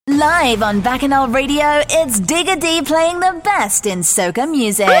Live on Bacchanal Radio, it's Digga D playing the best in soca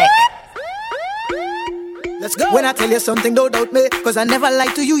music. Let's go. When I tell you something, don't doubt me, cause I never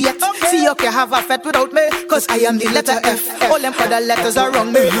lied to you yet. Okay. See, you can have a fete without me, cause I am the letter F. All them other letters are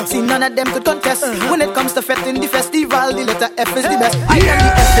wrong me. See, none of them could contest. When it comes to fete in the festival, the letter F is the best. I am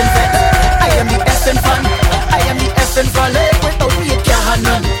the F in fete. I am the F in fun. I am the F in frolic. Without me, it can't have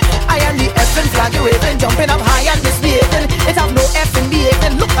none. I am the F in flag waving, jumping up high and misbehaving. It have no F in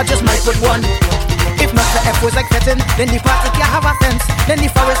behaving. Look, I just might put one. If not the F was like fetting, then the party can have a sense. Then the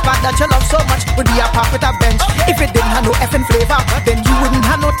forest park that you love so much would be a park with a bench. If it didn't have no F in flavor, then you wouldn't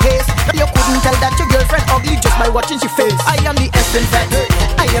have no taste. You couldn't tell that your girlfriend ugly just by watching she face. I am the F in fet.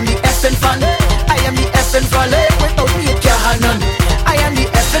 I am the F in fun. I am the F in frolic. Without me it can't have none. I am the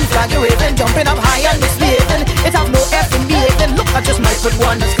F in flag waving, jumping up high and misbehaving. It have no F in behaving. Look, I just might put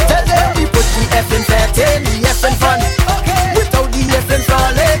one. Tell them we put the F in fet in, the F in fun. Without the F in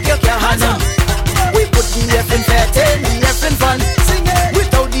frolic, you can't have none. We put the F in fet in, the F in fun.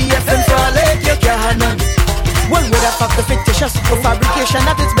 Without the F in frolic, you can't have none. Well, would I fuck the fictitious for fabrication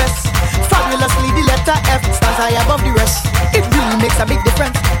at its best? Fabulously, the letter F stands high above the rest. It really makes a big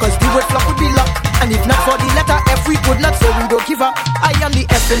difference, cause the word flock would be luck. And if not for the letter F, we could not, so we don't give up. I am the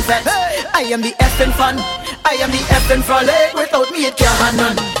F in fet. I am the F in fun. I am the F in frolic. Without me, it can't have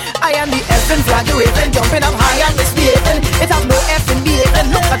none. I am the F in flag waving, jumping up high and misbehaving. It have no F in behaving.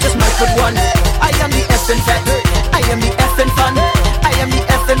 Look, I just might put one. I am the F in fet. I am the F in fun. I am the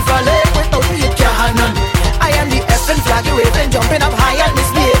F in frolic. Without me, it can't have none. I am the F in flag waving, jumping up high and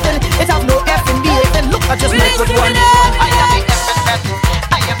misbehaving. It have no F in behaving. Look, I just might put one. I am the F in fet.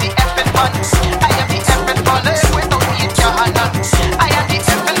 I am the F in fun. I am the F in frolic. Without me, it can't have none. I am the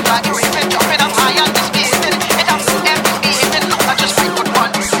F in flag waving, jumping up high and misbehaving. It have no F in behaving. Look, I just might put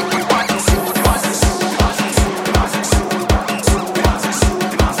one.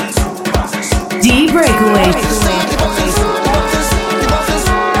 D-Breakaway.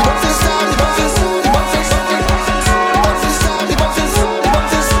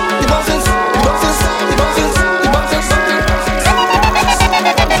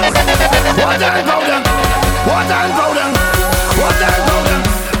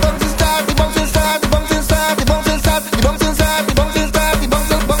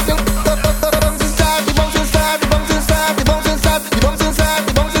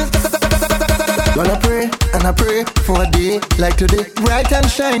 And I pray for a day like today, bright and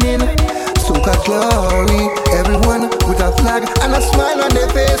shining, soca glory. Everyone with a flag and a smile on their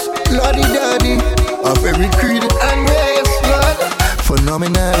face, Lordy Daddy, of every creed and race, Lord.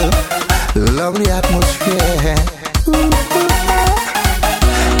 Phenomenal, lovely atmosphere.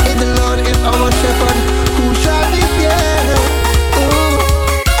 If the Lord is our shepherd, who shall be feared?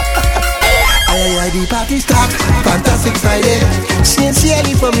 The party start, fantastic Friday.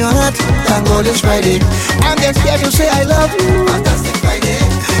 Sincerely from your heart, thank God it's Friday. I'm just here to say I love you. Fantastic Friday.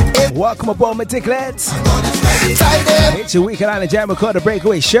 Welcome aboard, my ticklets. Friday. It's your Weekend Island Jam Record, the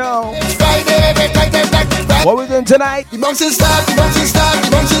Breakaway Show. It's Friday. What we doing tonight? The bouncing start, the bouncing start,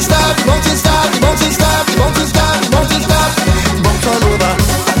 the bouncing start, the bouncing start, the bouncing start, the bouncing start, the bouncing start, bounce all over.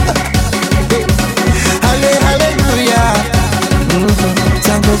 Hallelujah.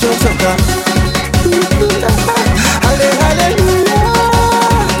 Thank God you're soca. Hallelujah.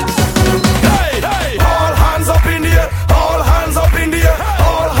 Hey, hey, all hands up in the air, all hands up in the air,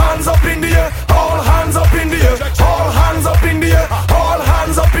 all hands up in the air, all hands up in the air, all hands up in the air, all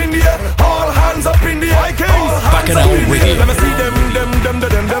hands up in the air, all hands up in the air. Bacchanal Radio. Let me see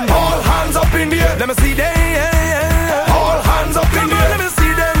them. All hands up in the air. Let me see them. All hands up in the air. Let me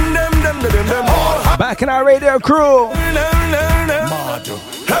see them. All Bacchanal Radio crew.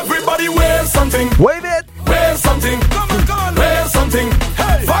 Everybody wear something. Wave it. Wear something. Come on. Wear something.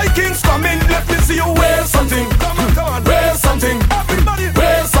 Hey. Vikings coming. Let me see you wear something. Come on. Wear something. Everybody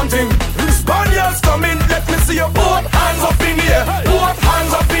wear something. Spaniards coming. Let me see you both hands up in the air. Both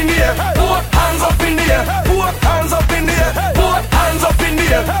hands up in the air. Both hands up in the air. Both hands up in the air. Both hands up in the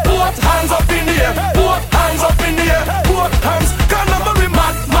air. Both hands up in the air. Both hands up in the air. Both hands. Canterbury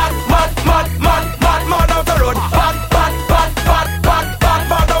mad out the road. Mad out the road.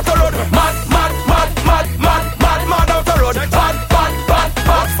 Mad out the road. Bad.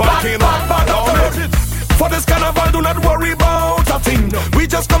 For this carnival, do not worry about a thing. We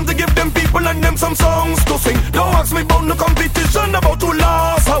just come to give them people and them some songs to sing. Don't ask me about no competition, about to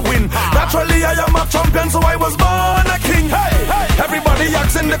lose or win. Naturally, I am a champion, so I was born a king. Hey, everybody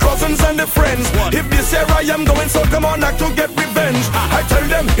asking the cousins and the friends. If this year I am going, so come on, act to get revenge. I tell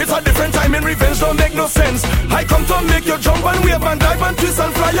them it's a different time in revenge, don't make no sense. I come to make you jump and wave and dive and twist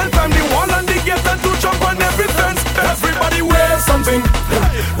and fly and climb the wall and the gate and to jump on every fence. Everybody wear something.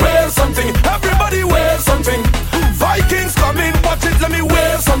 Wear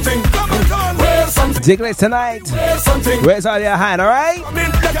Diglets tonight. Where's all your hand, alright? Let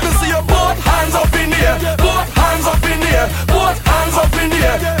me see your both hands up in here. Both hands up in here. Both hands up in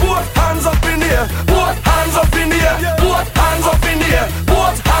here. Both hands up in here. Both hands up in here. Both hands up in here.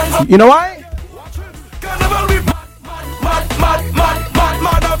 Both hands up. You know why? Carnival we mad, mad, mad, mad,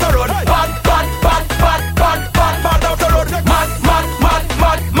 mad out the road. Mad, mad, mad, mad, mad, mad, mad out the road. Mad, mad, mad,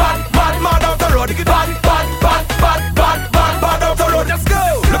 mad, mad, mad, mad out the road. Mad, mad, mad, mad, mad, mad, mad out the road. Let's go.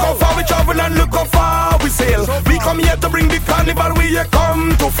 Look how far we travel and look how far we sail. We come here to bring the carnival, we here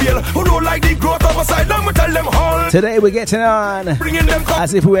come to feel. Who don't like the growth of a side, then we tell them all. Today we're getting on Bringing them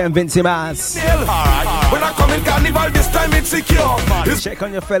as if we were in Vincy Mass. When I come in carnival, this time it's secure. It's Check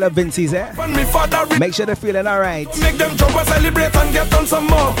on your fellow Vincies, eh? when me father Make sure they're feeling alright. make them jump and celebrate and get on some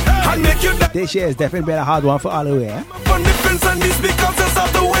more. And make you dance This year has definitely been a hard one for all the way, eh? on the fence and this because it's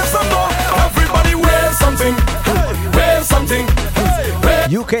have to wear some more. Everybody wear something. Wear something. Wear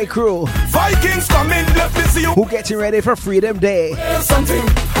UK crew, Vikings coming, let me see you who getting ready for Freedom Day, wear something.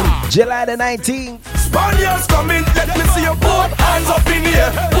 July the 19th. Spaniards coming, let me see you both hands up in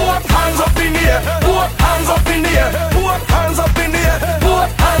here. Both hands up in here. Both hands up in here. Both hands up in here.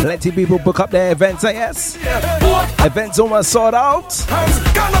 Both hands Plenty people book up their events, I guess. here. Both Events almost sold out. hands.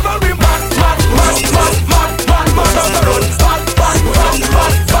 Carnival we mad, mad, mad, mad, mad, mad, mad out the road. Mad, mad, mad,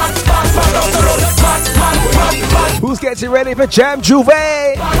 mad, mad, mad, mad out the road. Mad, mad, mad, mad. Who's getting ready for Jam Juve?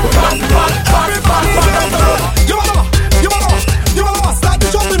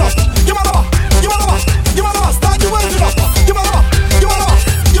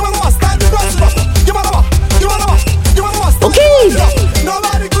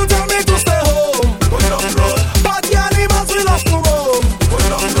 Nobody could tell me to stay home. But the animals will have to roam.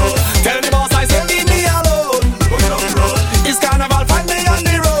 Tell the boss I say leave me alone. It's carnival, find me on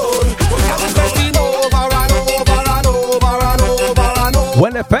the road. I'm sweating over and over and over and over and over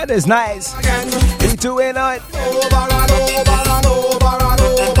When the fed is nice, again. we doing it. Over and over and over and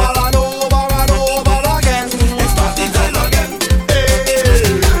over and over and over again. It's party time again.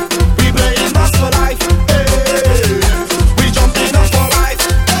 Hey, we playing mass for life. Hey, we jumping up for life.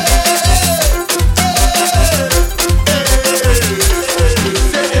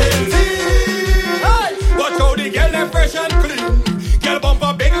 Hey, watch how the girl them fresh and clean. Girl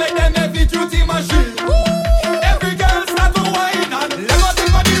bumper big like them heavy duty machine. Every girl start to whine and let go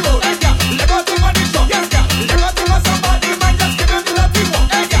thing on the road. Let go thing on the shop. Let go thing on somebody man just give them the dirty walk.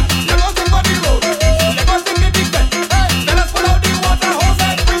 Let go thing on the road. Let go thing the big bed. Hey, let us pull out the water hose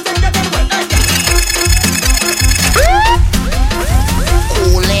and everything getting wet.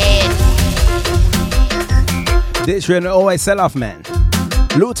 This should always sell off, man.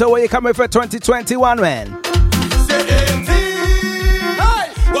 Luther, where you coming for 2021, man?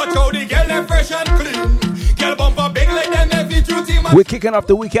 Watch how the girl them fresh and clean. Girl bumper big like them heavy duty machine. We're kicking off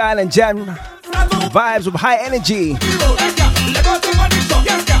the Week Island Jam vibes with high energy.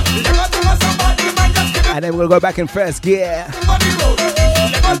 And then we'll go back in first gear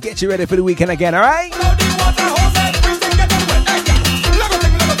and get you ready for the weekend again, alright?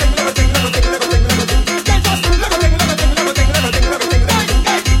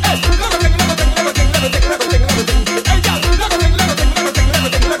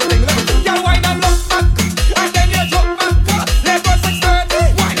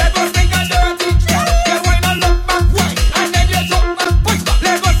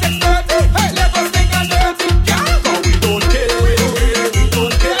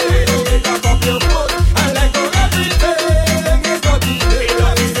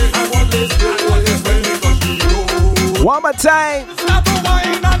 One more time.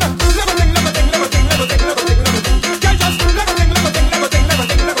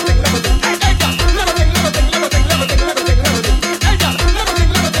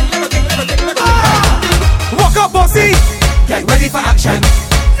 Walk up, bossy. Get ready for action.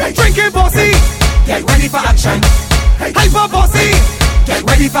 Drinking, bossy. Get ready for action. Hyper, bossy. Get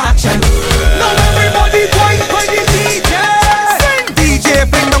ready for action. Now everybody point by the DJ. Sing. DJ,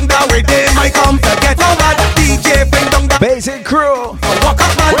 bring down the rhythm. I come to get over. DJ, bring down the Basic crew. walk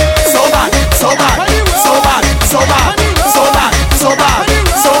up, man. So bad, so bad, so bad, so bad, so bad, so bad,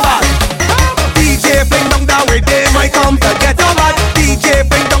 so bad. DJ, bring down the rhythm. I come to get over. DJ,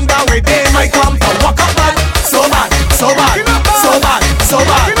 bring down the rhythm. I come to walk up, man. So bad, so bad, so bad, so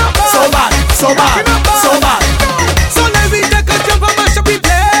bad, so bad, so bad, so bad. So let me take a jump and mash up the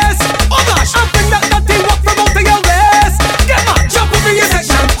place. Over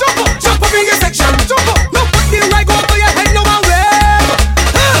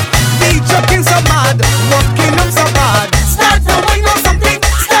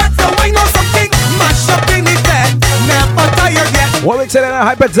telling her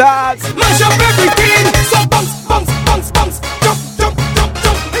hyper dog. Mash up everything. So bounce, bounce, bounce, bounce. Jump, jump, jump,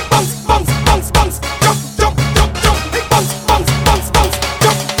 jump. Hey, bounce, bounce, bounce, bounce. Jump, jump, jump, jump. Hey, bounce, bounce, bounce, bounce.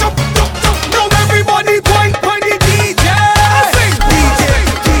 Jump, jump, jump, jump. Now everybody point the DJ. Sing. DJ.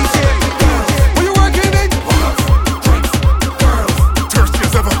 Who you working with? Girls. Thirsty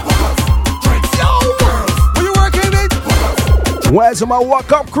as ever. Yo. Who you working with? Where's my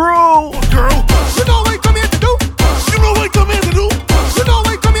walk up crew? Girl. You know what I come here to do? You know what I come here to do? You know what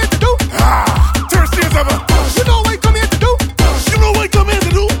I come here to do? Thirsty as ever. You know what I come here to do? You know what I come here to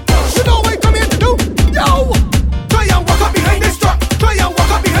do? You know what I come here to do? Yo! Try and walk up behind this truck. Try and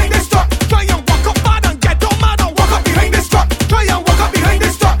walk up behind this truck. Try and walk up mad and get down mad and walk up behind this truck. Try and walk up behind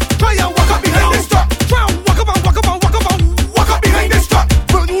this truck. Try and walk up behind this truck. Try and walk up and walk up and walk up and walk up behind this truck.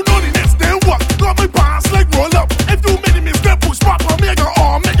 Well, you know the next day what? Got my pants like roll up. And too many misstep push pop and make her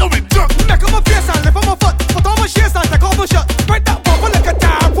arm, make her with jerk. Make up my face and lift up my foot. Put on my shades and take off my shirt. Spread that bumper like a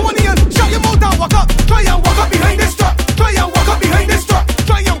tarpaulin. Shut your mouth and walk up. Try and walk up behind this truck. Try and walk up behind this truck.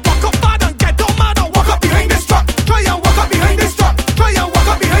 Try and walk up mad and get down mad and walk up behind this truck. Try and walk up behind this truck. Try and walk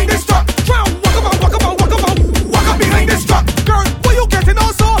up behind this truck. Try and walk up and walk up and walk up and walk up behind this truck. Girl, why you getting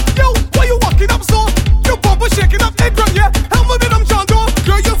on so? Yo, why you walking up so? Your bumper shaking up head from yeah. Help me with them John Doe.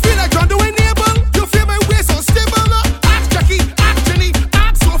 Girl, you feel like John Doe enable. You feel my waist unstable. Ask Jackie, ask Jenny,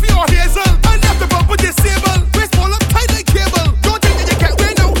 ask Sophie or Hazel. I left the bumper disabled. Waist pull up tight like cable. Don't think that you can't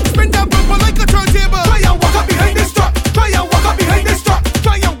win now. Spin that bumper like a turntable. Try and walk up behind this truck. Try and walk up behind this truck.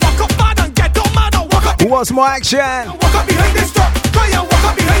 Try and walk up mad and get down mad and walk up. Who wants more action? Walk up behind this truck. Try and walk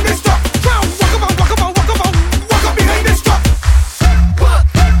up behind this truck. Try and walk up and walk up and walk up and walk up behind this truck. What?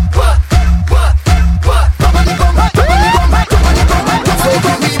 So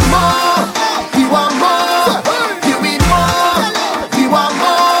give me more, we want more, give me more, we want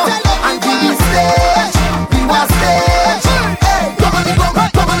more, and give me stage, we want stage. Come on,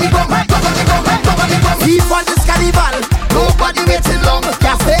 see for this carnival, nobody waiting long,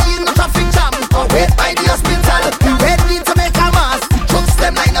 can't stay in the traffic jam, or wait by the hospital. We ready to make a mass, trucks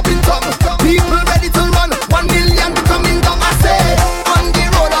them line up in tongue, people ready to run, 1 million coming down. I say, on the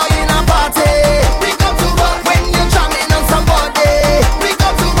road or in a party, we come to work when you're jamming on somebody. We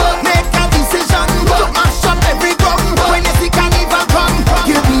come to work, make a decision, to mash up every drum. When you see carnival come,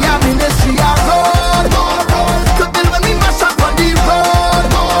 give me a ministry a road, to build when we mash up on the road,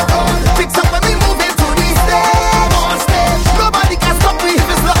 fix up when we move into the stage. Nobody can stop me if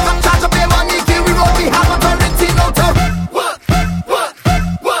it's locked up, charge up your money, give we road, we have authority now to what?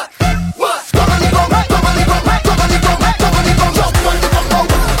 Come on, jump on the bum now,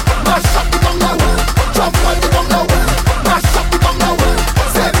 mash up the bum now, jump on the bum now, mash up the bum now,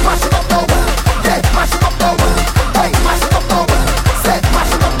 say mash it up now, yeah, mash it up now, hey, mash it up now, say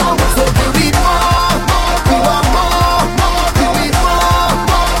mash it up now. So give me more, we want more, give me more,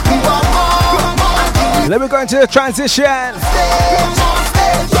 we want more. Let me go into the transition.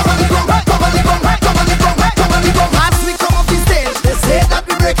 As we come off the stage, they say that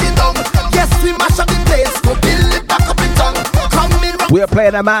we break it down. Yes, we mash up the place, go build it back up in tongue. Coming round, We are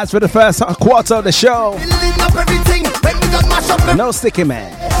playing the match for the first quarter of the show. building up everything. When we done mash up, No sticky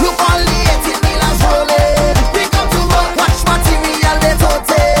man. look only 18 millions rolling. We come to work, watch material they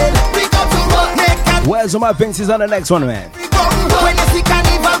total. We come to work, make a Where's all my Vinces on the next one, man? when you see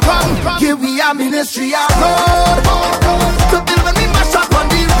carnival come, give we a ministry a road, to build when we mash up on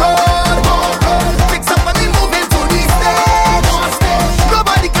the road, fix up when we move into the stage.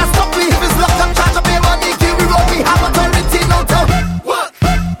 Nobody can stop me if it's locked up, charge up your money, give we road, we have authority now to what?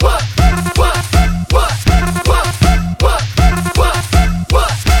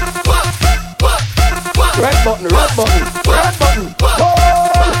 Red button, red button, red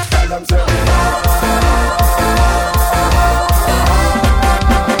button.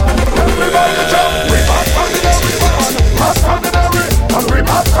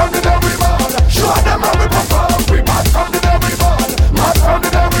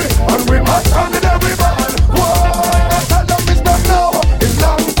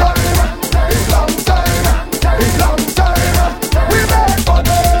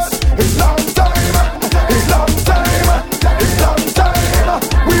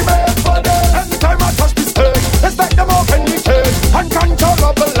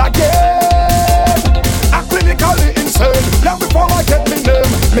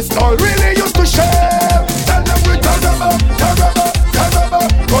 My style really used to share. Tell them we terrible.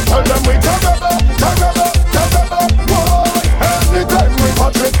 Go tell them we terrible. Whoa. Anytime we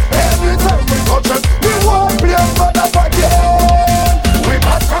touch it, we won't play for that again. We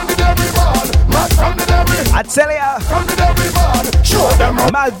must come to everyone, I tell ya, show them how.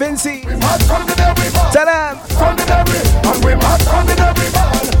 Mad Vincy, We must come to everyone, tell them. come to everyone. and we must come in every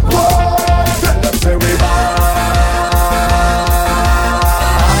band. Whoa, tell them say we band.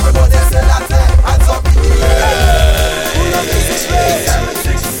 Everybody say that, hands up in the air. Pull up this way.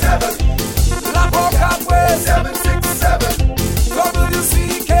 767. Lap up that way. 767.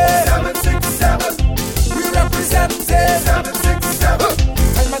 WCK. 767. We represent it. 767.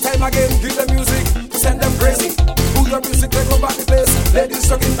 Time again, give them music, send them crazy. Who your music, they go back the place. Ladies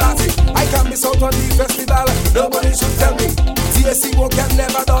talking party. I can't miss out on the festival. Nobody should tell me. TSC won't get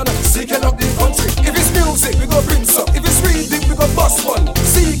never done. Seeking up the country. If it's music, we go bring some. If it's reading, we go bust one.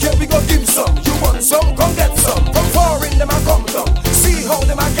 Seek it, we go give some. You want some, come get some. From foreign, them I come down. See how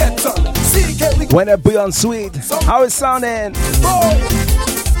them I get done. Seek it, we go. When it be on sweet, how it sounding? Boy.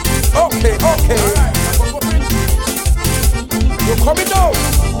 Okay. You coming down?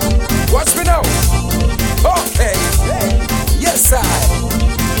 Watch me now. Okay. Yes, I.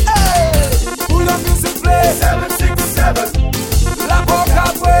 Hey. Pull up music play. 767. Lap up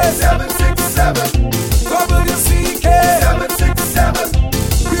that way. 767. WCK. 767.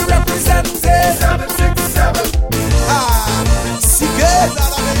 We represent it. 767.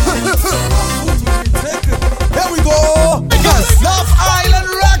 Here we go. Love Island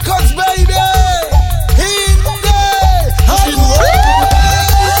Records, baby.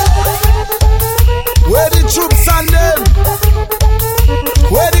 Where the troops and them,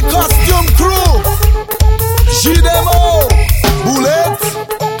 where the costume crew, G-Demo, Bullet,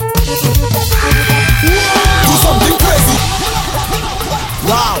 do something crazy.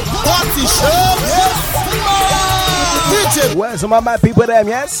 Wow, party show, yes. DJ, where's my mad people them,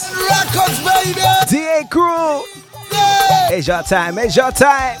 yes? Records, baby. DA crew, Yeah. it's your time, it's your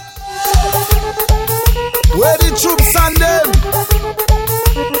time. Where the troops and them,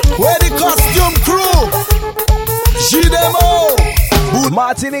 where the costume crew, G-Demo,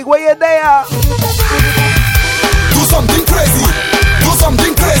 Martinique, where you there? do something crazy, do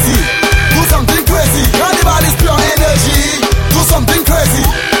something crazy, do something crazy. Carnival is pure energy. Do something crazy,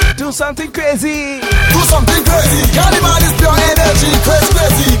 Do something crazy. do something crazy. Carnival is pure energy. Crazy,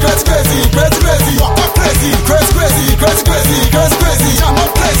 crazy, crazy, crazy, crazy, crazy. Walk up crazy, crazy, crazy, crazy, crazy, crazy, crazy. Jump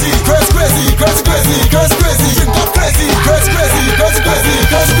up crazy, crazy, crazy, crazy, crazy, crazy, crazy. Drink up crazy, crazy, crazy, crazy, crazy,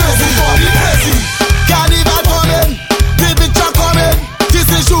 crazy, crazy. Body crazy. Carnival coming, the picture coming. This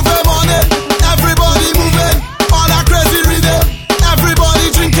is Juve morning. Everybody moving, all that crazy rhythm. Everybody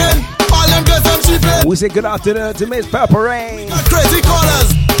drinking, all them girls I'm cheaping. We say good afternoon to Miss Purple Rain. Crazy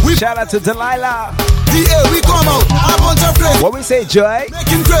colors, we Shout out to Delilah. the air we come out, a bunch of crazy, What we say, Joy?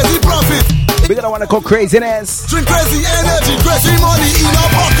 making crazy profit. We gonna wanna call craziness. Drink crazy energy, crazy money in our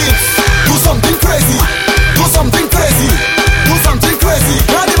pockets. Do something crazy, do something crazy, do something crazy.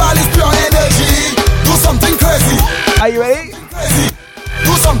 Carnival is pure energy. Do something crazy, Are you ready? crazy.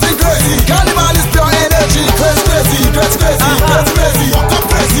 Do something crazy. Carnival is pure energy. Crazy, crazy, crazy, crazy, crazy, crazy. Walk up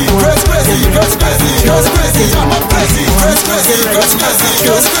crazy, crazy, crazy, crazy, crazy, crazy, crazy. Jump up crazy, crazy, crazy, crazy, crazy,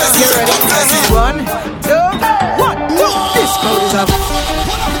 crazy, crazy. Walk up crazy. 1, 2, 1, 2. This crowd is up.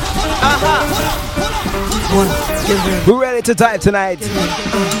 One, get ready. We're ready to dive tonight.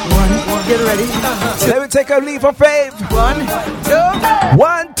 One, get ready. Let me take a leap of faith. 1, 2.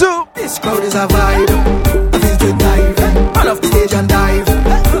 1, 2. This crowd is a vibe. I feel to dive. Run off the stage and dive. I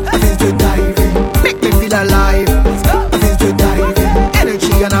feel to dive. Make me feel alive. I feel to dive.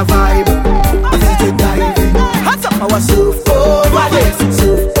 Energy and a vibe. I feel to dive. Hands up, our surf over this.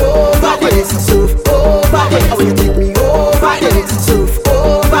 Surf over this. Surf over this. How you take me over this? Surf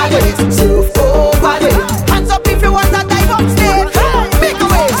over this. Surf over this. Hands up if you want to dive up stage. Make a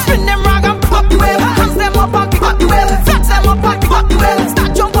wave. Spin them rag and pick up the wave. Hands them up and pick up the wave. Flex them up and pick up the wave.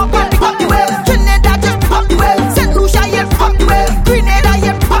 Start jump up and pick up the wave. Trinidad just pick up the wave. St. Lucia yeah pick up the wave. Grenada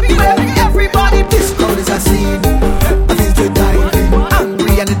yeah pick up the wave. Everybody this crowd is a scene. I feel to dive in.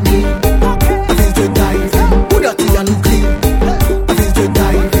 Angry and it mean. I feel to dive in. Who dirty and who clean. I feel to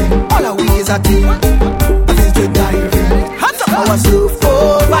dive in. All our we is a team. I feel to dive in. Hands up our surf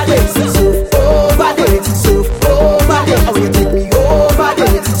over this. Surf over this. Surf over this. How you take me over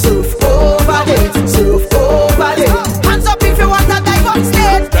this? Surf over this. Surf over this. Hands up if you want to dive on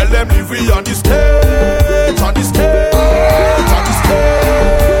stage. Tell them leave we on the stage, on the stage, on the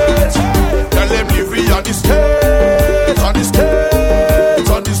stage. Tell them leave we on the stage, on the stage,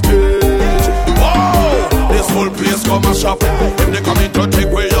 on the stage. Wow, this whole place come a shop. If they come in to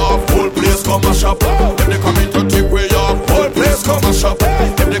take way off, whole place come a shop. If they come in to take way off, whole place come a shop.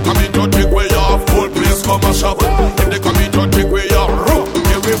 If they come in to take way off, whole place come a shop. If they come in to take way off,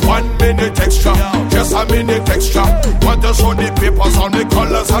 give me 1 minute extra, just a minute extra. Want to show the papers on the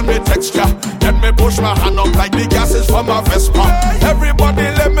colors and the texture. Let me push my hand up like the gases from a Vespa. Everybody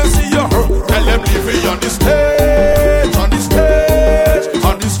let me see you. Tell them leave me on the stage,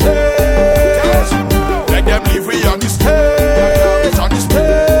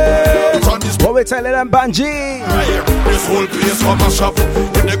 Rhythm Banji. This whole place come mash up.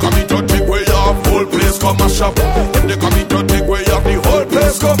 If they come in to take way off, whole place come mash up. If they come in to take way off, the whole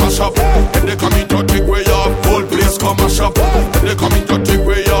place come mash up. If they come in to take way off, whole place come mash up. If they come in to take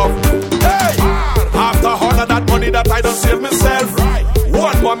way off. Hey! After all of that money that I done save myself, right?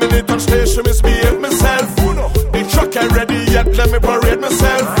 1 more minute on station, misbehave myself. The truck ain't ready yet, let me parade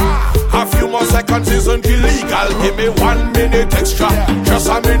myself. A few more seconds isn't illegal. Give me 1 minute extra, just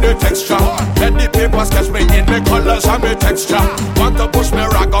a minute extra. Let the papers catch me in the colors and me texture. Want to push me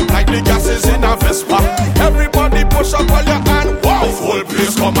rag up like the gas is in a Vespa. Everybody push up all your hand. Wow, whole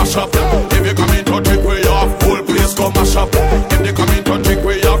place come mash up. If you come in to take way off, whole place come mash up. If they come in to take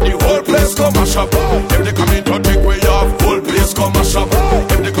way off, the whole place come mash up. If they come in to take way off, whole place come mash up.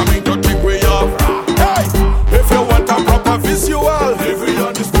 If they come in to take way off, hey, if you want a proper visual, if we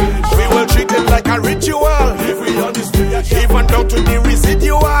on the stage, we will treat it like a ritual. If we on the stage, even down to the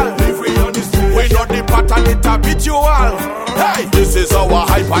residual. If we on the stage, we know the pattern it habitual. Hey, this is our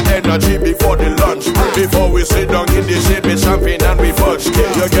hyper energy before the lunch. Before we sit down in the shade with champagne and we fudge.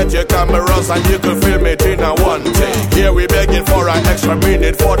 You get your cameras and you can film it in a one take. Here we begging for an extra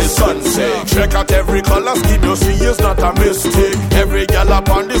minute for the sunset. Check out every color scheme, you see it's not a mistake. Every gal up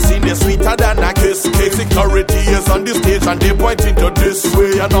on the scene is sweeter than a kiss cake. Security is on the stage and they pointing to this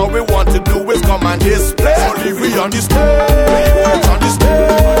way. And all we want to do is come and display. So leave we on the stage, on the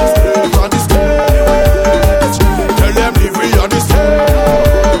stage, on the stage. Tell them leave we on the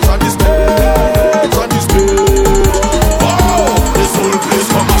stage, on the stage, on the stage. Wow, this whole place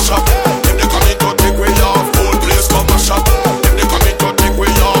come mash up. If they come in to take way off, whole place come mash up. If they come in to take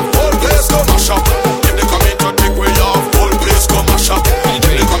way off, whole place come mash up. If they come in to take way off, whole place come mash up. If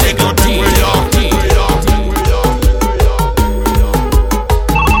they come in to take way off, take way off, take way off.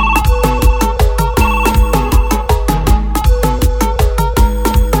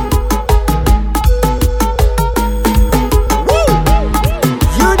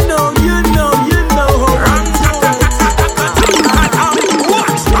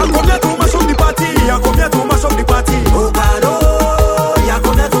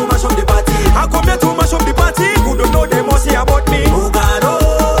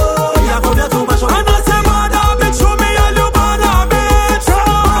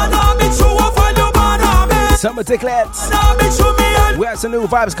 Summer tickets. We have some new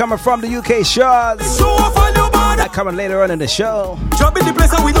vibes coming from the UK shores. That coming later on in the show. Drop in the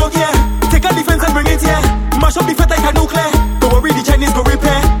place and we don't care. Take a defense and bring it here. Mash up the fat like a nuclear. Don't worry, the Chinese go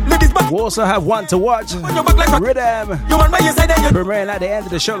repair. Ladies back. We also have one to watch. Rhythm. Premiering at the end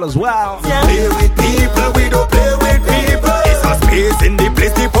of the show as well. Yeah. Play with people, we don't play with people. It's a space in the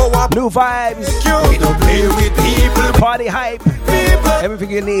place, the power. New vibes. We don't play with people. Party hype.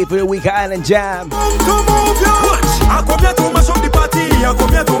 Everything you need for your Week Island Jam. Watch. I come here to mash up the party. I come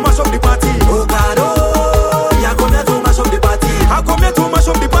here to mash up the party. Oh God, oh. I come here to mash up the party. I come here to mash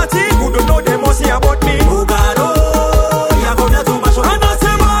up the party. Who don't know they must hear about me. Oh God, oh. I come here to mash up the party. And I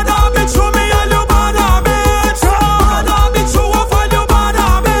say, bada bitch, show me all your bada bitch. Bada bitch, show off all your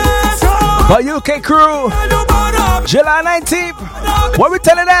bada bitch. For UK crew, July 19th. What we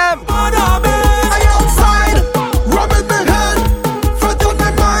telling them? Bada bitch. I outside, rubbing my head, front on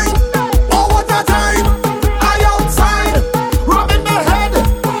my mind. Oh, what a time! I outside, rubbing my head,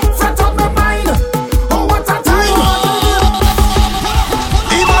 front on my mind. Oh, what a time!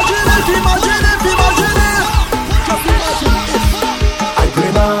 Imagine it, imagine it, imagine it. Just imagine it. I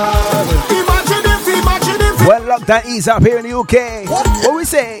play mad. Imagine it, imagine it. Well, lockdown ease up here in the UK. What we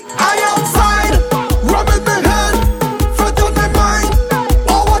say? I outside, rubbing my head, front on my mind.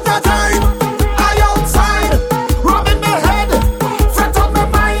 Oh, what a time! I outside, rubbing my head, front on my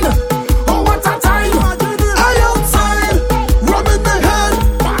mind. Oh, what a time! I outside, rubbing my head,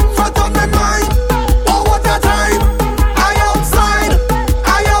 front on my mind. Oh, what a time! I outside,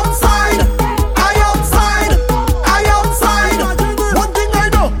 I outside, I outside, I outside. One thing I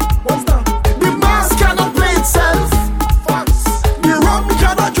know, the mask cannot play itself. The rum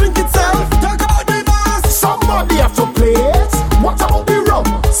cannot drink itself. Talk about the mask. Somebody have to play it. What about the rum?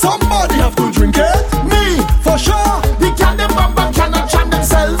 Somebody have to drink it. Me, for sure. The can them bam cannot jam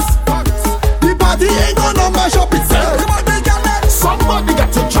themselves. The body ain't gonna mash up itself. Somebody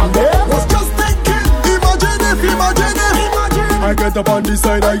got to jam them. Was just thinking. Imagine if, imagine if. I get up on the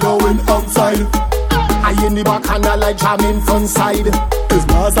side, I going outside. I in the back and I like jamming front side. His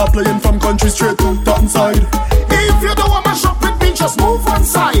bars are playing from country straight to town side. If you don't want to shop with me, just move one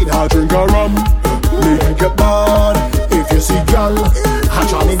side. I drink a rum, make it get bad. If you see gal, I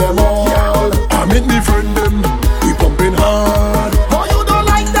jam in them all. I meet me friend them, we pumping hard. Oh, you don't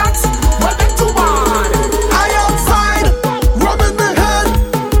like that? Well, that's too bad. I outside, rubbing my head,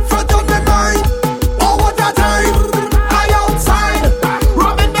 front on my mind.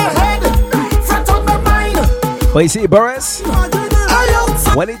 Well, you see, Boris,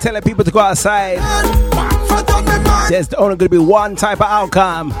 when he telling people to go outside, there's only going to be one type of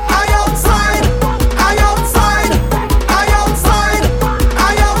outcome.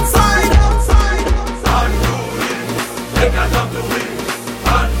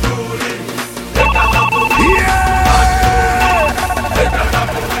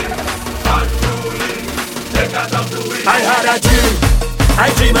 I had a dream, I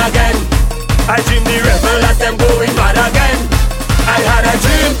dream again. I dream the rebel as them going mad again. I had a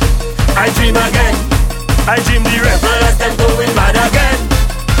dream, I dream again. I dream the rebel as them going mad again.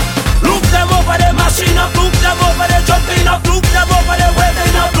 Look them over the machine up, look them over the jumping up, look them over the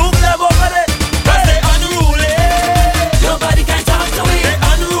waving up, look them over the. Cause they unruly, nobody can talk to me. They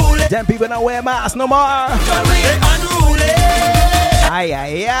unruly. Them people don't wear masks no more. They unruly. Aye,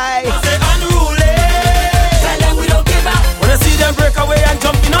 aye, aye. Cause they unruly. Tell them we don't give up. When I see them break away and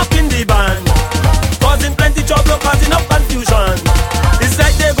jumping up in the band, causing plenty trouble, causing up confusion. It's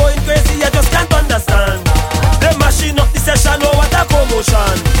like they're going crazy, I just can't understand. They're mashing up the session, oh what a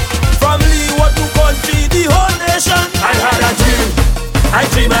commotion. From Leeward to country, the whole nation. I had a dream, I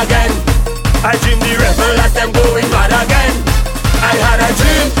dream again. I dream the rebel as them going mad again. I had a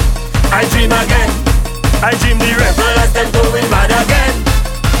dream, I dream again. I dream the rebel as them going mad again.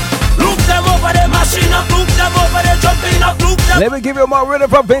 Look them over the machine up, look them over the jumping up, look them. Let me give you more rhythm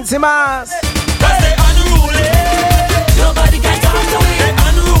from Vincy Mars. Cause they unruly. Nobody can talk to me. They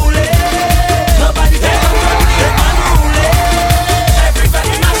unruly. Nobody can talk to me. They unruly.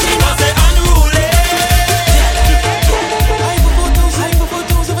 Everybody machine cause they unruly.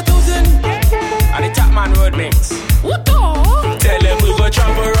 And the top man road mix. What the? Tell them we go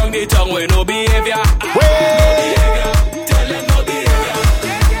tramp around the tongue with no behavior. No behavior. Tell them no behavior.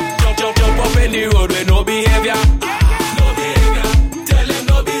 Jump up in the road with no behavior. No behavior. Tell them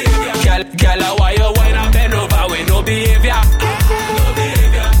no behavior. Girl, why you whine and bend over with no behavior? No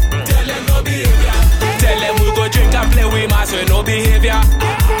behavior. Tell them no behavior. Tell them we go drink and play with mass with no behavior.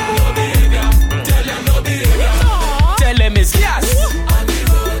 No behavior. Tell them no behavior. Tell them it's gas.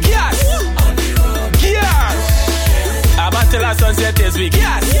 Gas. Gas. About till our sunset is we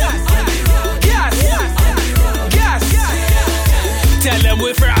gas. Gas. Gas. Tell them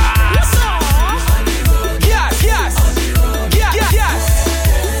we frost. Gas. Gas. Gas.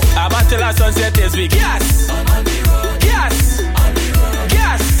 About till our sunset is we gas. Gas.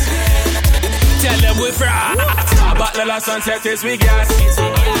 Gas. Tell them we frost. About till our sunset is we gas.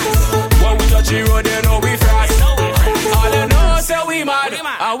 When we touch the road, they know we frost. All they know say we mad,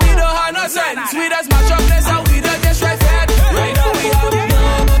 and we don't have no sense. We just match up this and we don't just right fed. Right now we have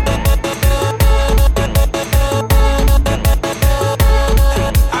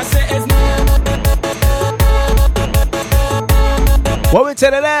I say it's What we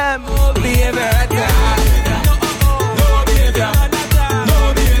tell them? no behavior. No behavior.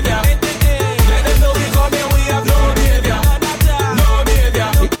 No behavior. Let them know we come here, we have no behavior. No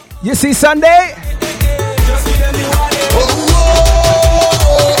behavior. You see Sunday? Just give them the one.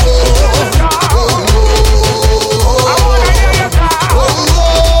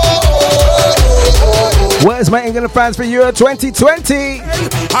 Where's my England fans for Euro 2020?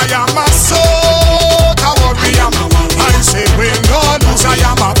 I am a soca warrior. I say when no lose, I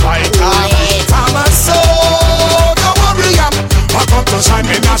am a fighter. I'm a soca warrior. I come to shine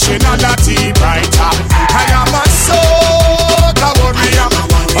my nationality brighter. I am a soca warrior.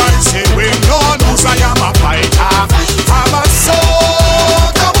 I say when no lose, I am a fighter. I'm a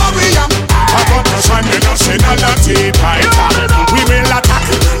soca warrior. I come to shine my nationality brighter. We will attack,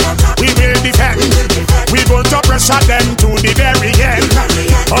 we will defend. We going to pressure them to the very end.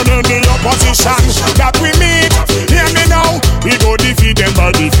 On the opposition that we meet, hear me now, we go defeat them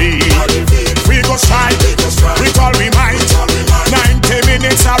by defeat. We go strike with all we might. 90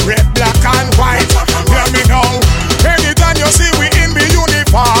 minutes of red, black and white. Hear me now, anytime you see we in the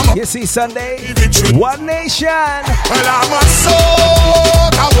uniform. You see Sunday? One Nation. Well, I'm a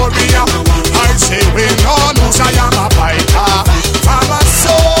soca warrior. I say we no lose, I am a fighter. I'm a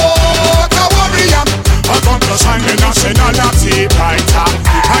soca warrior. I come to shine the nationality brighter.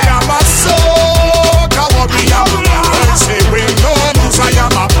 I am a soca warrior. I say we no lose, I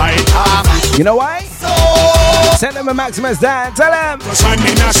am a fighter. You know why? Send them a Maximus Dan. Tell them. To shine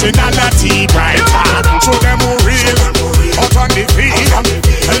the nationality brighter. Show them who real out on the field.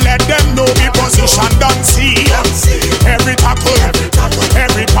 Let them know the position don't see. Every tackle,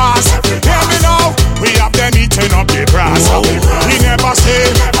 every pass. Hear me now, we have them eating up the grass. We never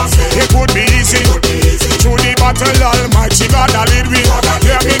say it would be easy. Through the battle, Almighty God a lead we.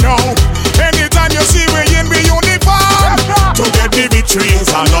 Hear me now, anytime you see we in the uniform, to get the victory is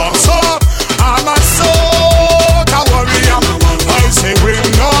a lot. So I'm a soul.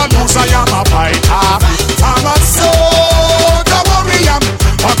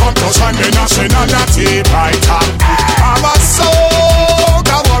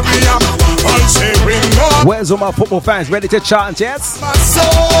 Where's all my football fans ready to chant, yes?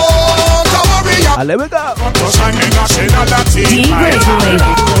 And there we go.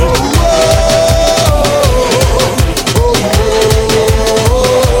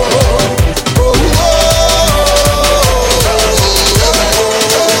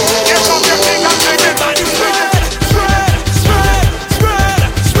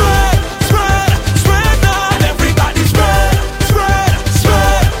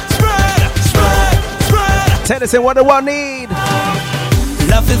 Tennyson, what do I need?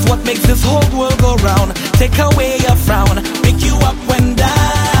 Love is what makes this whole world go round. Take away your frown, pick you up when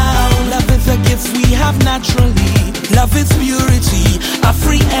down. Love is a gift we have naturally. Love is purity, a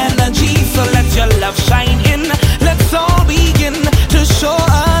free energy. So let your love shine in. Let's all begin to show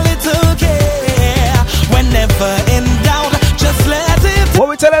a little care. Whenever in doubt, just let it. What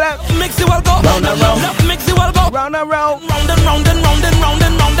we telling them? Makes the world go round and round. Love makes the world go round and round. Round and round and round and round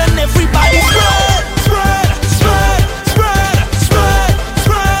and round and everybody spread, spread.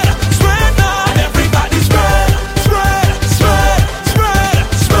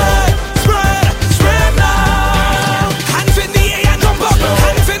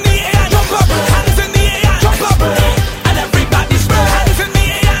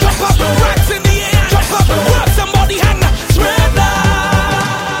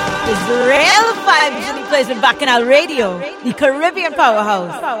 Bacchanal Radio, the Caribbean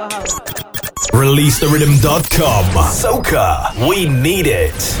powerhouse. ReleaseTheRhythm.com. Soca, we need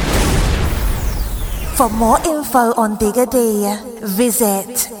it. For more info on Digga D,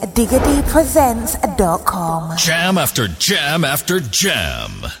 visit diggadpresents.com. Jam after jam after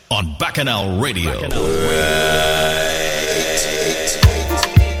jam on Bacchanal Radio.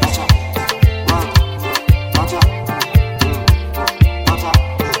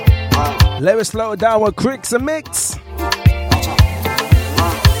 Let me slow it down with Cricks and Mix.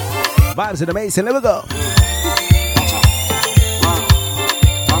 Vibes in the Mason, let me go.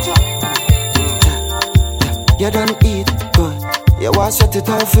 You don't eat, good. You want to set it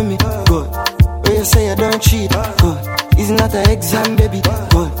out for me, good. When you say you don't cheat, good. It's not an exam, baby,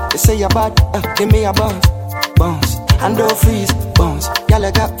 good. You say you're bad, give me a bounce, bounce. And don't freeze, bounce.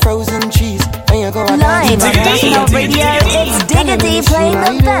 Y'all got frozen cheese. Live on Bacchanal Radio, it's Digga D playing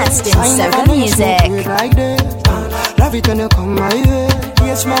the best in soca music. Love it when you come my way.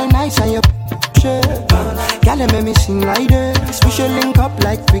 You smell nice and you shit. Y'all make me sing like this. We should link up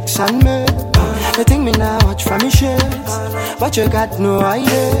like Quicks and me. You think me now watch from your shirts, but you got no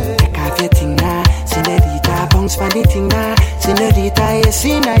idea. Take off your thing now, senorita. Bounce for the thing now, senorita. You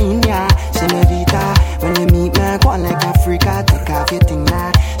see na in ya, senorita. When you meet me, go on like Africa. Take off your thing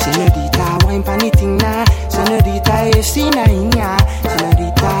now, senorita. Wine for the thing now, senorita. You see na in ya,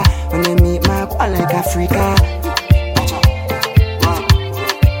 senorita. When you meet me, go on like Africa.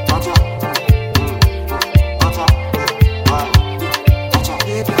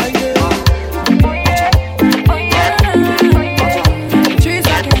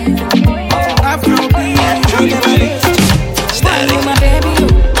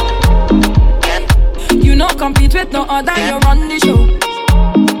 Compete with no other, you run the show.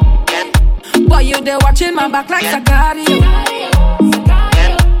 Boy, you there watching my back like Sicario.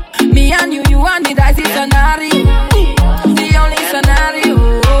 Me and you and the dicey scenario. The only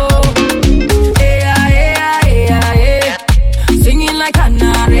scenario. Singing like a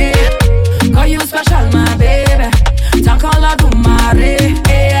canary. Call you special, my baby. Talk all of Dumare.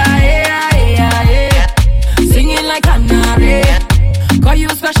 Singing like a canary. Call you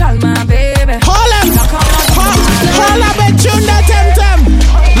special, my baby. Hold up and tune that temtem.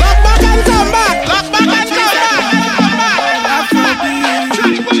 Lock back and come back. Lock back and come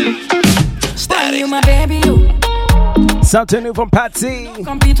back. Steady, you my baby, you. Something new from Patsy.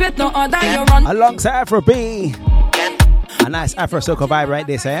 Compete with no other, you run. Alongside Afro B. A nice Afro soca vibe right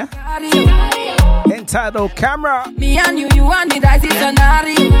there, sir. Entitled Camera. Me and you and the dicey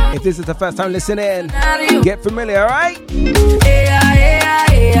scenario. If this is the first time listening, get familiar, alright?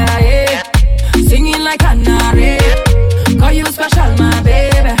 Singing like a canary. Call you special, my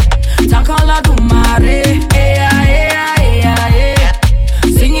baby. Talk all of Dumare.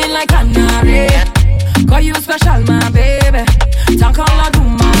 Singing like a canary. Call you special, my baby. Talk all of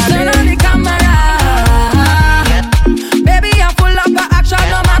Dumare. Turn on the camera. Baby, I'm full of the action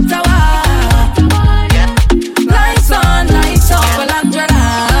no matter what. Lights on, full Angela.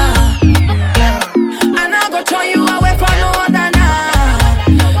 And I'll go throw you away from no other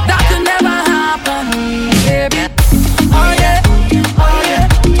now.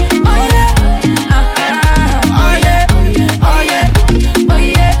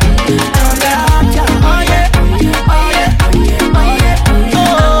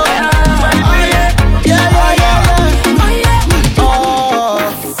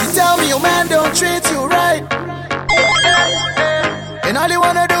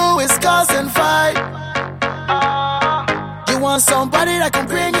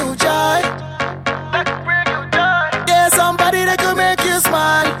 joy. Yeah, somebody that could make you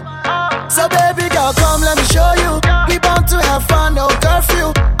smile. So baby girl, come let me show you. We bound to have fun, no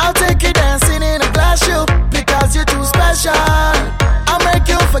curfew. I'll take you dancing in a glass shoe because you're too special. I'll make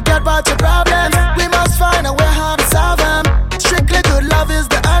you forget about your problems. We must find a way how to solve them. Strictly good love is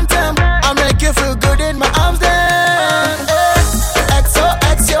the anthem. I'll make you feel good in my arms then.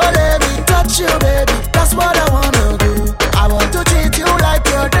 XOXO, let me touch you, baby. That's what I wanna do. I want to treat you like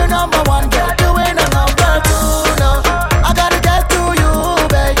you're the number one girl. You ain't a number two, no. I gotta get to you,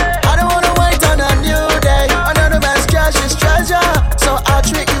 babe. I don't wanna wait on a new day. Another man's cash is treasure, so I'll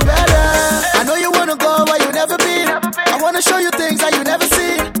treat you better. I know you wanna go where you never been. I wanna show you things that you never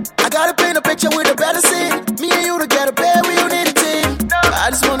seen. I gotta paint a picture with a better scene. Me and you together, babe, we don't need a team. I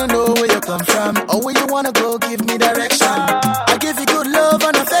just wanna know where you come from or where you wanna go, give me direction. I give you good love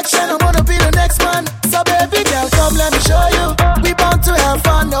and affection. I wanna be the next man. So baby girl, come let me show you. We bound to have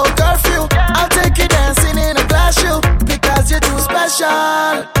fun, no curfew. I'll take you dancing in a glass shoe because you're too special.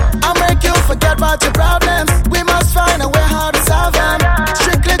 I'll make you forget about your problems. We must find a way how to solve them.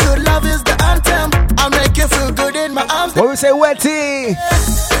 Strictly good love is the anthem. I'll make you feel good in my arms. What we say, Wetty?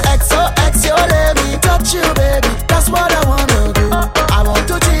 XOXO, let me touch you, baby. That's what I wanna do. I want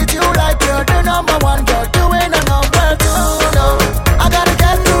to treat you like you're the number one girl. You ain't a number two, no. I gotta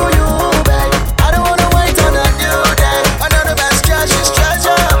get to you, babe. I don't wanna wait on a new day. Another man's cash is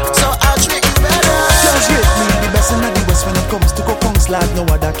treasure, so I'll treat you better. Just get me the best in the West when it comes to cocongs like no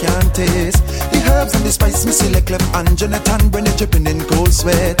other can taste. The herbs and the spice, me select Clef and Jonathan Brennan dripping in cold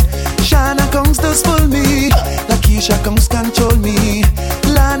sweat. Shana Kongs does pull me, Lakeisha Kongs control me.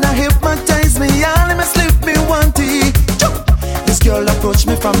 Lana hypnotize me, all me slip me one tea. This girl approach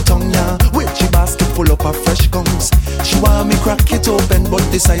me from Tonga with she basket full up of fresh kongs. She want me crack it open, but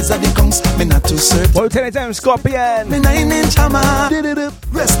the size of the kongs me not too certain. What you tell Scorpion? Me 9-inch hammer,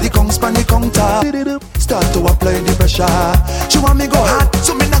 rest the kongs pan the counter. Start to apply the pressure. She want me go hard,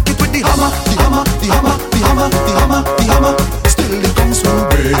 so me knock it with the hammer, the hammer, the hammer, the hammer, the hammer, the hammer. Still the kongs when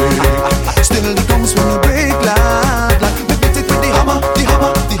break, still the kongs when break, lad. Me beat it with the hammer, the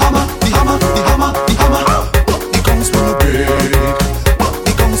hammer, the hammer, the hammer, the hammer, the hammer. But the kongs when break, but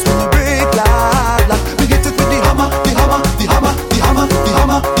the kongs when break, lad. Me hit it with the hammer, the hammer, the hammer, the hammer, the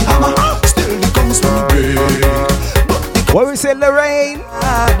hammer, the hammer. Still the kongs when break. What we say, Lorraine?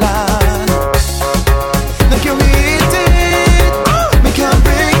 Look at me hit it, me can't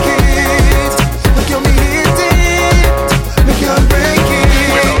break it. Look at me hit it, me can't break it.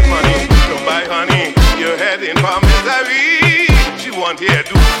 Without money, don't buy honey. You're heading for misery. She want here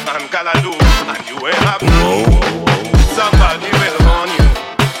do and calado, and you ain't have no. Somebody will harm you.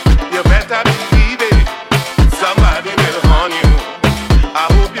 You better believe it. Somebody will harm you. I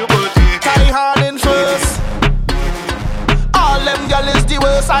hope you will take it. I harden first. All them gal is the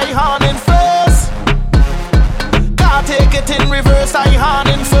worst. I harden first. Can't take it in reverse. I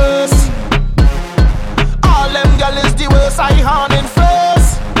harden first. All them gal is the worst. I harden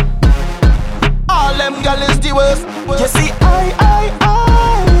first. All them gal is the worst. You see, I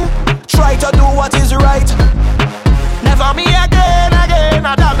try to do what is right. Never me again.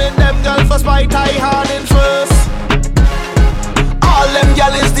 I damn them gal for spite. I harden first. All them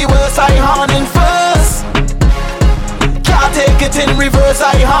gal is the worst. I harden first. Can't take it in reverse.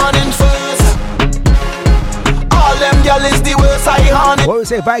 I harden first. All them gal is the worst. I harden. What we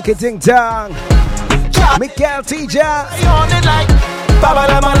say, Viking Ting Tong? Miguel TJ. I harden like Baba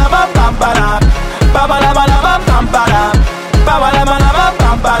la ba la ba bam ba la. Baba la ba la ba bam ba la. Baba la ba la ba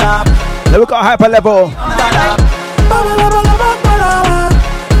bam ba la. Let me go hyper level. Baba la ba la ba ba la.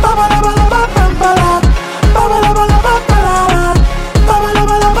 Baba la ba la ba bam ba la. Baba la ba la ba ba la. Baba la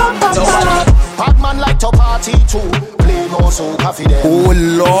ba la ba bam ba la. Bad man like to party too. Play more so coffee them. Oh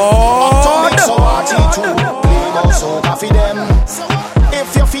Lord, so party too. Play more so coffee them.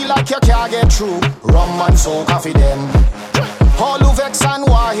 If you feel like you can't get through, rum and so coffee them. All who vex and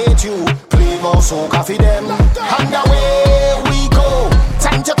who hate you, play more so coffee them. And away we go.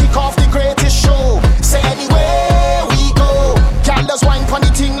 Time to kick off the greatest show. Say anywhere we go. Girl does wine pon the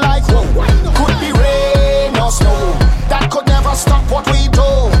thing like whoa. Could be rain or snow. That could never stop what we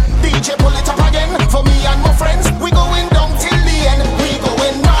do. DJ pull it up again for me and my friends. We going down till the end. We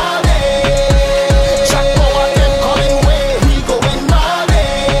going all day. Jack power them coming way. We going all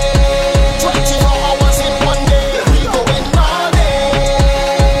day. 24 hours in one day. We going all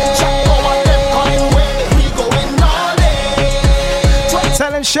day. Jack power them coming way. We going all day.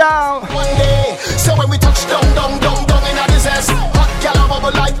 Tell and shout. One day. So when we touch down in a disease, hot gal a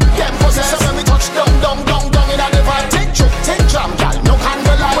bubble like them possess. So when we touch down in a divine, take joke, take jam, gal, no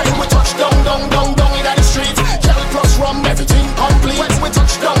candlelight. When we touch down in a the street, gal plus rum, everything complete. When we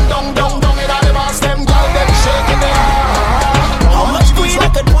touch down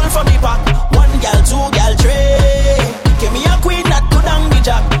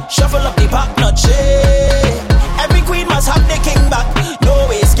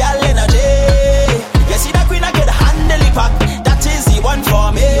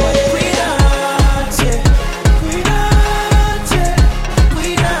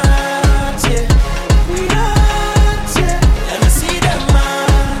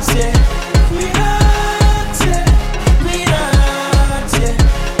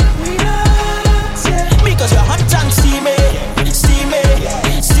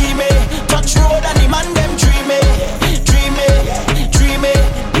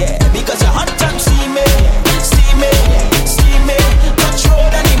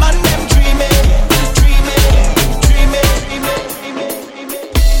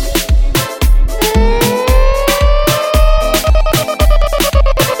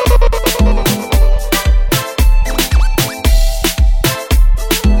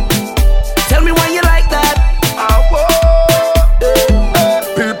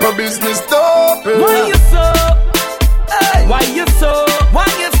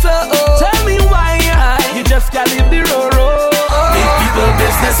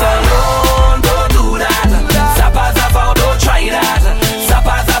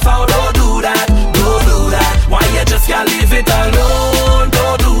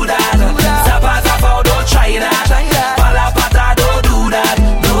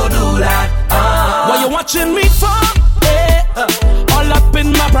watching me for? All up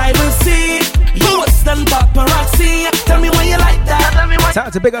in my privacy. You was done paparazzi. Tell me why you like that. Tell me why.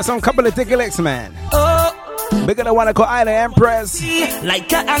 Time to pick up some couple of Dick Licks, man. Bigger than one to call Island Empress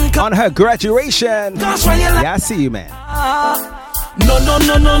like an anchor on her graduation. Yeah, I see you, man. No,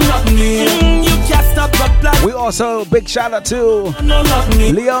 not me. You can't stop the plan. We also big shout out to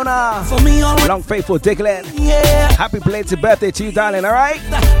Leona, long faithful Dicklet. Yeah. Happy belated birthday to you, darling. All right.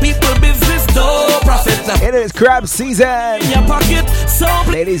 People business, no profit. It is crab season. In your pocket, so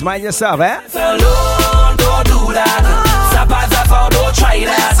ladies, mind yourself, eh? Alone, don't do that. Sapazafao, don't try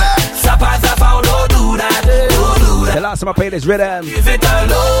that. Sapazafao, don't do that. The last time I played this rhythm, leave it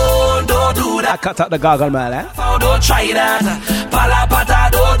alone, don't do that. I cut out the goggle, man, eh? Don't try that.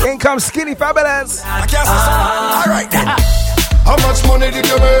 Palapata, don't. In comes Skinny Fabulous. I can't say so. Alright then. How much money did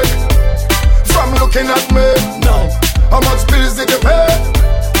you make from looking at me? No. How much bills did you pay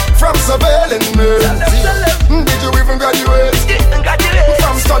from surveilling me? Did you even graduate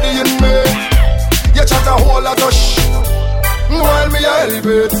from studying me? You chat a whole lot of while me a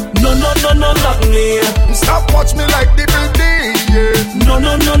elevate. No, not me. Stop watch me like the building, yeah. No,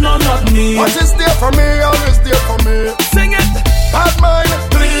 not me. What is there for me, always there for me. Sing it. Bad mind,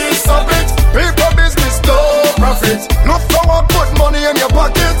 please stop it. People business, no profit. Look forward, put money in your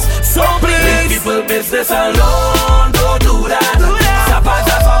pockets. So please, people business alone, don't do that.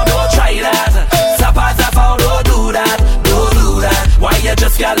 Sapazafao, don't try that. Sapazafao, don't do that. Don't do that. Why you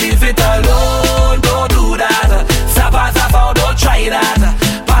just can't leave it alone? Don't do that. Sapazafao, don't try that.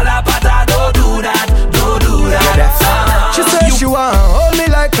 Palapata, don't do that. Don't do that. She said she want hold me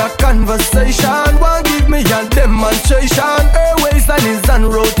like a conversation. Want give me a demonstration. Her waistline is on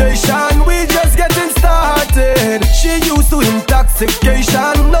rotation. We just getting started. She used to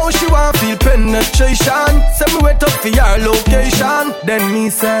intoxication. Now she want feel penetration. Send me wait up for your location. Then me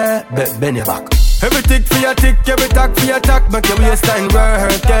say, bend your back. Every tick for your tick, every tack for your tack. Make your waistline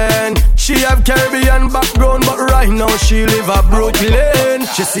working. She have Caribbean background, but right now she live a Brooklyn.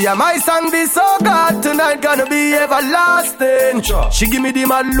 She see my song be so good tonight, gonna be everlasting. She give me the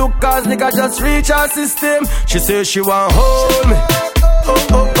mad look, cause nigga just reach her system. She say she want hold me,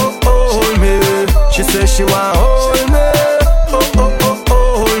 hold me. She say she want hold me,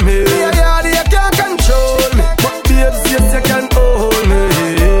 hold me. Yeah, you can't control me, but babes, yes you can hold me.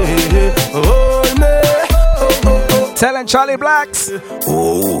 Telling Charlie Blacks.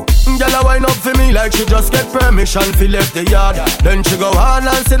 Oh, girl a wine up for me like she just get permission fi left the yard. Then she go on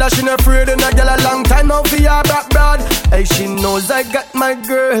and say that she not afraid, and a girl a long time now for your back broad. Hey, she knows I got my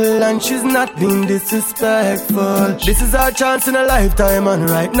girl and she's not being disrespectful. This is our chance in a lifetime and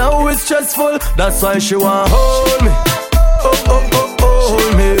right now it's stressful. That's why she want hold me,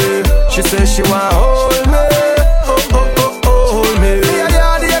 hold me. She says she want hold me, hold me.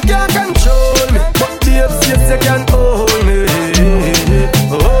 Yeah, you can't control me, but babes, yes you can hold me.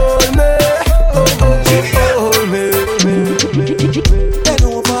 Hold me, hold me. Bend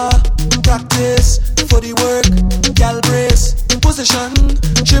over, practice for the work, gal brace, position,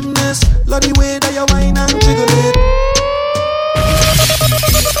 gymnast, love the way that you whine and jiggle it.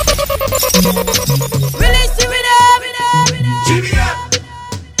 Release the rhythm.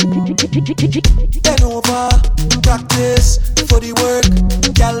 Bend over, practice for the work,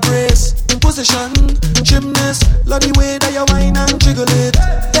 gal brace, position, gymnast, love the way that you whine and jiggle it.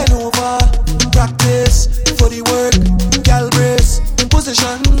 Bend over, practice for the work, gal brace,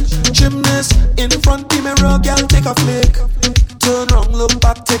 position, gymnast, in front the mirror, gal take a flick. Turn round, look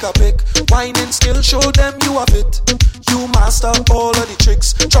back, take a pic. Whining skill, show them you have it. You master all of the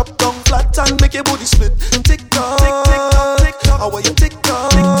tricks. Drop down flat and make your body split. Tick tock, tick tock, tick tock. How are you tick tock,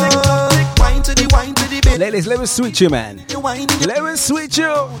 tick tock, tick. Wine to the bit. Ladies, let me sweet you, man. Let me sweet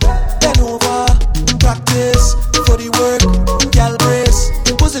you. Bend over, practice for the work, gal brace,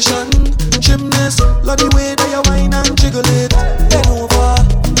 position, gymnast, love the way that you whine and jiggle it. Bend over,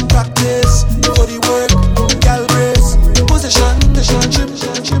 practice for the work, gal brace, position,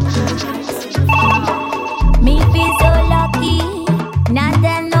 Me feel so lucky, not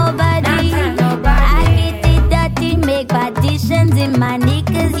tell nobody. I get it dirty, make partitions in my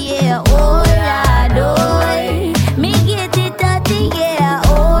knickers, yeah. Oh Lord, oh, me get it dirty, yeah.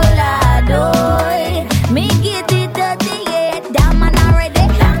 Oh Lord, oh, me get it dirty, yeah. That man already,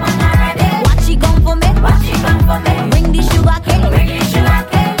 Watch it come for me, Bring the sugar cane,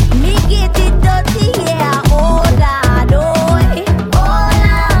 Me get it dirty, yeah. Oh Lord, oh,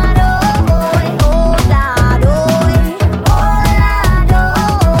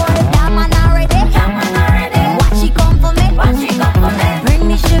 That man already, Watch it come for me, Bring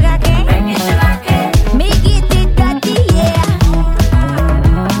the sugar cane.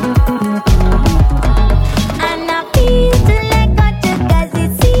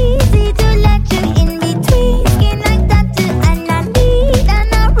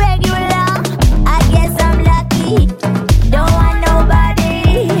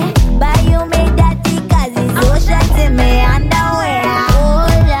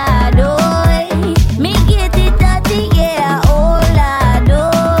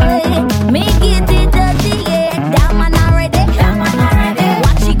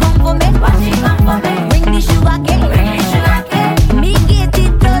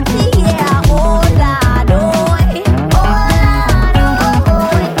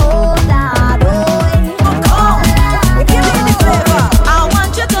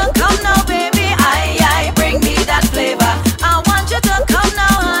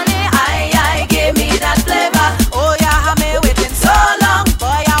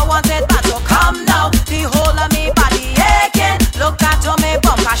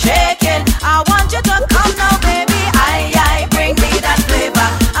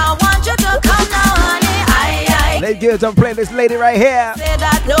 years of playing this lady right here. Say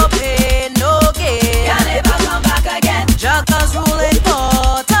that no pain, no gain. Can never come back again. Joggers ruling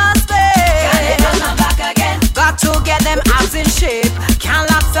Port Spain. Can never come back again. Got to get them abs in shape. Can't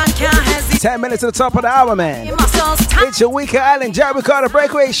lapse and can't hesitate. 10 minutes to the top of the hour, man. It's your Weekend Island Jericho, the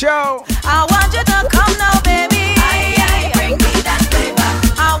Breakaway Show. I want you to come now, baby. Aye, bring me that flavor.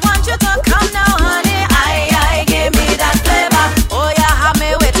 I want you to come now, honey. Aye, give me that flavor. Oh, you have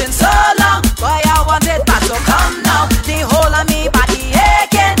me waiting so long. Boy, I want it back, so come now. The whole of me body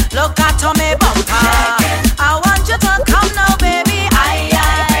aching. Look at me bumper. I want you to come now, baby. Aye,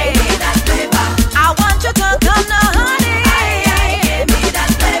 bring me that flavor. I want you to come now, honey. Aye, give me that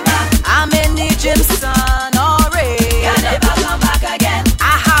flavor. I'm in the gym, son, already. Can never come back again.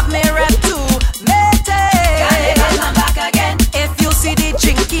 I have me rep too, mate. Can never come back again. If you see the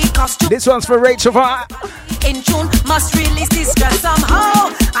jinky costume. This one's for Rachel Vaughn. In June, must release the stress somehow.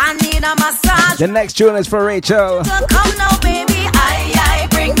 I need a massage. The next tune is for Rachel. So come now, baby. Aye,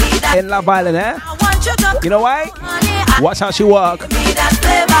 bring me that. In Love Island, eh? I want you to You know why? Watch how she walk. give me that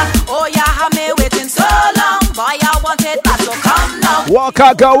flavor. Oh, you have me waiting so long. Boy, I want it back, so come now. Walk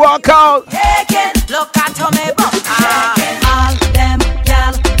out, go walk out. Taking, look at me bumper. All them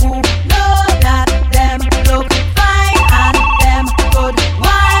gal who know that them look fine and them good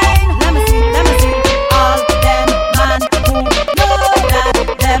wine. Let me see. All them man who know that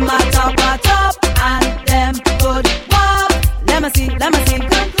them a top and them good walk. Let me see. Come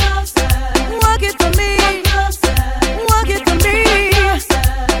closer. Walk it for me. Walk it for me.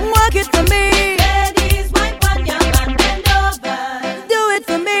 Walk it for me. Ladies, wipe on your man, bend over. Do it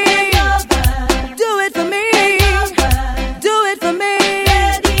for me. Do it for me. Do it for me.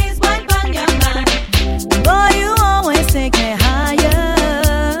 Ladies, wipe on your man. Boy, you always take me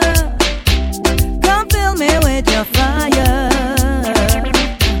higher. Come fill me with your fire.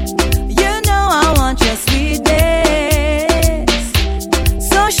 You know I want your sweetness.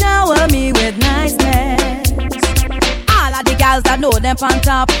 So shower me with niceness. All of the gals that know them on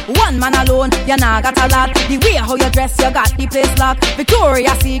top. One man alone, you nah got a lot. The way how you dress, you got the place locked.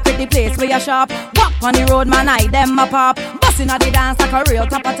 Victoria's Secret, the place where you shop. Walk on the road, man, I them a pop. Bustin' at the dance like a real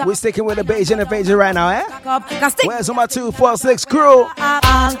top of top. We're sticking with the Beijing invasion right now, eh? Stick Where's my 246 crew?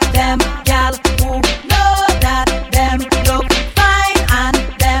 all them gal who know that them look fine and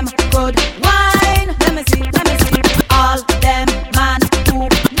them good wine. Let me see. All them man who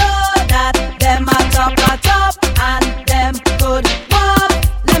know that them a top and them good walk.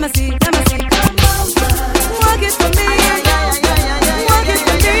 Let me see. Come over. Walk it for me. Walk it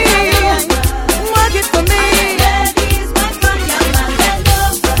for me. Walk it for me. Ladies, wipe on your man, bend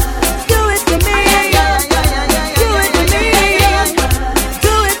over. Do it for me. Do it for me.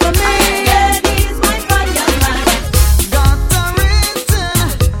 Do it for me. Ladies, wipe on your man. Got a written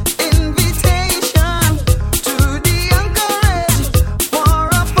invitation to the Anchorage for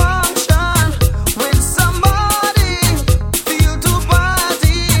a function with somebody. Feel to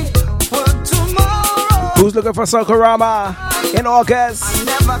party. Work tomorrow. Who's looking for Sokorama in August?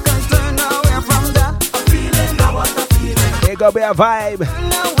 Never can turn away from that. I'm feeling now what I'm feeling. It gonna be a vibe.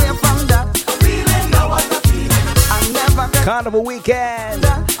 Turn away from that. I'm feeling now what I'm feeling. I never can. Carnival weekend.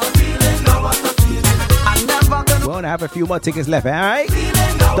 I'm feeling now what I'm feeling. I never can. We're gonna have a few more tickets left, alright?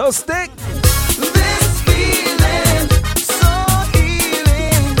 Don't stick. This feeling so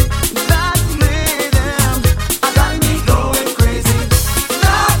healing. That rhythm, I got me going crazy.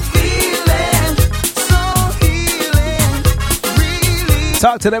 That feeling so healing. Really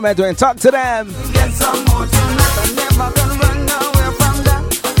Talk to them, Edwin. Talk to them. get some more tonight. I never can run away from that.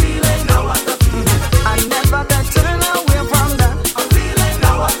 I'm feeling now what I'm feeling. I never can turn away from that. I'm feeling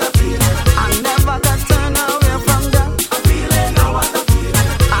now what I'm feeling. I never can turn away from that. I'm feeling now what I'm feeling.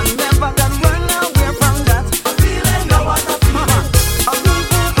 I never can run away from that. I'm feeling now what I'm feeling.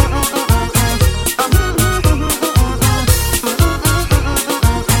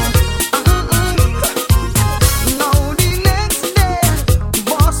 Now the next day,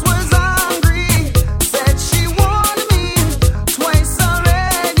 boss was angry. Said she wanted me twice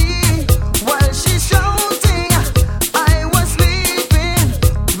already. While she shouting, I was sleeping.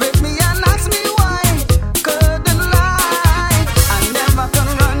 With me and asked me why. Couldn't lie. I never can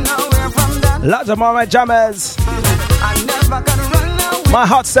run away from that. Lots of more jammers. I never can run away. My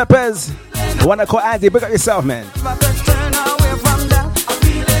hot steppers. The one I call Andy. Pick up yourself, man. Never can turn away from that. I'm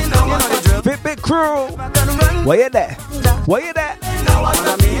feeling now what I'm feeling. Big crew. Never can run Where you there? Where you there? now what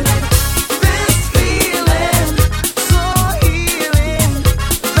I mean. This feeling so healing.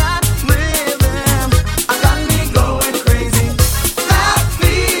 That rhythm, I got me going crazy. That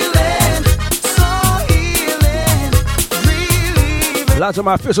feeling so healing. Really Lots of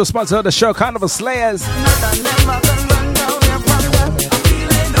my official sponsor of the show, Carnival Slayers.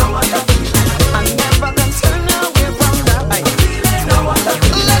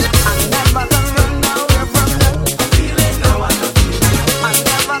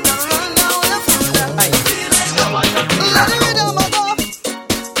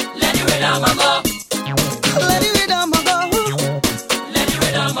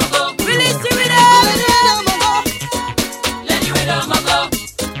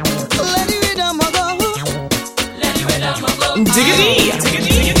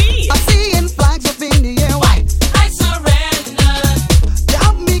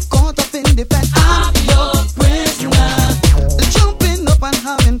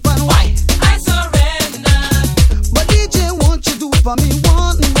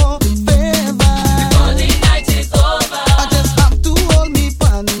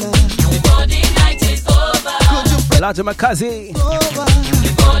 To my cousin.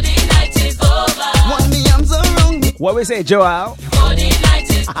 What we say, Joel? You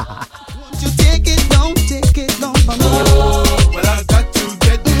take it down for me. Well, I got to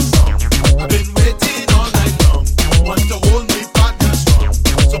get this song. I've been waiting all night long. Want to hold me partner strong.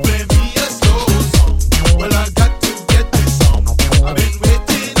 So play me a slow song. Well, I got to get this song. I've been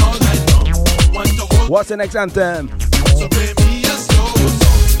waiting all night long. Want to hold. What's the next anthem? So play me a slow song.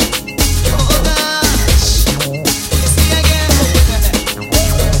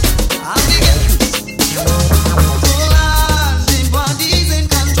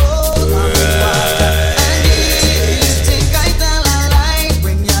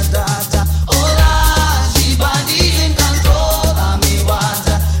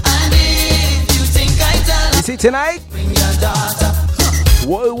 Tonight,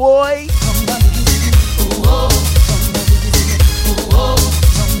 woi woi.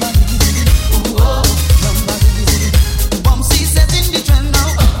 Bumsy setting the trend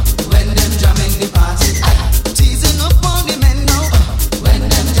now. When them jamming the party, teasing up all the men now. When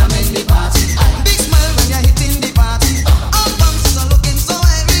them jamming the party, big smile when you're hitting the party. All bumps are looking so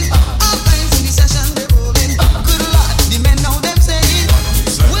heavy. All kinds in the session they rolling. Good Lord, the men now them saying,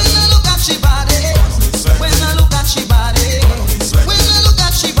 when I look at she body. When I look at she body, when I look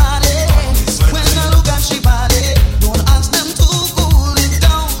at she body, when I look at she body, don't ask them to cool it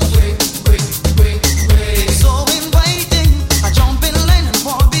down. So inviting, I jump in line and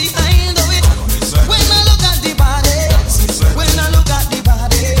fall behind of it. When I look at the body, when I look at the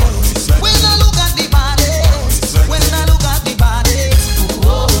body, when I look at the body, when I look at the body,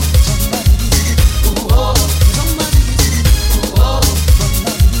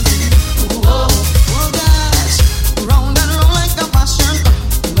 round and round like a passion.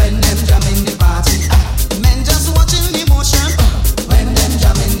 When them jamming the party, men just watching the motion. When them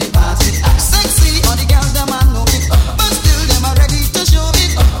jamming the party, sexy, all the girls them a know it, but still them are ready to show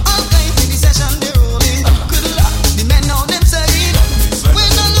it. All kinds in the session they rolling. Good luck, the men now them saying,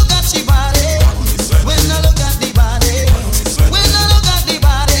 when I look at she body, when I look at the body, when I look at the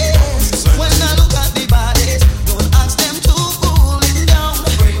body, when I look at the body, don't ask them to cool it down.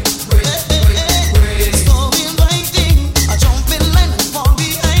 So inviting, I jump in line and fall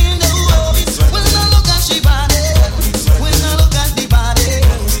behind the wall. When I look at she body, when I look at the body,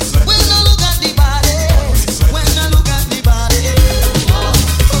 when I look at the body, when I look at the body,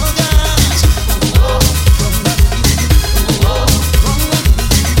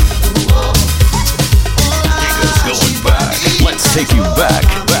 Going back. Let's take you back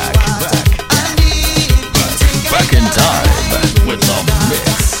in time with the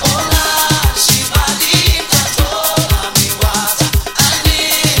mix.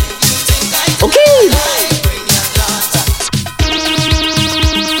 okay.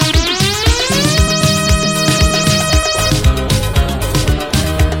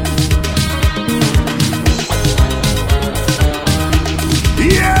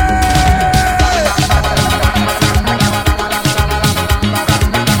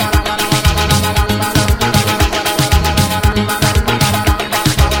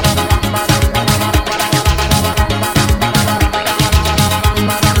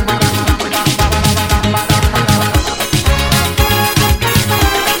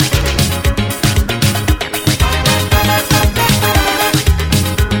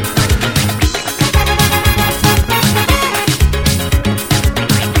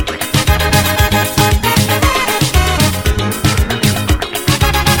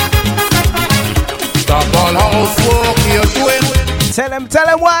 Tell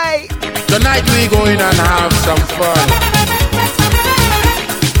him why. Tonight we going and have some fun.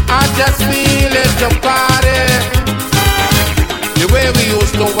 I just feel it to party the way we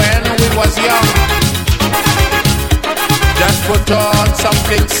used to when we was young. Just put on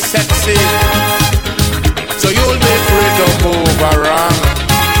something sexy, so you'll be free to move around.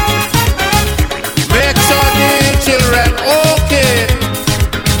 Make sure the children okay.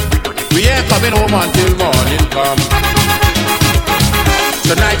 We ain't coming home until morning come.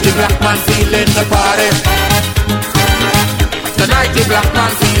 Tonight the black man feeling the party. Tonight the black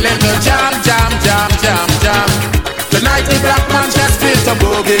man feeling the jam, jam, jam, jam, jam. Tonight the black man just feels the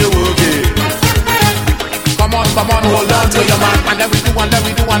boogie woogie. Come on, hold on to your man. And then we do a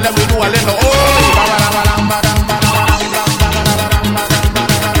little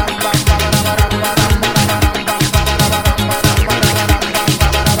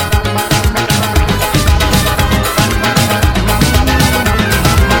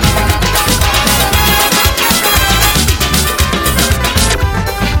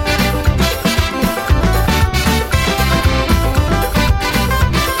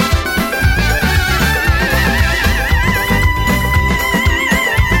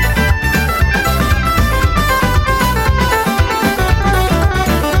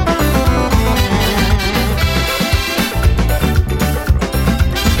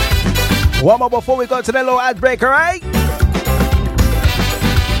One more before we go to the little ad break, alright?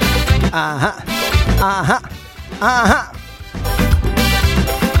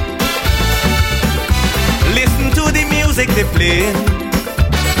 Listen to the music they play.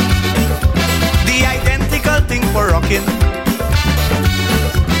 The identical thing for rocking.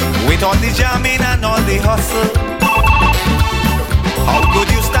 With all the jamming and all the hustle. How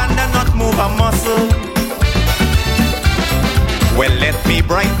could you stand and not move a muscle? Well, let me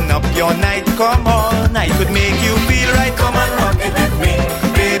brighten up your night, come on. I could make you feel right, come on, rock it with me,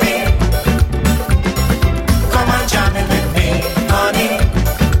 baby. Come on, jam it with me, honey.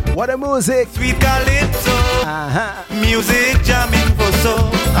 What a music. Sweet calypso, music jamming for so.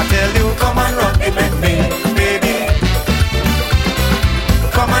 I tell you, come on, rock it with me, baby.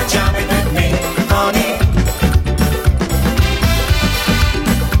 Come on, jam it with me, honey.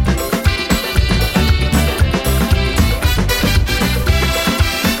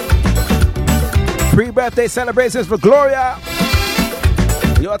 Pre-birthday celebrations for Gloria.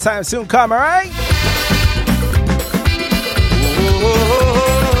 Your time soon come, alright?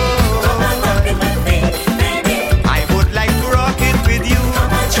 I would like to rock it with you.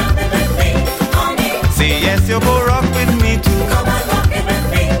 Come on, jump it with me, honey. Say yes, you go rock with me too. Come on, rock it with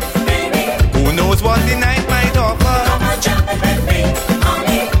me, baby. Who knows what the night might offer? Come on, jump it with me,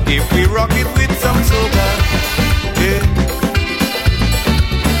 honey. If we rock it with some soca, yeah.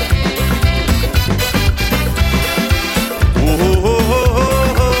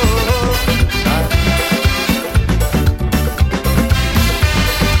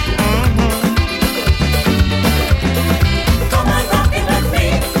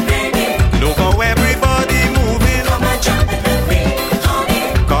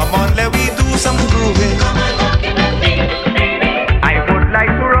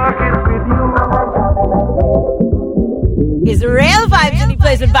 It's real vibes when he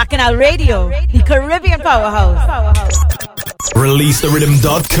plays with Bacchanal Radio, the Caribbean powerhouse.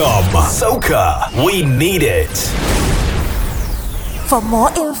 ReleaseTheRhythm.com. Soca, we need it. For more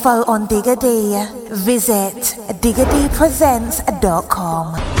info on Digger D, visit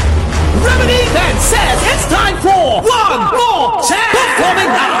diggerdpresents.com. Remedy then says it's time for one more chance. Performing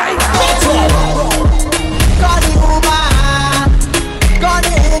live.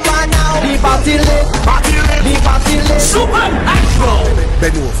 The party lit. Supernatural.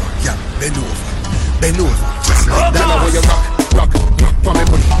 Bend over, yeah, bend over. Just like that, how you rock for me,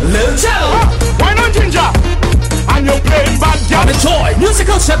 buddy. Lil Cello. Why not, Ginger? And you're playing bad girl. And enjoy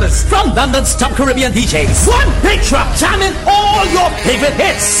musical service from London's top Caribbean DJs. One big truck jamming all your favorite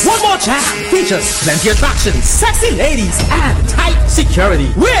hits. One more jam features plenty of attractions, sexy ladies, and tight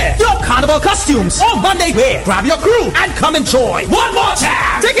security. Wear your carnival costumes on Monday wear. Grab your crew and come enjoy. One more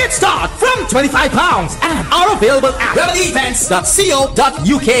jam. Tickets start from £25 and are available at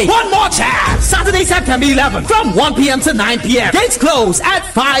remedyevents.co.uk. One more jam. Saturday, September 11th from 1 p.m. to 9 p.m. Gates close at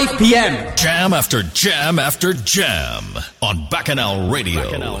 5 p.m. Jam after jam after jam on Bacchanal Radio.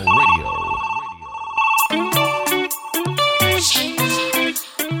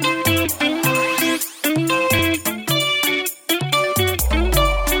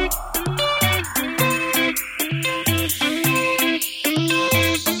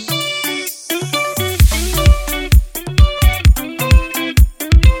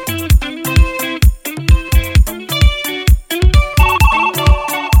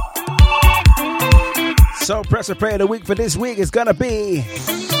 So pressure prayer of the week for this week is gonna be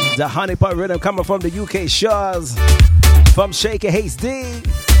the Honeypot Rhythm coming from the UK shores from Shaker HD.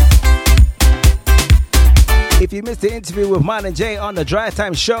 If you missed the interview with Man and Jay on the Drive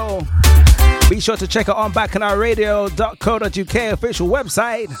Time Show, be sure to check it on bacchanalradio.co.uk official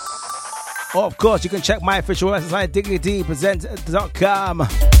website. Or of course, you can check my official website, dignitypresent.com.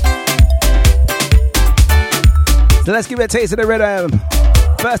 So let's give it a taste of the rhythm.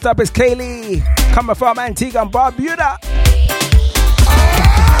 First up is Kaylee, coming from Antigua and Barbuda.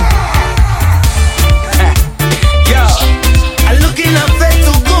 Yo, I'm looking up there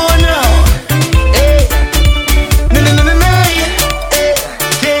to go now. Hey, no, hey,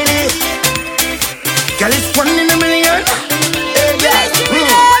 Kaylee. Girl, it's 1 in a million. Hey,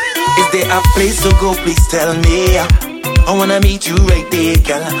 is there a place to go? Please tell me. I wanna meet you right there,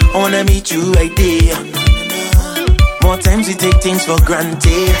 girl. I wanna meet you right there. More times we take things for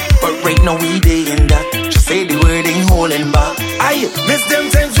granted, but right now we in that. Just say the word, ain't holding back. I miss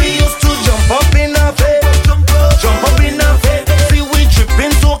them times we used to jump up in our bed, jump up in our bed. See we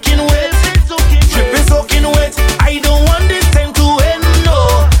dripping, soaking wet, dripping, soaking wet. I don't want this time to end, no,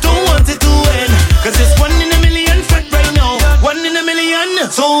 don't want it to end, 'cause it's 1 in a million fat right now, 1 in a million.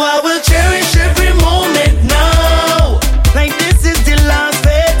 So I will cherish every moment now, like this is the last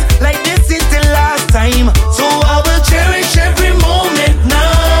bed, like this is the last time. So I will cherish every moment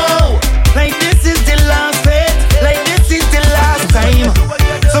now, like this is the last bed, like this is the last time.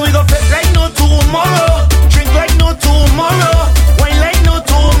 So we go fit like no tomorrow, drink like no tomorrow, wine like no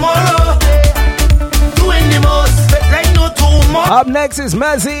tomorrow, doing the most, fit like no tomorrow. Up next is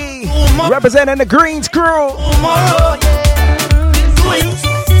Mezzy, representing the Greens crew. Tomorrow,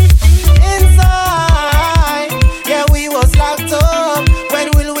 inside, yeah, we was locked up.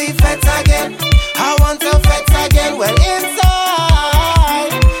 When will we fetch again? I want to fetch again. Well,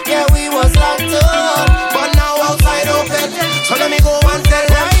 inside, yeah, we was locked up, but now outside open. So let me go and tell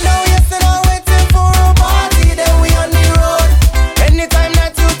them. I know yesterday waiting for a party, then we on the road. Anytime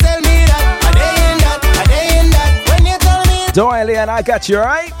that you tell me that, a day in that, a day in that. When you tell me Doyle and I got you,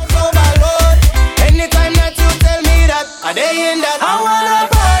 right? anytime that you tell me that, a day in that, I wanna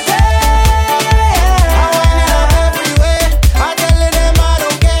party. I want it up everywhere. I tell them I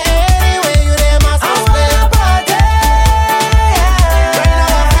don't care anyway. You them I wanna party. Right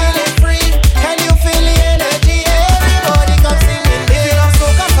now I'm feeling free. Can you feel the energy? Everybody come singing. If you love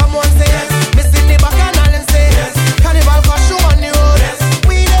soca, someone say yes. Missing the bacchanal and say yes. Carnival costume on the road. Yes.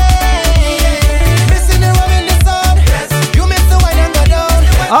 We there. Missing the rum in the sun. Yes. You miss the wine and go down.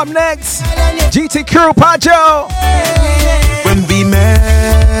 Up next, GT Crew Pacho. When we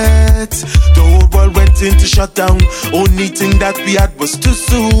met, the whole world went into shutdown. Only thing that we had was to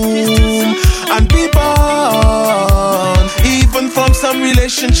Zoom and be born. Even from some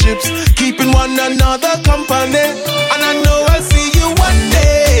relationships, keeping one another company. And I know I'll see you one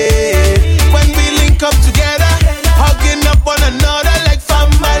day when we link up together, hugging up one another like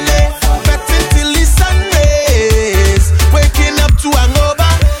family. Betting till the sun rays, waking up to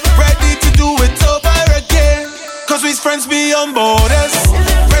hangover, ready to do it over again. 'Cause we's friends beyond borders,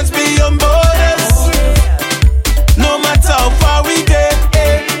 friends beyond borders. No matter how far we get,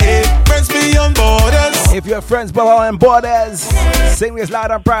 friends beyond borders. If your friends beyond borders, sing this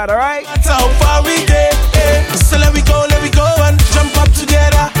loud and proud, alright? No matter how far we get, so let we go and jump up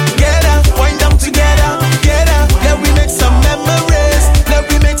together, together, wind down together, together. Let we make some memories, let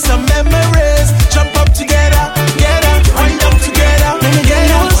we make some memories. Jump up together, together, wind down together,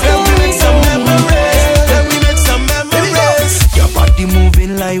 together. Let we make some memories, let we make some memories. Your body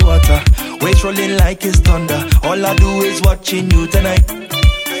moving like water, waist rolling like it's thunder. All I do is watching you tonight.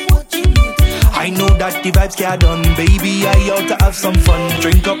 I know that the vibes get done, baby. I ought to have some fun.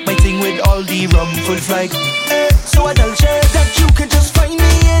 Drink up my thing with all the rum, full flight. So I tell you that you can just find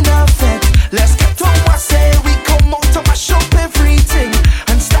me in a fete. Let's get to what I say. We come out to mash up everything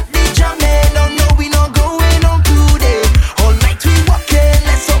and start the jamming. Oh no, we not going on today. All night we walking.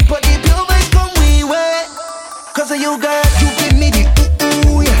 Let's up but the bill boys come we way. 'Cause of you, girl, you give me the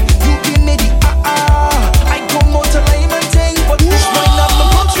ooh, yeah. You give me the I come out to lime and ting, but this might not the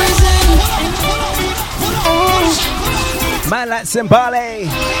country's in. Man like Simbale,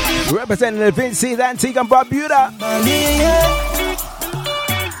 representing the Vince's Antigua and Barbuda.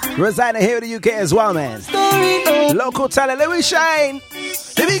 Residing here in the UK as well, man. Local talent, let me shine.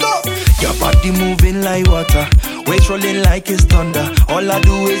 Here we go. Your body moving like water, waist rolling like it's thunder. All I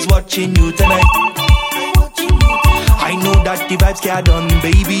do is watching you tonight. I know that the vibes get done,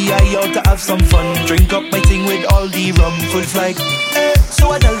 baby. I ought to have some fun. Drink up my thing with all the rum, full flight.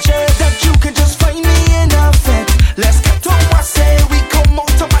 So I tell you that you can just find me in a fete. Let's get to what I say. We come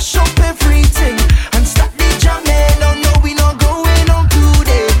out to mash up everything and start the jamming. Oh no, we not going on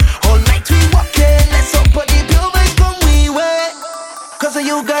today. All night we walking. Let's up but the bill boys come we way. 'Cause of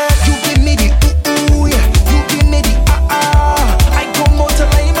you, girl, you give me the ooh, yeah. You give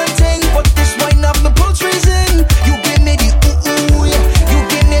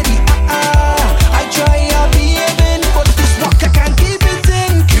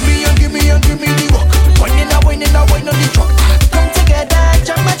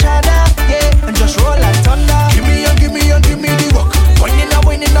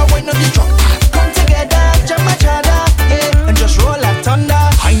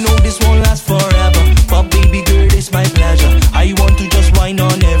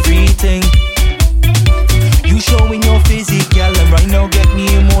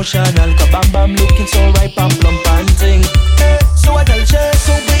emotional. Kabam bam looking so ripe and plump and ting. So I tell you,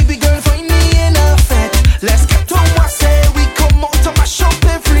 so baby girl, find me in a fet. Let's get to what say. We come out to mash up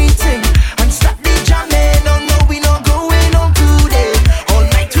everything and start the jamming. Oh no, we not going on today. All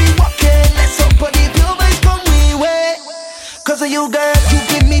night we walking. Let's up for the pure vibes come we way. Cause of you girl, you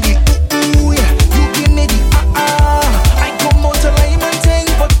give me the ooh yeah. You give me the I come out to lime and ting,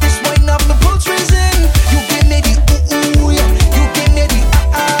 but this wine up the poultry's in. You give me the ooh yeah. You give me the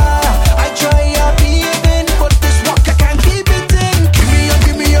I try a behaving, but this walk I can't keep it in. Give me the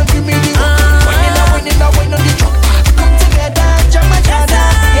wine on the truck. Come together, jam my jada,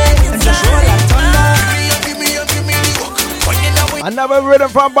 yeah, and just roll like thunder. Give me the walk. Another rhythm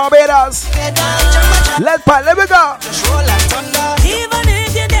from Barbados. Let's part, let me go. Just roll like thunder. Even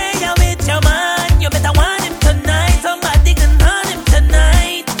if you're there with your man, you better want him tonight. Somebody can hunt him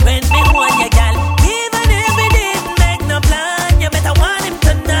tonight. When me hold your gal, even if we didn't make no plan, you better want him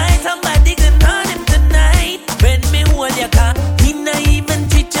tonight. Somebody can hunt him tonight. When me hold your car, he not even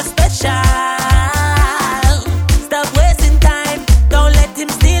treat you special. Stop wasting time, don't let him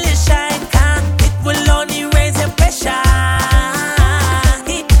steal your shine. It will only raise your pressure.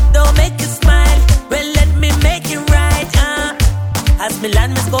 Don't make you smile, well let me make it right. As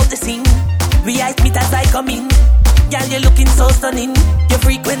Milan must go to sing, we ice meet as I come in. Girl, you're looking so stunning. Your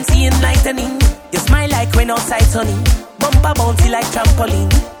frequency enlightening. You smile like when outside sunny. Bumper bouncy like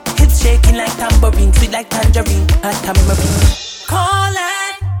trampoline. Hips shaking like tambourine. Sweet like tangerine. A tambourine. Call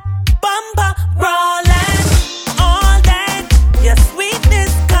it bumper rolling. All that your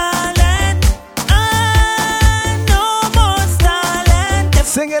sweetness calling. No more stalling.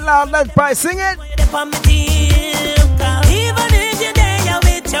 Sing it loud, let's try, sing it. Even if you're there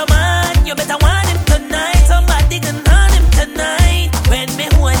with your man, you better want him tonight. Somebody can hunt him tonight. When me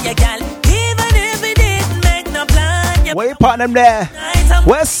hold your gal, even if we didn't make no plan, you Where you putting them there?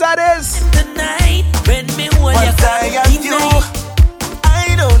 West side is tonight. When me hold your Once I got you,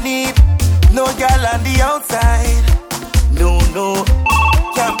 I don't need no girl on the outside. No,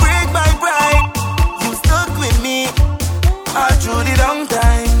 can't break my pride. You stuck with me all through the long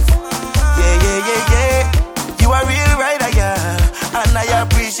times. Yeah. You are real right, and I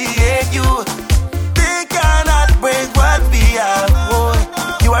appreciate you. They cannot break what we have. Oh,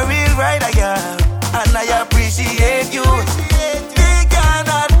 you are real right, and I appreciate you. They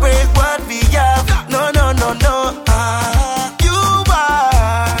cannot break what we have. No. You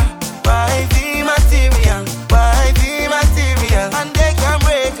are wifey material, and they can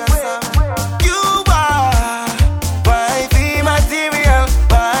break us. You are wifey material.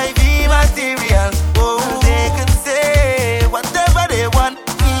 Oh, they can say whatever they want.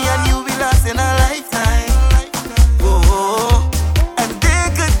 Me and you will last in a lifetime. Oh, and they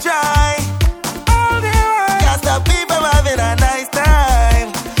could try all they want. Can't stop me from having a nice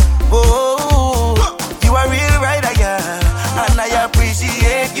time. Oh, you are real right, and I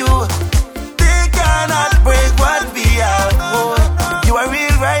appreciate you. They cannot break what we have. Oh, you are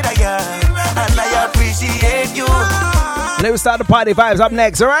real right, and I appreciate you. Let me start the party vibes up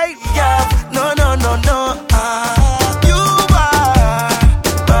next, alright? Yeah, no. You are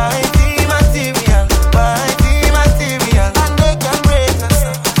wifey material, and they can break us.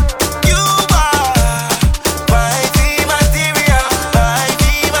 You are wifey material.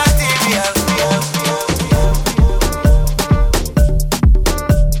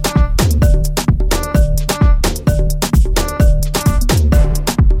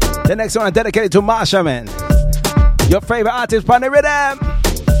 The next one is dedicated to Marsha, man. Your favorite artist, on the rhythm.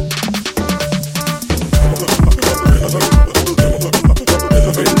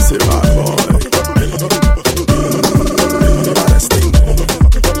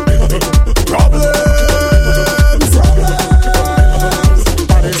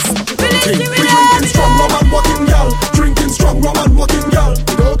 Drinking strong rum and walking, y'all. Drinking strong rum and walking, y'all.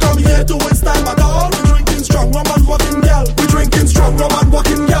 We don't come here to waste time at all. We drinking strong rum and walking, y'all. We drinking strong rum and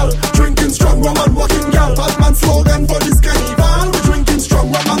walking, y'all. Drinking strong rum and walking, y'all. Batman slogan for this carnival. We drinking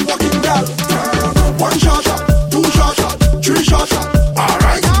strong rum and walking, y'all. One shot, two shot, three shot.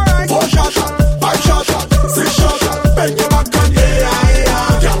 Alright. 4 shot, 5 shot, 6 shot. Bend your back and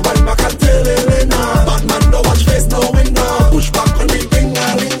yeah. Y'all bend back and tell Elena. Batman don't watch face, no window. Push back on me,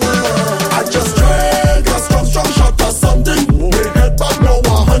 ding-a-ling-a. I just drank a strong shot or something. We head back now,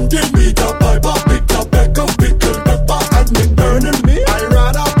 100 meter piper. Pick up bag of pickled pepper and me burning me. I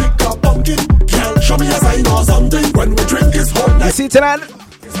rather pick up pumpkin. Girl, show me a sign or something. When we drink is hot night. You see tonight?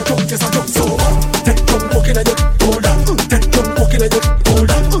 Yes, I jump so hard. Take jump walking at you, hold on. Take jump walking at you,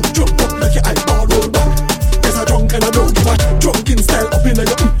 hold on. Jump up like your eyeball roll back. Yes, I drunk and I don't give a drunken style up in a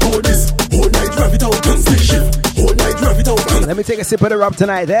hold this. Whole night rev it out, don't see shift. Whole night rev it out. Let me take a sip of the rum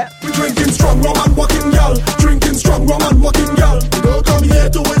tonight, eh? We drinking strong rum and walking, y'all. Drinking strong rum and walking, y'all. Don't come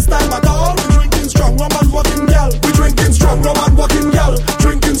here to waste time at all. We drinking strong rum and walking, y'all. We drinking strong rum and walking, y'all.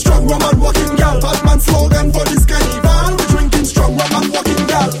 Drinking strong rum and walking, y'all. Batman slogan for this carnival. We drinking strong rum and walking,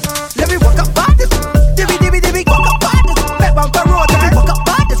 y'all. Let me walk up on this. Dibby, dibby, dibby, walk up on this. Pep on the road, let me walk up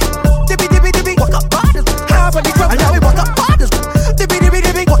on this. Dibby, dibby, dibby, walk up on this. Half of the club, and now we walk up on this. Dibby, dibby,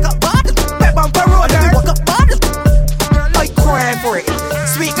 dibby, walk up on this. Pep on the road, let me walk up on this. Like crying for it.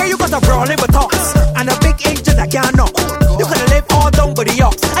 Sweet girl, you got a brown liver toss and a big engine that can't knock. You coulda live all down for the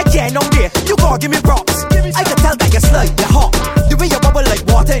ox. I can't know there, you gon' give me props. I can tell that you're slut, you're hot. The way you bubble like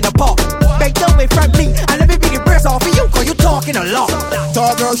water in a pot. Beg down in front me and let me be the brace off of you, cause you talking a lot.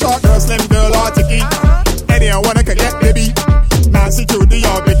 Tall girl, short girl, slim girl, or ticky. Anyone wanna get baby. Nancy, Judy,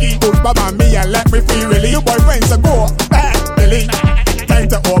 or Vicky. Push by me and let me free, really. Your boyfriends are go back, Billy. Time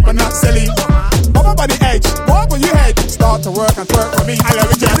to open up, silly. Pop up on the edge, go up on your head. Start to work and twerk for me. I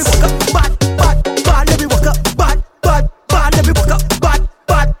love it, just. Let me walk up, bad, bad, bad. Let me walk up, bad, bad, bad. Let me walk up, bad,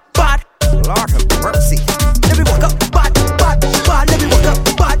 bad, bad. Lord have mercy. Let me walk up, bad, bad, bad. Let me walk up,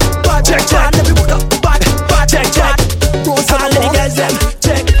 bad, bad, check, check. Let me walk up, bad, bad, check, check. All the guys them,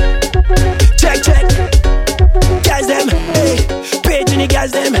 check, check, check. Guys them, hey, paging the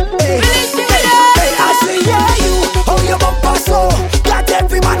guys them, hey, hey, hey. I say yeah you, oh your bumper so, got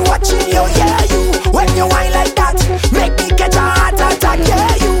every man watching you, yeah you. When you whine like that, make me catch a heart attack,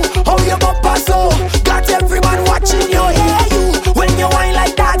 yeah you. Oh your bumper so, got every man watching you, yeah you. When you whine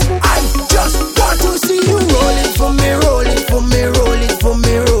like that, I just want to see you roll it for me, roll it for me, roll it for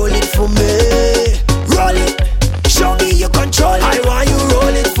me, roll it for me. Roll it, show me you control it. I want you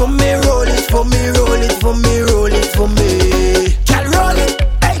roll it for me, roll it for me, roll it for me, roll it for me. Can roll it,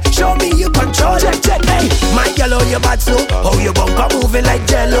 hey, show me you control it. Check, check, hey, my girl, oh you bad so, oh you bumper moving like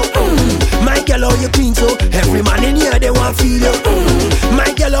jello. My girl, oh you clean so, every man in here they want feel you.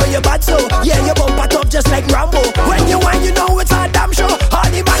 My girl, oh you bad so, yeah you bumper tough just like Rambo. When you whine, you know it's a damn show. All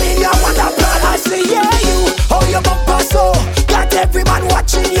the man in here want a plan. I say yeah you, oh you bumper so, got every man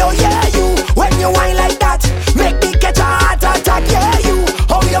watching you, yeah you. When you whine like that, make me catch a heart attack, yeah you.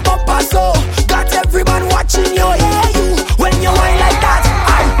 Oh you bumper so, got every man watching you, yeah you. When you whine like that,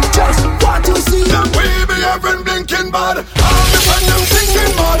 I just want to see you. We be having blinking bad, all the fun them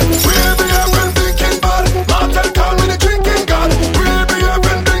thinking bad. We be having blinking bad, Martel call me the drinking god. We be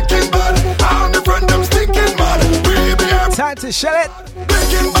having blinking bad, all the friend them stinking mad. We be having time to shut it.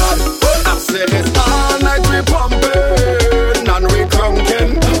 Blinking bad, I say it's all night we pumping and we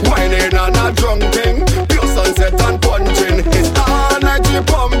crunking, whining and a drunking, pure sunset and punching. It's all night we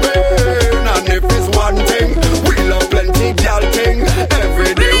pumping, and if it's one thing, we love plenty gal thing.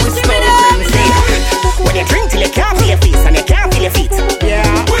 Every day we smoking. When you drink till you can't feel your feet and you can't feel your feet. Yeah.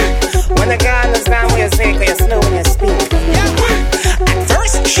 When the girl is down, when you sing, when you slow when you speak. Yeah. At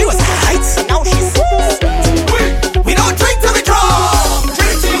first she was hot, so now she's sweet. We don't drink till we drunk.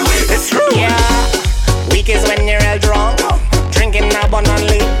 Drink till we. It's true. Yeah. Weak is when you're all drunk. Drinking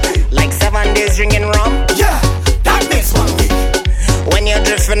abundantly, like 7 days drinking rum. Yeah, that makes 1 week. When you're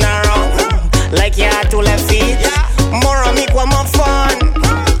drifting around, like you had 2 left feet. Yeah. More on me, more fun.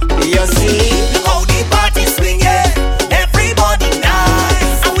 You see how the party swinging, everybody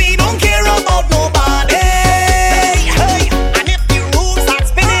nice, and we don't care about nobody. Hey, and if the rules are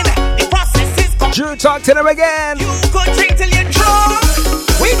spinning, the process is Drew, talk to them again. You could drink till you're drunk.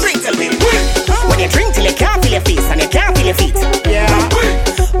 We drink till we win. When you drink till you can't feel your face and you can't feel your feet. Yeah.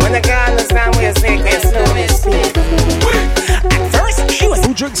 When the girl is down, we're sick, we're slow, we're speak. At first she was.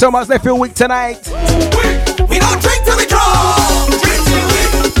 Who drink so much they feel weak tonight? We don't drink till we drunk. Drink till we.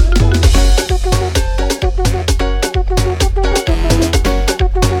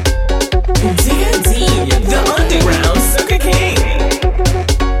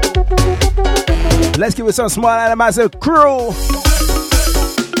 Let's give it some small animals a crew.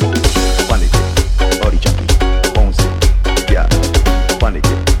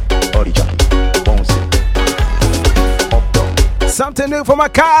 Something new for my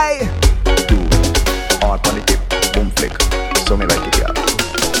Kai. Hard on the tip, boom flick. So me like it, yeah.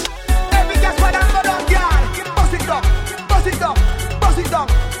 Every guess what I'm gonna do, girl. Bust it up, bust it up, bust it up,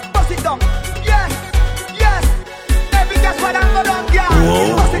 bust it up. Yes, yes. Every guess what I'm gonna do, girl.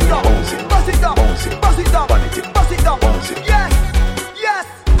 Bust it up, bust it up, bust it up, bust it up. Yes, yes.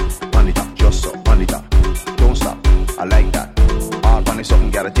 On it up, just so, on it up. Don't stop, I like that. Hard on the something,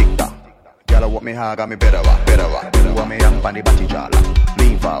 gotta tick tock. Gotta walk me hard, got me better walk, better walk. Want me up on the body jala.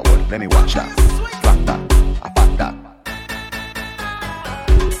 Lean forward, let me watch that. Flat that, I pat that.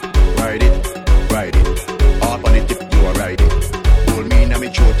 Ride it. Hard on the tip, you are ride it. Hold me in my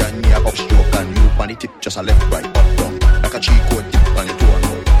throat and me a upstroke and you on the tip, just a left, right, up, down. like a cheat code on your toe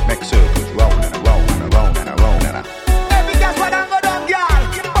now. Make circles round and around and around and around and around. Every gas when I go down,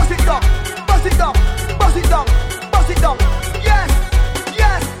 girl. Bust it down, bust it down, bust it down, bust it down. Yes,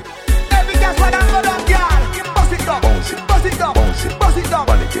 yes. Every gas when I go down, girl. Bust it down, bounce it, bust it down, bounce it, bust it down,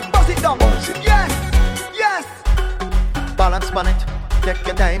 bust it down. bounce it. Yes, yes. Balance on it. Take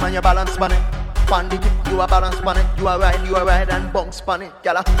your time and you balance on it. Find it, you are balance on it. You are ride and bounce on it.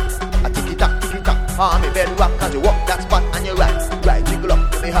 Gyal, a ticky tack, arm me belly rock and you walk that spot and you ride, jiggle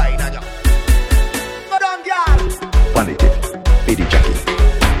up to me high and you. Go down, girl. Find it, baby Jackie,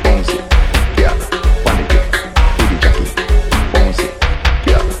 bounce it, yeah. Find it, baby Jackie, bounce it,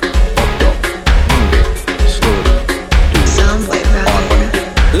 yeah. Up down, move it, slowly, do it. Soundboy, on on it.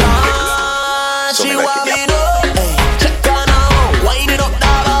 Lord, So she me like want it, me now. Hey, check her now, winding up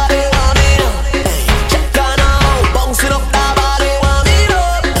that body, want me now. Hey, check her now, bouncing up that body, want me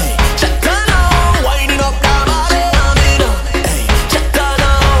now. Hey, check her now, winding up that body, want me now. Hey, check her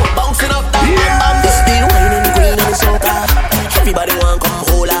now, bouncing up that bam. This the whining queen of the soca. Everybody want come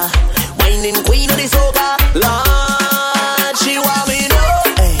hold her. Whining queen of the soca. Lord, she want me now.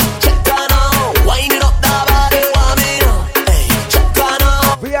 Hey, check her now, winding up that body, want me now. Hey, check her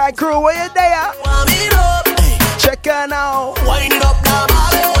now. VI crew, where you there? Want me now. Hey, check her now. Winding up that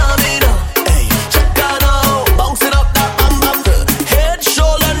body, want me now. Hey, check her now, bouncing up that bam bam. Head,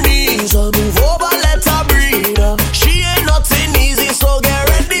 shoulder, knees, move over, let her breathe. She ain't nothing easy, so get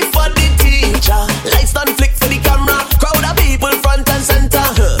ready for the teacher. Lights done flick for the camera, crowd of people front and center.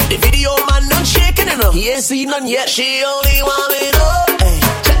 The video man not shaking enough, he ain't seen none yet. She only want me now. Hey,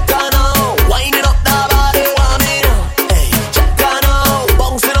 check her now, winding up that body, want me now. Hey, check her now,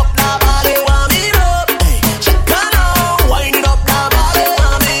 bouncing up that body, want me now. Hey, check her now, winding up that body,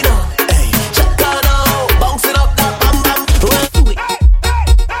 want me now. Hey, check her now, bouncing up that bam bam. Do it, do it,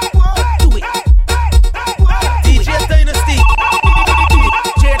 DJ Dynasty.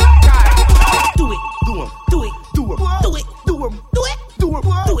 Jet Kai. do it, Do 'em. do it, Do 'em. do it, Do 'em. do it, Do 'em.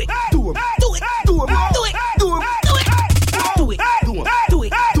 do it, Do 'em. do it, Do 'em. do it, Do 'em. do it, do it, Do 'em. do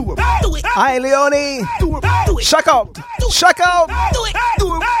it, Do 'em. do it, Aye, Leonie. Do 'em. do it, Shock out. Shock out. do it,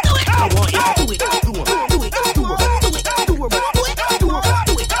 Do 'em. do it. I want you to do it, Do 'em. do it, do it, Do 'em. do it, Do 'em. do it, Do 'em.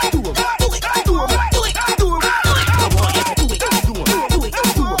 do it, Do 'em. do it, Do 'em. do it. Do 'em. I want you to do it, Do 'em. do it, do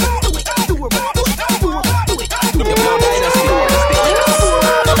it, Do 'em. do it, Do 'em. do it, do it.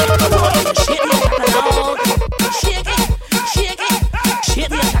 Shake it, shake it,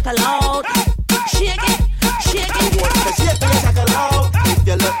 shake it, shake it loud. Shake it, shake it. Shake it, shake it loud. If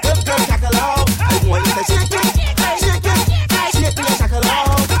you look good, girl, shake it loud. I want you to shake it, shake it, shake it, shake it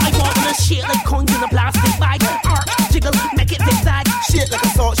loud. I want to shake like coins in a plastic bag. Arc, jiggle, make it zigzag. Shake like a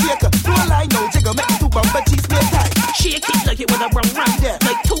salt shaker. Do a line, no jiggle, make it two bumper cheese play tight. Shake it like it with a run. Yeah.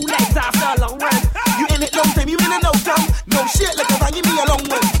 Like 2 legs after a long run. You in it long time, you in it no time. No shit like a van, give me a long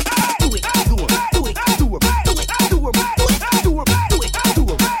one. Do it, Do 'em. do it, Do 'em. do it, Do 'em. do it, Do 'em. do it, Do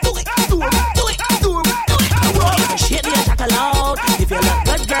 'em. do it, Do 'em. do it, Do 'em. do it. I want you to shake it, shake it loud. If you look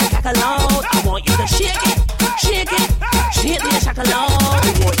good, girl, shake it loud. I want you to shake it, shake it, shake it, shake it loud.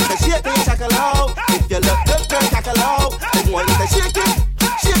 I want you to shake it, shake it loud. If you look good, girl, shake it loud. I want you to shake it,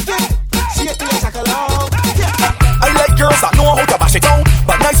 shake it, shake it, shake it loud. Yeah. I like girls that know how to bash it down,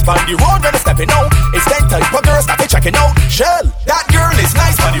 but nice on the road when they're stepping out. It's them type of girls that they checking out. Shell, that girl is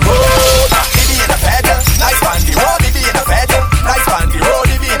nice on the road. Baby in a feather, nice on the road. Baby in a feather, nice on the road.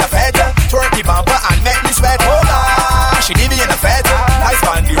 Baby in a feather, twerk the bumper and make me sweat. Hold on, she baby in a feather, nice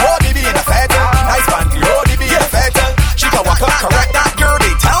on the road. Baby in a feather, nice on the road. Baby in a feather, she can walk up correct. That girl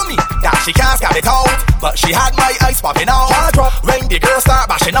they tell me that she can't scout it out, but she had my eyes popping out. When the girl start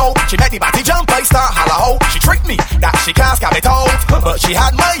bashing out, she make the body jump, I start holla out. She tricked me that she can't scout it out, but she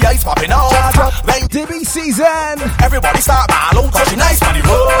had my eyes popping out. When Dibby season. everybody start ball out, cause she nice on the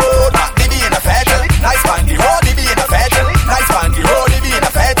road. Dibby in a feather, nice on the road. Dibby in a feather, nice on the road. Dibby in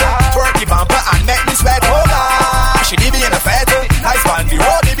a feather, twerk the bumper and make me sweat. Hold on, she Dibby in a feather, nice on the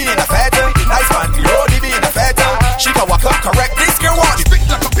road. Dibby in a feather, nice on the road. Dibby in a feather, she can walk up correct. This girl wants Spit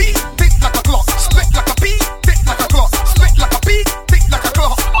like a bee, tick like a clock. Spit like a bee, tick like a clock. Spit like a bee, tick like a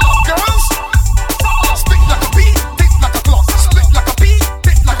clock. Girls, spit like a bee, tick like a clock. Spit like a bee,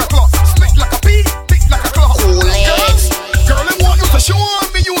 tick like a clock. Spit like a bee, tick like a clock. Girls, girl, I want you to show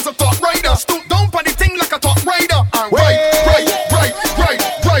me you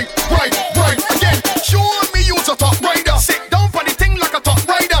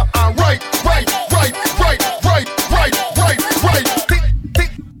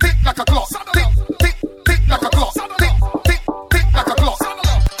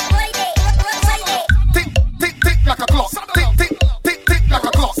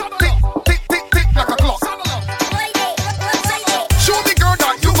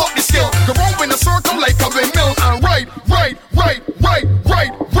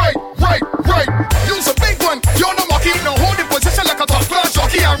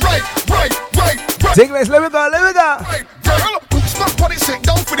Digless, let me go, let me go. Right, girl, stop what it sit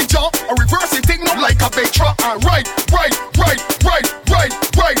down for the jump. Or reverse it, thing up like a big truck. Right.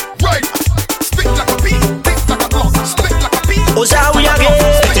 Spit like a bee, tick like a clock. Split like a bee. Oh, so we again.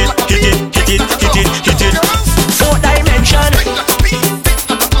 Hit it. 4 dimension.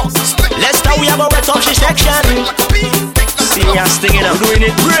 Let's start, we have a wet up section. Serious thing, you know, doing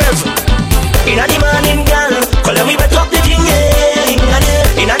it brave. Inna the morning, girl, call we wet up the thing, yeah.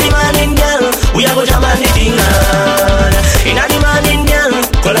 Inna the morning, girl, we a go jam on the thing, Inna the morning, girl,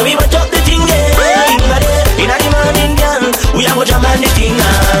 call we wet up the thing, yeah. Inna the morning, girl, we a go jam on the thing,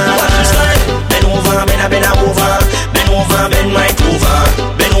 Watch this time. Bend over, bend over. Bend over, bend right over.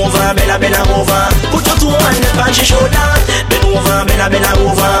 Bend over, bend over. Put your 2 hands on your shoulder. Bend over, bend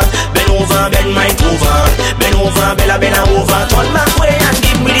over. Bend over, bend right over. Bend over, bend over. Turn back way and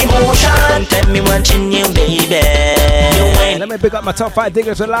give me the motion. Tell me watching you, baby. Let me pick up my top 5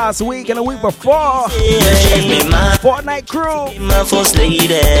 diggers for last week and the week before. Fortnite crew. My first lady.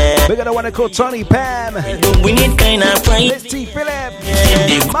 Bigger the one that called Tony Pam. We need kind of pride. Miss T Philip.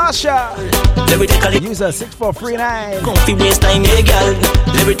 Marsha. User 6439. Comfy waste time, yeah, girl.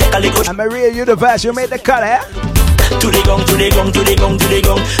 Let me take a little. And Maria Universe, you made the cut, eh? To the gong. Show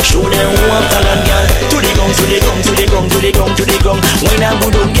them who I'm talent, girl. To the gong. When I'm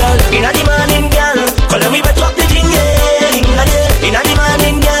good on, girl. Inna the morning, girl. Call me back up the thing, yeah. Inna the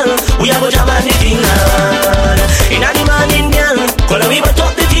morning, girl. We a go jam on the thing, Inna the morning, girl. Call me back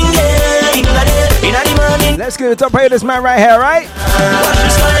up the thing, yeah. Inna the morning. Let's give it up here, this man right here, right? Watch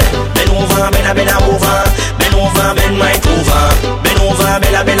this one. Bend over. Bend over, bend right over. Bend over,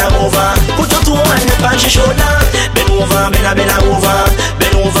 bend over. Put your 2 hands on your shoulder. Bend over, bend over.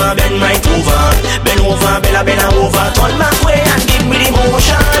 Bend over, bend right over. Bend over, bend over. Turn back way and give me the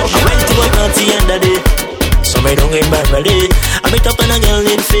motion. I went to my party the other day, so I don't get back ready. I met up on a girl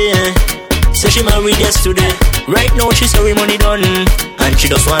named Faye. Say she married yesterday. Right now she sorry money done, and she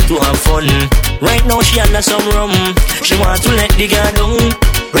just want to have fun. Right now she under some rum. She want to let the girl down.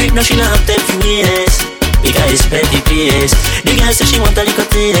 Right now she not have 10 years, because it's plenty pace. The girl say she want a little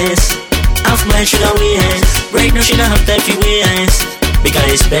taste. Half my sugar waist. Right now she not have 10 years, because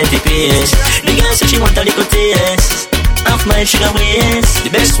it's plenty pace. The girl say she want a little taste. Half my sugar waist. The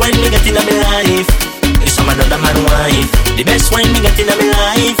best wine me get in my life is some another man wife. The best wine me get in my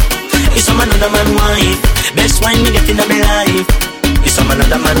life is some another man wife. Best wine me get in my life is some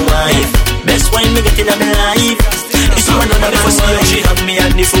another man wife. Best wine me get in my life is some another man wife. She have me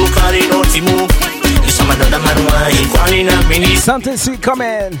and the full carry out the move. Is some another man wife. Calling up me knees. Something sweet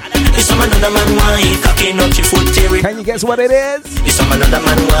coming. Is some another man wife. Cocking up your foot tearing. Can you guess what it is? Is some another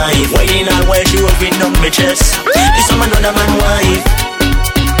man wife. Whining out while she rubbing up my chest. Is some another man wife.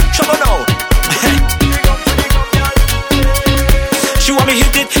 Trouble now. She want me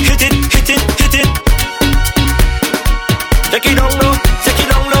hit it. Take it down low.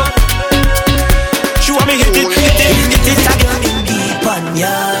 She want me hit it. In deep on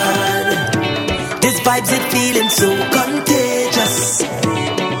yard. This vibes it feeling so contagious.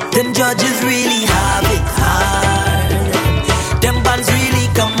 Them judges really have it hard. Them bands really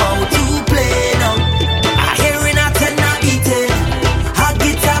come out to play now. I hearing a tenor beating, hot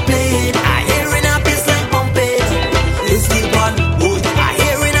guitar playing. I hearing a bassline pumping. It's the one. I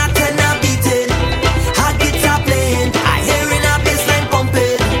hearing a tenor beating, hot guitar playing. I hearing a bassline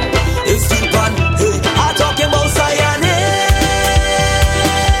pumping. It's the one. I'm talking about Sayane.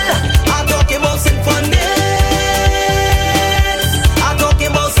 I'm talking about symphony. I'm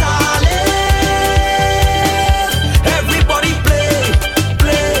talking about Saleh. Everybody play.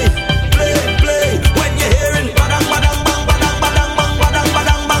 When you're hearing badang badang bang badang badang bang badang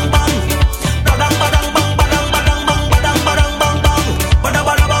badang bang bang. Badang badang bang badang badang bang badang badang bang bang. Badang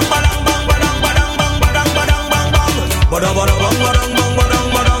badang bang badang bang badang badang bang badang badang bang bang. Badang badang bang badang bang badang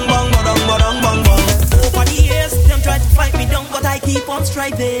badang bang badang badang bang bang. Over the years, them tried to fight me down, but I keep on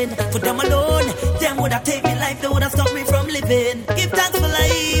striving. For them alone, them would have taken me life, they would have stopped me from living. Give thanks for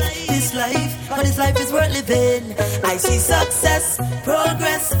life, but this life is worth living. I see success,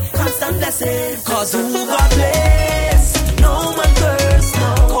 progress, constant blessings. Cause who God bless, no man curse,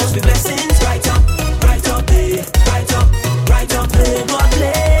 no. Cause the blessings right up, eh, right up, eh. God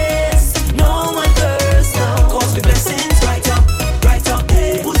bless, no man curse, no. Cause the blessings right up,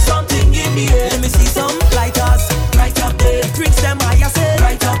 eh. Put something in the air, let me see some lighters, right up there. Drinks them high, I say,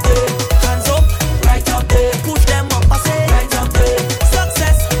 right up there. Hands up, right up there. Push them up, I say, right up there.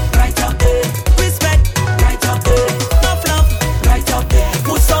 Success, right up there. Respect, right up there. Enough love, right up there.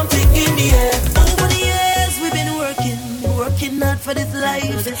 Put something in the air. Over the years we've been working hard for this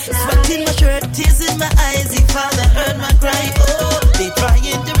life. Sweat in my shirt, tears in my eyes. If Father heard my cry, oh, they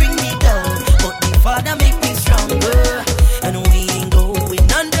trying to bring me down, but the Father, make me stronger. And we ain't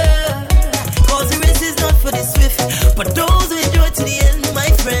going under. Cause the race is not for the swift, but those who enjoy to the end, my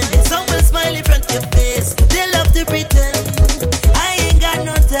friend. Someone smile in front of your face. They love to pretend. I ain't got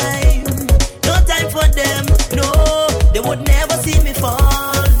no time for them. No, they would never see me fall.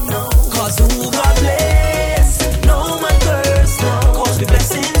 No, cause who God bless, no man curse. No, cause the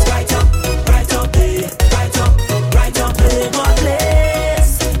blessings right up there, right up there. God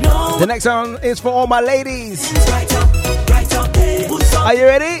bless. No. The next song is for all my ladies. Right up there. Are you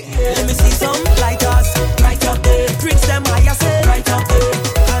ready? Let me see some lighters. Right up there. Drinks them high, I say. Right up there.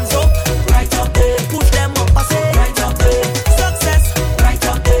 Hands up. Right up there. Push them up, I say. Right up there. Success. Right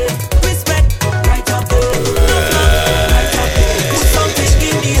up there. Respect. Right up there. Right up there. Put something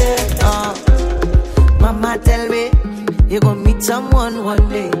in the air. Mama tell me you gon' meet someone one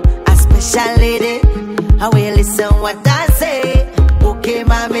day, a special lady. I will listen what I say. Okay,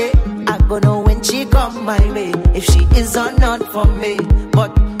 mommy, I gonna know when she come my way if she is or not for me.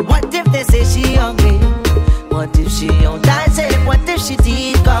 But what if they say she ugly? What if she on that shape? What if she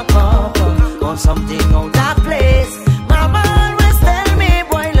did cock or something on that place? Mama always tell me,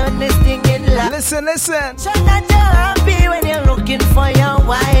 boy, learn this thing in life. Listen. Show that you're happy when you're looking for your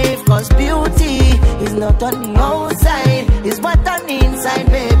wife. Cause beauty is not on the outside, it's what on the inside,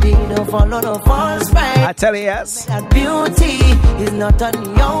 baby. Don't follow no false pride. I tell you, yes. That beauty is not on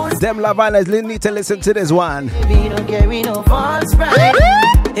the outside. Them Lavanas need to listen to this one. Baby, don't carry no false pride.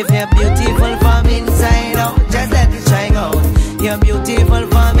 If you're beautiful from inside out, just let it shine out. You're beautiful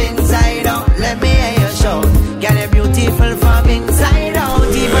from inside out, let me hear your shout. Girl, you're beautiful from inside out,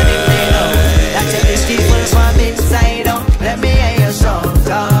 even if they know that you're beautiful from inside out, let me hear your shout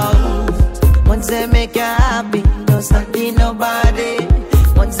out. Once they make you happy, don't stop in nobody.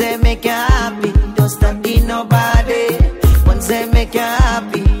 Once they make you happy, don't stop in nobody. Once they make you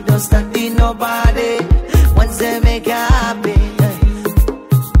happy, don't stop in nobody. Once they make you happy.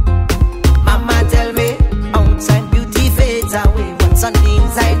 Mama tell me, outside beauty fades away. What's on the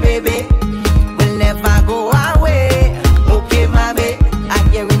inside, baby, will never go away. Okay, mommy, I'm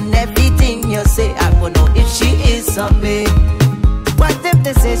hearing everything you say. I wanna know if she is on me. What if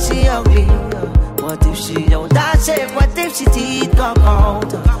they say she ugly? What if she out that shape? What if she teeth come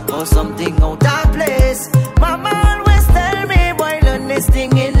out? Or something out that place? Mama always tell me, boy, learn this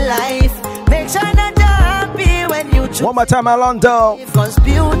thing in life. Make sure that you're happy when you choose. One more time, Alondo. Cause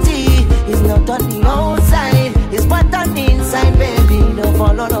beauty is not on the outside, it's what on the inside, baby. Don't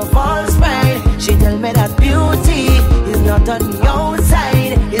follow no false pride. She tell me that beauty is not on the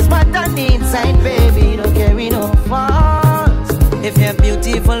outside, it's what on the inside, baby. Don't carry no false. If you're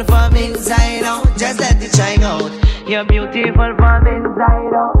beautiful from inside out, just let it shine out. You're beautiful from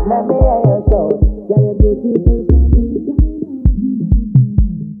inside out, let me hear your shout. Yeah, you're beautiful from inside.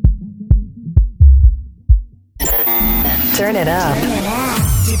 Turn it up.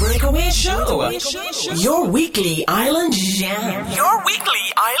 The Breakaway Show. Your weekly island jam. Your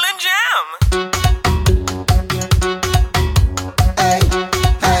weekly island jam.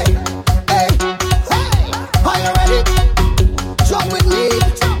 Are you ready? Jump with me.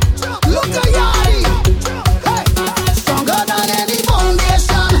 Look at Yachty. Hey, stronger than any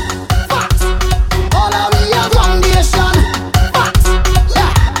foundation. Facts. All of me are foundation. Facts.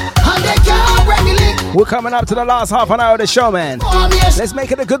 Yeah. And they can't break the link. We're coming up to the last half an hour of the show, man. Let's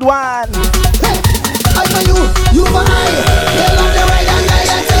make it a good one. Hey, I for you for I. They love the right and I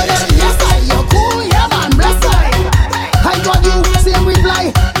tell them, yes, you're cool, yeah, man, bless I. I got you, same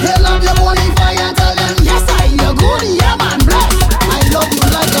reply. They love your body fire and tell them, yes, you're good, yeah, man, bless. I love you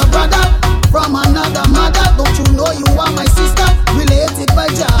like a brother from another mother. Don't you know you are my sister? Related by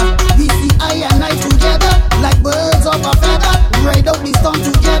Jah. We see I and I together like birds of a feather. Ride out the storm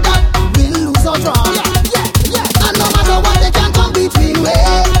together, win, lose or draw. Yeah. And no matter what, they can come between we.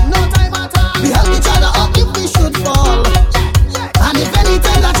 No time at all. We help each other up if we should fall. And if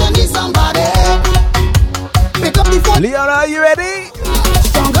anytime that you need somebody, pick up the phone. Leona, are you ready?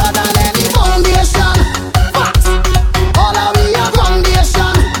 Stronger than any foundation. Facts. All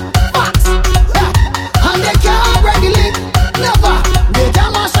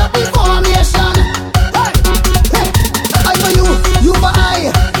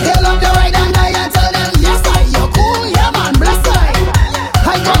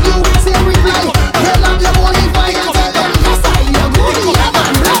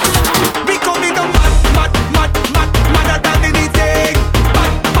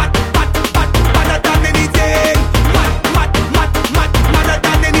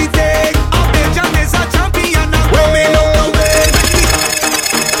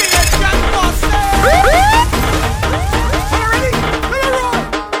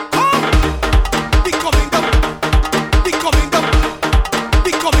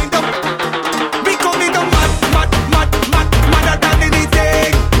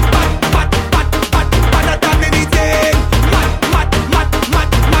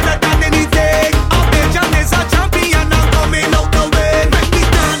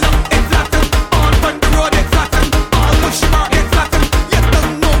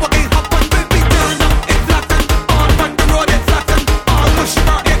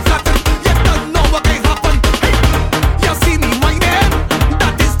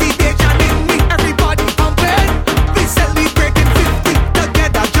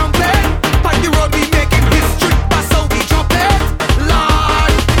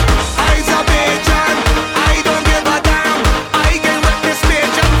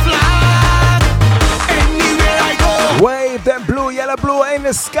yellow blue in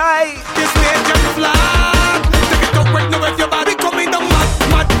the sky. This nation flag. Take it up right now if your body coming down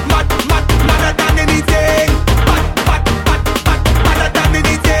madder than anything. Madder than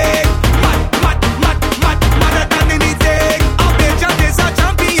anything. Madder than anything. Our nation is a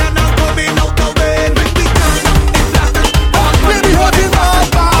champion and coming out to win. When we turn up the flag, we be having bad.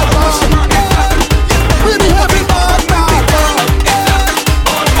 We be having bad.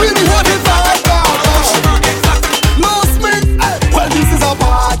 We be having bad. No Smith. Well, this is a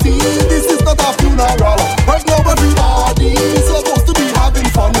party. This is not a funeral. Right now everybody's supposed to be having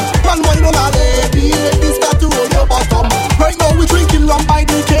fun. Man, why not a lady? Ladies start to roll your bottom. Right now we drinking rum by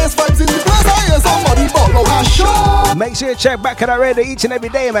the case. Vibes in the place. I hear somebody follow a show. Make sure you check back at our radio each and every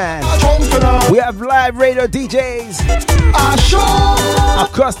day, man. We have live radio DJs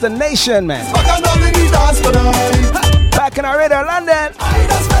across the nation, man. Back in our radio London. I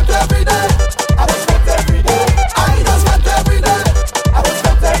just sweat every day. I just sweat every day. I just sweat every day. I just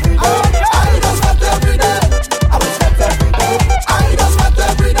sweat every day. I just sweat every day. I just sweat every day. I just sweat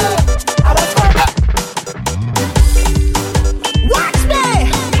every day. I just sweat. Watch me,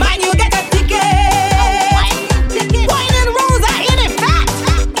 man, you get a ticket. Wine and rose are in effect.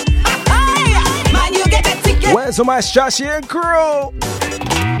 Man, you get a ticket. Where's my Shashi and crew?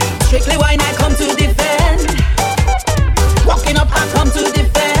 Strictly wine, I come to defend. Walking up, I come to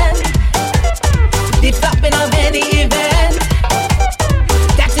defend. The flapping of any event.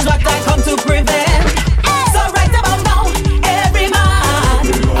 That is what I come to prevent. So right about now, every man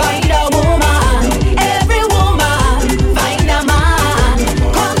find a woman. Every woman find a man.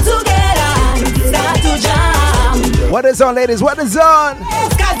 Come together, start to jam. What is on, ladies? What is on?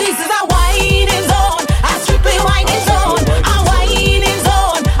 Cause this is a whining zone. A strictly whining zone. A whining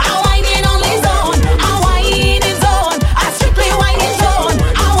zone. A whining only zone. A whining zone. A strictly whining zone.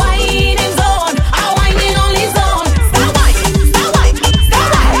 A whining zone. A whining only zone. Stop whining. Stop whining. Stop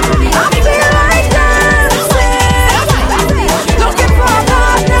whining. I feel like dancing. Looking for a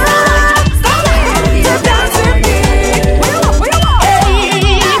partner. Stop whining. To dance with me. Hey,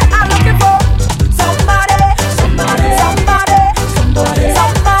 I'm looking for somebody. Somebody.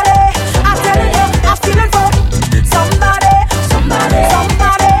 I'm telling you, I'm feeling for somebody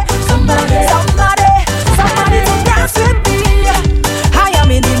to dance with me. I am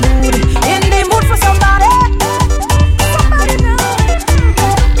in the mood for somebody now.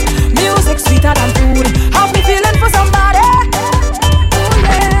 Music sweeter than food, have me feeling for somebody. Oh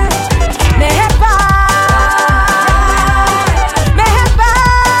yeah, Mehepa.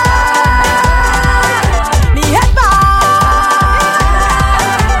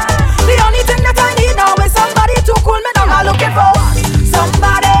 The only thing that I need now is somebody to cool me down. I'm looking for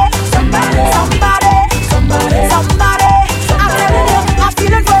somebody. I'm telling you, I'm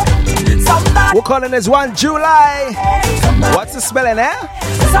feeling for somebody. We're calling this 1 July. What's the spelling, eh?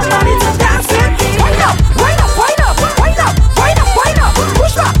 Somebody to dance with me. Wind up, wind up, wind up, wind up, wind up, wind up.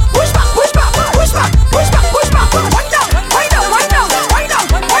 Push back, push back, push back, push back, push back, push back. Wind up, wind up, wind up, wind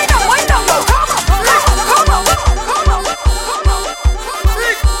up, wind up, wind up. Come on, come on, come on.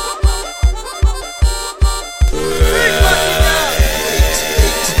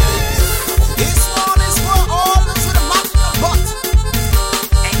 This one is for all those with a magnum butt.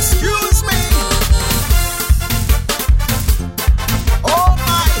 Excuse me. Oh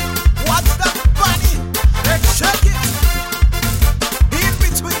my, what's that bunny? Let's shake it. In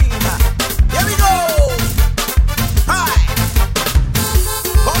between. Here we go. Hi.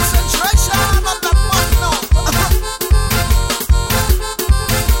 Concentration on that magnum.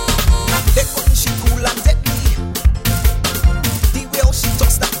 They couldn't she cool and deadly. The way how she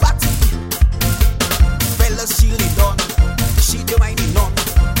talks that body. Fellas, she really done. She the whining none.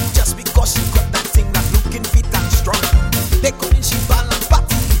 Just because she got that thing that looking fit and strong. They couldn't she balance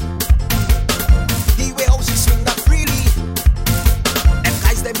body. The way how she swing that freely. Them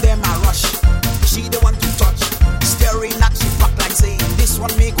guys them a rush. She the one to touch. Staring at she back like saying this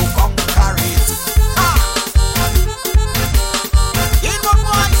one may go conquer it. Ah. In one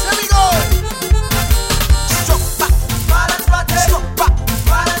voice, here we go. Struck back, balance body. Struck back,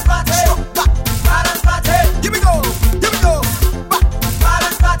 balance body. Struck back, balance body. Here we go, here we go. Back,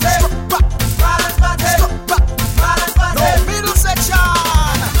 balance body. Struck back, balance body. Struck back, balance body. No middle section.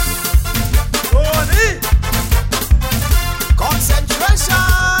 Concentration.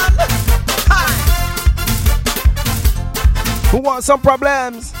 Hi. Who wants some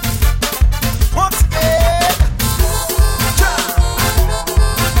problems? Once again. Jump,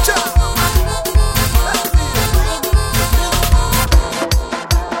 jump.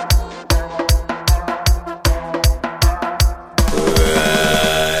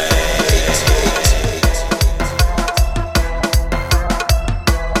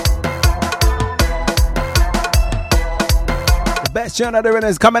 tune of the rhythm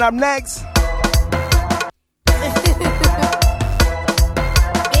is coming up next.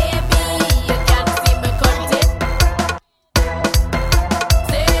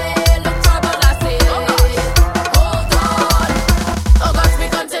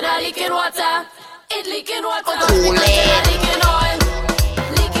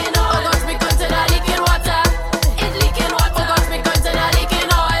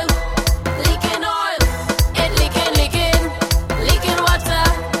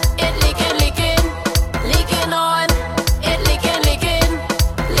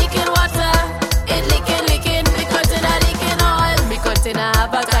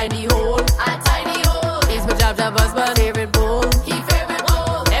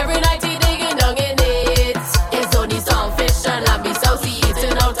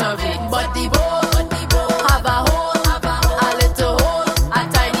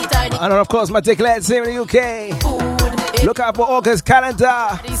 And of course, my Dickleheads here in the UK. Look out for August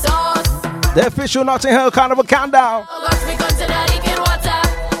calendar. The official Notting Hill Carnival countdown.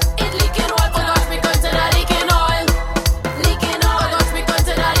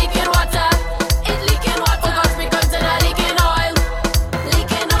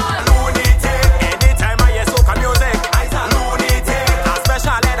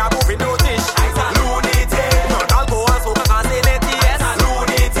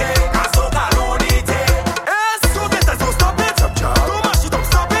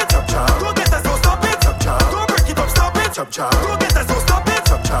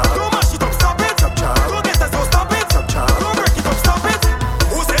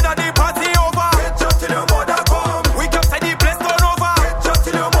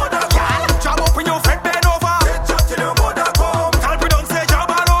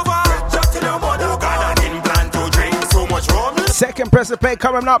 Second press of pay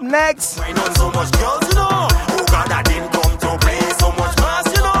coming up next. I know so much girls, you know. Oh God, I didn't come to play so much mass,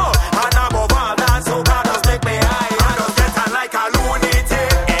 you know. And above all that, so God does make me high. I just get on like a lunatic.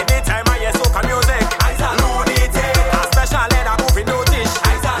 Anytime I hear soca music, I's a lunatic. A special head a moving notice,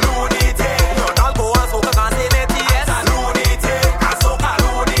 I's a lunatic. Not alcohol, soca can't say it, yes. A lunatic, a soca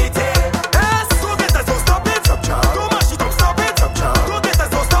lunatic. Yes, so get us, so stop it, don't mash it up, stop it, don't get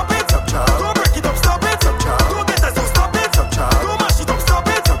us, so stop it, don't break it up, stop it, don't get us, so stop it, don't mash it up, stop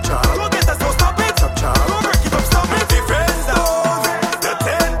it, don't get us, so stop it, don't break it up, stop it. The friends down, the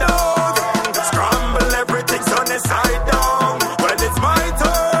 10 down, scramble everything sunny side down. When it's my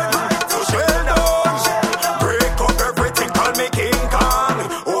turn to shell down, break up everything, call me King Kong.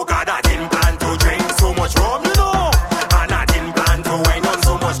 Oh God, I didn't plan to drink so much rum, you know, and I didn't plan to wine on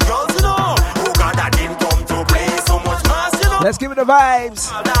so much girls, you know. Oh God, I didn't come to play so much mass, you know. Let's give it the vibes.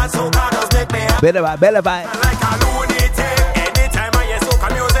 That's so God does make me happy. Better vibe, better vibe. Like a lunatic, anytime I hear soca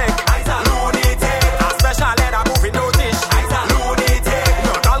music, I's a lunatic. A special head a moving notice, I's a lunatic.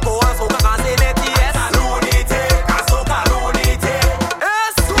 Not alcohol, soca can't say it, yes. A lunatic, a soca lunatic.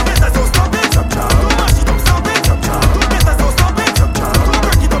 Yes, so get us, so stop it, don't mash it up, stop it, don't get us, so stop it, don't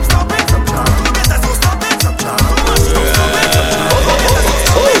break it up, stop it, don't get us, so stop it, don't mash it up, stop it, don't get us, so stop it, don't break it up, stop it.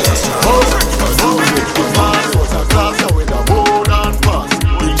 Man was a class with a board and pass.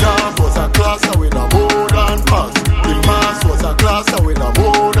 The jam was a class with a board and pass. The mass was a class with a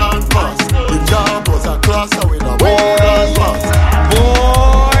board and pass. The jam was a class with a board and pass.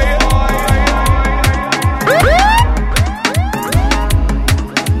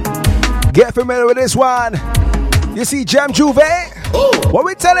 Get familiar with this one. You see Jam Juve? What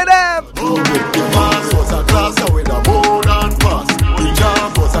we telling them? The mass was a class with a board and pass. The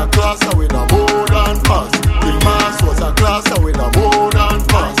jam was a class with a board and pass. The mass was a class with a board and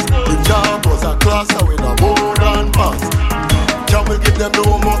pass. The jam was a class with a board and pass. Jam will give them the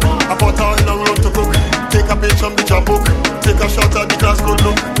homework. I put all in a room to cook. Take a page from the jam book. Take a shot at the class good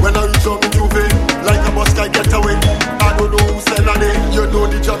look. When I reach on the Juve, like a bus guy get away. I don't know who's selling it. You know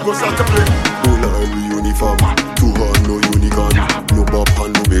the jam goes out to play. All every uniform. Two on no unicorn. No bop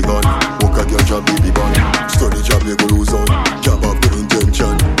and no bacon. Walk at your job baby band. Study job you go lose on. Jam up with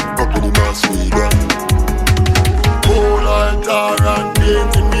intention. Up in the mass we got. Whole altar and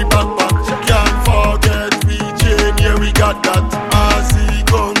paint in me backpack. Can't forget we chain, yeah we got that. As he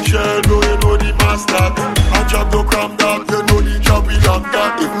come share, no you know the master. And job no cram that, you know the job we lock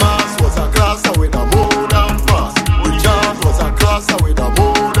that. If mass was a class with a mode and pass. The jam was a class with a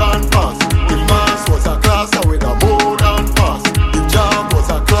mode and pass. If mass was a class with a mode and pass. The jam was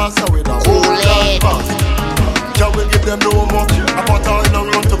a class with a mode and pass. Jam will give them no homework. I put all in a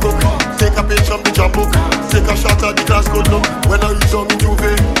room to cook. Take a page from the jam book. Take a shot at the class good look. When I reach on the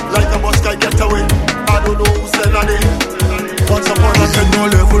Juve, like a bus guy get away. I don't know who's selling it. Once upon a head no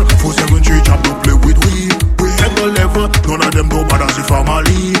level, 473 jam to play with we. We head no level, none of them know bad as the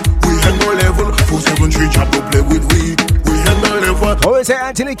family. We head no level, 473 jam to play with we. We head no level. Always say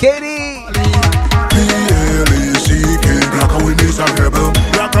Anthony Katie. P-L-A-C-K, black and we miserable.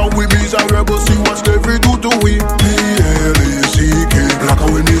 Black and we miserable, see what slavery do to we. P-L-A-C-K, black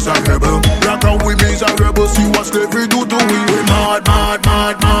and we miserable. Black and we miserable, see what slavery do to we. We mad, mad,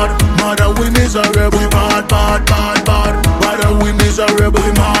 mad, mad. Mad and we miserable. We bad, bad, bad, bad. Bad and we miserable.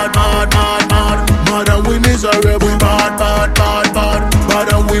 We mad, mad, mad, mad. Mad and we miserable. We bad, bad, bad, bad.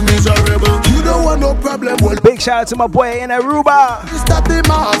 Bad and we miserable. You don't want no problem. Well, big shout out to my boy in Aruba. Stop the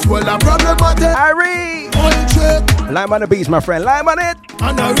mass. Well, a problem with it. Harry. Lime on the beach, my friend. Lime on it.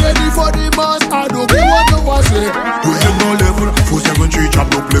 And I'm ready for the mass. I don't care what you want to say. We have no level. 473 jam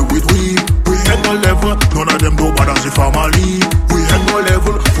don't play with we. We have no level. None of them know bad as the family. We have no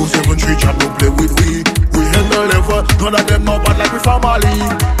level. 473 jam don't play with we. We have no level. None of them know bad like we family.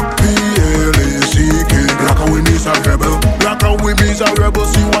 P-L-A-C-K, black and we miserable. Black and we miserable.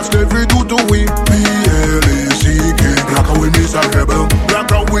 See what slavery do to we. P-L-A-C-K, black and we miserable.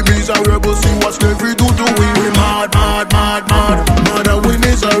 Black and we miserable. See what slavery do to we. We mad, mad, mad, mad. Mad and we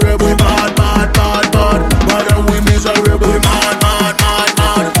miserable. We bad, bad, bad, bad. Mad and we miserable. We mad, mad, mad,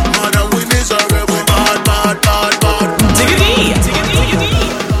 mad. Mad and we miserable. We bad, bad, bad, bad. Diggity, diggity, diggity.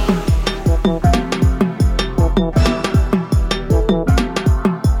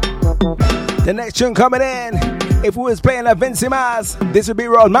 The next tune coming in. If we was playing like Vincy Mars, this would be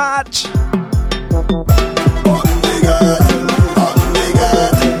Road March.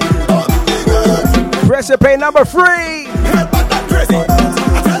 Pressure play number 3.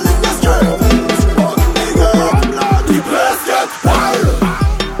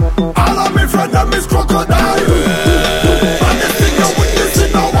 All of me friend them is crocodile. And the thing you witness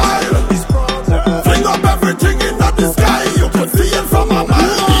in a while. Fling up everything in the sky. You could see it from a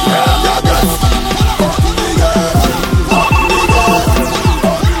mile.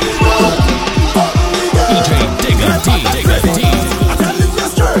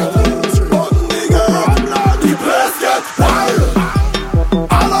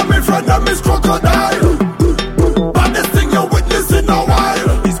 Crocodile, but this thing you witness in a while.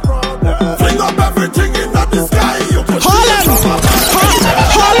 Fling up everything in the sky. You could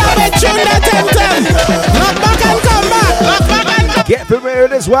Get familiar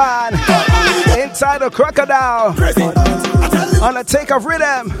with this one. Inside the crocodile. On a take of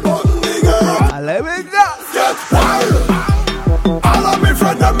rhythm. Let me go. All of me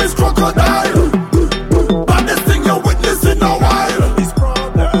friend them is crocodile, but this thing you witness in a while.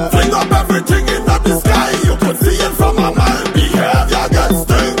 Fling up everything in the sky. You could see it from a mile. Behavior gets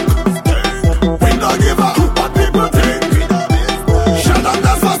stink. We don't give a what people think. Shut up,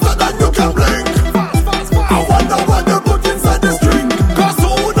 that's faster than you can blink. I wonder what they put inside this drink. Cause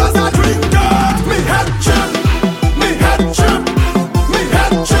soon as I drink that, me head chip, me head chip, me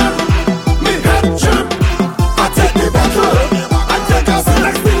head chip, me head chip. I take the bottle and take a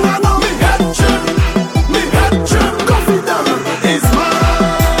select thing and now me head chip, me head chip. Coffee them is mine.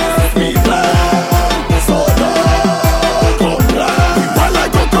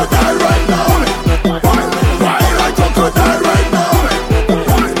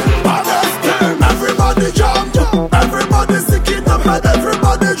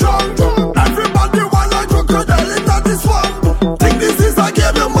 Everybody drunk, everybody want like crocodile in that this one. Think this is a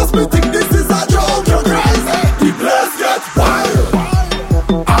game, you must be think this is a joke. You're crazy, the place gets wild.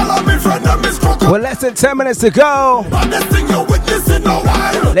 All of me friend them is crocodile. Well, less than 10 minutes to go. But this thing you're witnessing a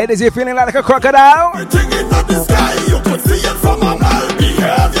while. Ladies, you feeling like a crocodile? Everything in the sky, you could see it from a mile.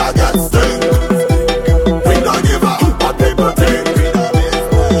 Behavior gets stink. We don't give a what people think.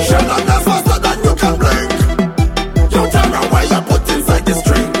 Shut up, that's faster than you can blink. You tell me where you put inside this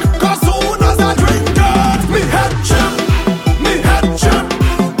drink. Cause soon as I drink that, me head chip, me head chip,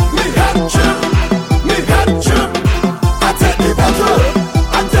 me head chip, me head chip. I take the bottle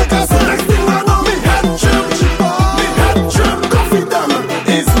and take a select thing and now me head chip, me head chip. Coffee them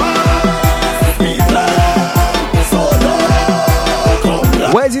is mine, me black, so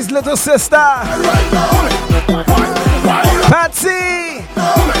long. Where's his little sister? Right now, Patsy!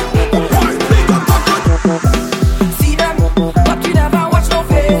 See them, but we never watch no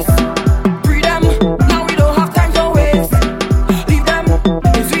face. Free them, now we don't have time to waste. Leave them,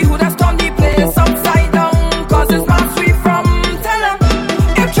 it's we who have turned the place upside down. Cause it's not sweet from tell them.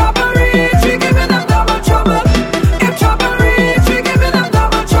 If trouble reach, we giving them double trouble. If trouble reach, we giving them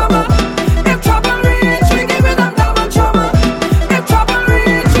double trouble. If trouble reach, we giving them double trouble. If trouble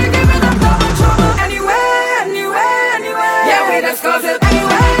reach, we giving them double trouble. Anyway, anyway, anyway. Yeah, we discuss it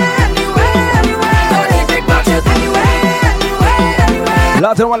anyway.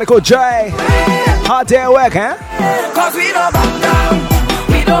 out to the one called Joy. Hard day at work, huh? Cause we don't back down,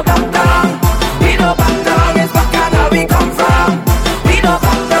 we don't back down, we don't back down. It's back and how we come from. We don't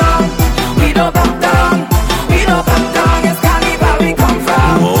back down, we don't back down, we don't back down. It's carnival we come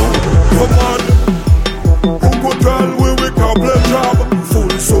from. Come on, who could tell we can play job?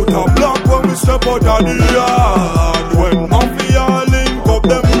 Full suit of black when we step out of the yard. When mafia link up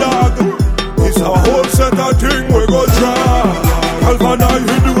them dog, it's a whole set of thing we go try. Galvana in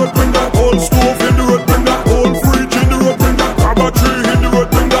the road, bring that old stove in the road, bring that old fridge in the road, bring that rubber tree in the road,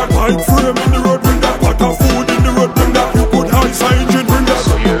 bring that pipe frame in the road, bring that pot of food in the road, bring that you put high engine, bring that.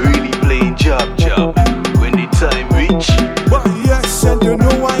 So you're really playing job when the time reach. But yes, and you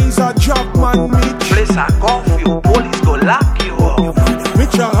know why he's a job man, Mitch. Place a curfew, police go lock you up.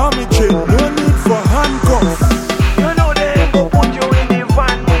 Mitch a hammy chain, no need for handcuff. You know they go put you in the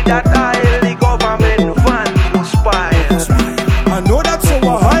van with that highly government van to spy. I know that's so I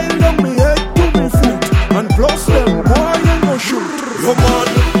hide down me head to me foot. And plus them boy you no shoot. Come on,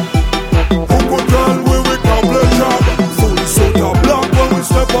 who could tell we can play job? Full suit of black when we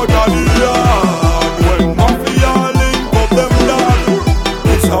step out of the yard. When mafia link up them dog,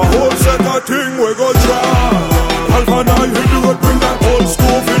 it's a whole set of thing we go try. Galvana in the road, bring that old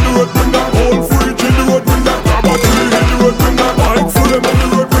stove in the road, bring that old fridge in the road, bring that rubber tree in the road, bring that pipe frame in the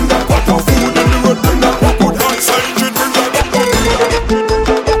road, bring that pot of food in the road, bring that good high engine, bring that.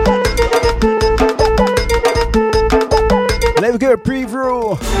 Let me get a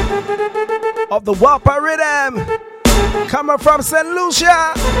preview of the Whopper Rhythm coming from St.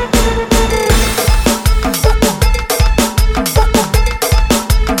 Lucia.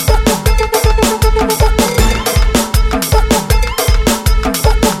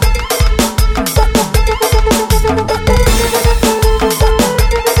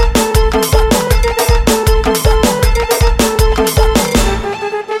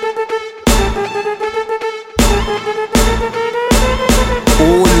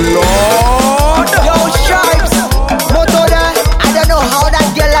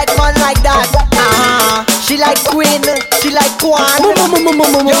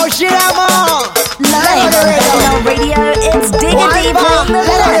 Yo, shit, I'm on. Live on Bacchanal Radio, it's Digga Deep on the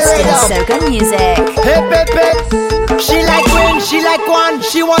best in soca music. Hip, hip, hip. She like Queen, she like Quan.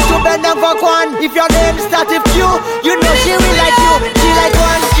 She want to bend down for Quan. If your name start with Q, you know she will like you. She like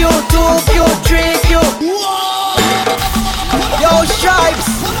 1 Q, 2 Q, 3 Q. Yo, Stripes,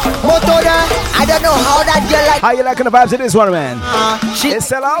 Motoda. I don't know how that girl like. How you liking the vibes of this one, man? She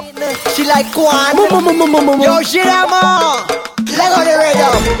sell out. She like Quan. Yo, shit, I'm on. Let go the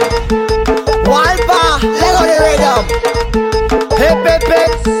rhythm. One bar, let go the rhythm. Hip, hip,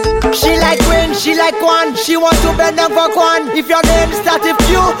 hip. She like Queen, she like Quan. She want to bend down for Quan. If your name start with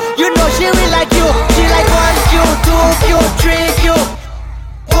Q, you know she will like you. She like 1 Q, 2 Q, 3 Q.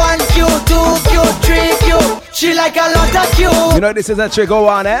 1 Q, 2 Q, 3 Q. She like a lot of Q. You know this is a trick go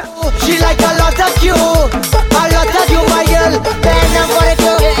on, eh? She like a lot of Q. A lot of Q, my girl. Bend down for the Q.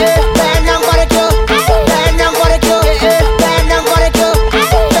 Bend down for the Q. Bend down for the Q. Bend down for the Q.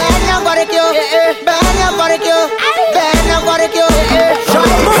 Bend down for the Q. Bend down for the Q. Bend down for the Q.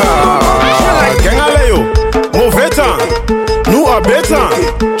 Kengaleo, mauvais temps, nous à béton.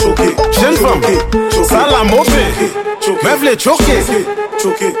 Jeune femme, ça la mauvais. Mève les choqués.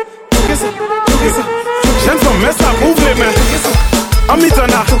 Jeune femme, mets ça ouvre les mains.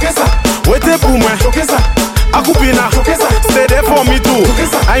 Amitana, wait pour moi. Akupina, stay there for me too.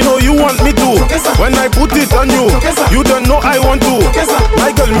 I know you want me too. When I put it on you, you don't know I want to.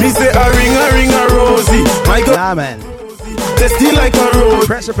 Michael, me say a ring a rosy. Michael, nah, man. Tasty like a rose.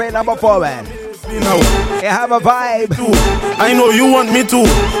 Pressure plate number 4, man. You have a vibe. I know you want me to.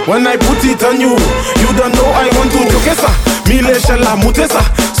 When I put it on you, you don't know I want to. Jokesa, mile shella mutesa,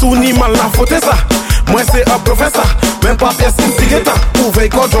 suni malna fotesa. Moi c'est un professeur, même pas pièce instigator. Pouvez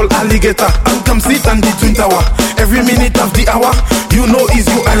control alligator and come sit on the twin tower. Every minute of the hour, you know is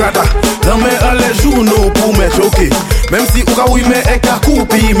you I rather. Dans mes allées journaux pour me choquer. Même si ouka oui me eka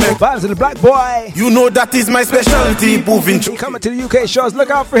coupi me. Vibes of the black boy. You know that is my specialty. Proving coming to the UK shows, look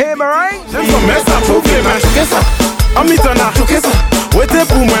out for him, alright? Just for mess up, okay man. Chokesa, Amitana, chokesa. Wait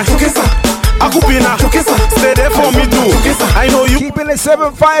pour moi, chokesa. Akupina, chokesa. Stay there for me too. Chokesa. I know you keeping it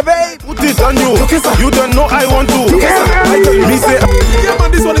 758. Put it on you. Chokesa. You don't know I want to. Chokesa. Me say, yeah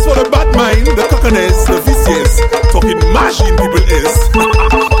man, this one is for the bad mind, the cockiness, the vicious, talking machine people is.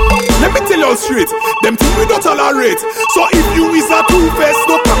 Let me tell you all straight, them things we don't tolerate. So if you is a two-faced,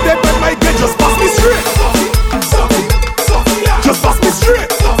 no come there by my bed, just pass me straight. Just pass me straight.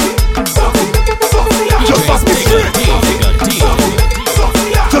 Just pass me straight.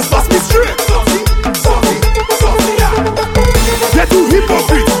 Just pass me straight. Get to hip hop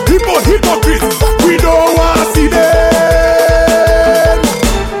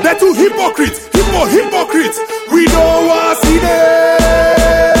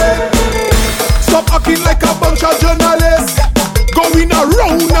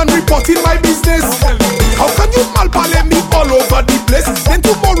not in my business. How can you malparler me all over the place? Then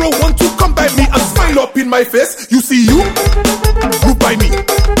tomorrow want to come by me and smile up in my face. You see you, move by me.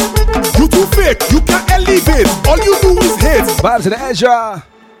 You too fake, you can't elevate. All you do is hate. Vibes to the Ezra.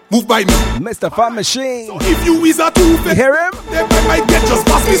 Move by me. Mr. Fun Machine. So if you is a too fake, you hear him? Then I might get just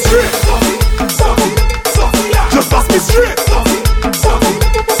pass me straight. Just pass me straight.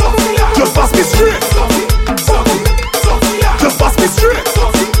 Just pass me straight. Just pass me straight.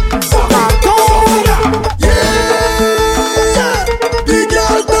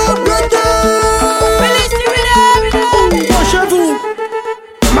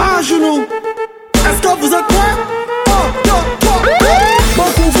 Genou, est-ce que vous êtes prêts? 1, 2, 3, mon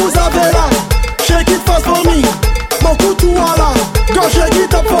coup vous avez là, shake it fast for me. Mon coup tout à là, quand shake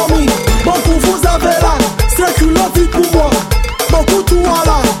it up for me. Mon coup vous avez là, c'est que la vie pour moi. Mon coup tout à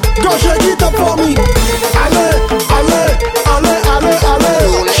là, quand shake it up for me. Allez, allez, allez, allez, allez,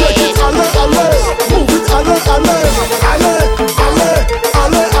 shake it, allez, allez, move it, allez, allez, allez, allez,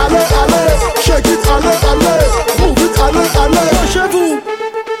 allez, allez, allez, shake it, allez, allez, move it, allez, allez, chez vous.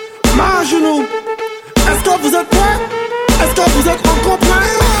 Ma genou, est-ce que vous êtes prêts? Est-ce que vous êtes encore prêts?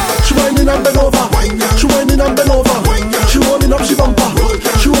 She winding up and over, she winding up and over. She rolling up, she bumper,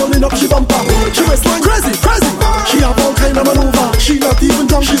 she rolling up, she bumper. She waistline crazy, crazy. She have all kind of maneuver. She not even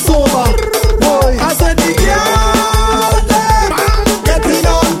drunk, she's sober. Boy, I said the girl, them getting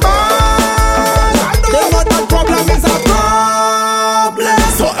on bad. Then what that problem is a problem.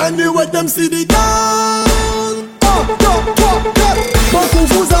 So anyway, them see the girl. Mon coup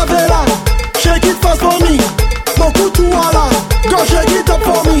vous avez là, shake it fast for me. Mon coup tout à là, quand shake it up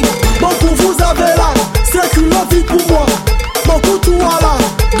for me. Mon coup vous avez là, c'est que la vie pour moi. Mon coup tout à là,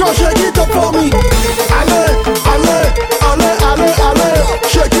 quand shake it up for me. Allez, allez, allez, allez, allez,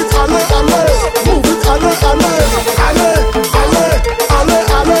 shake it, allez, allez, move it, allez, allez, allez, allez, allez,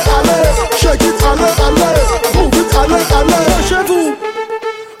 allez, allez, shake it, allez, allez, move it, allez, allez. Chez vous,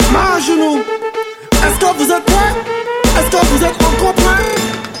 ma genou, est-ce que vous êtes prêts? Est-ce que vous êtes encore prêts?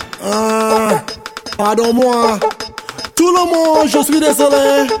 Pardon-moi, tout le monde, je suis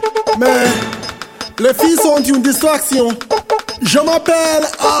désolé, mais les filles sont une distraction. Je m'appelle,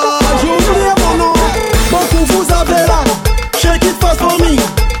 j'ai oublié mon nom. Mon coup vous avez là, shake it fast for me.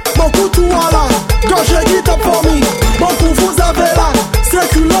 Mon coup tout à là, quand shake it up for me. Mon coup vous avez là, c'est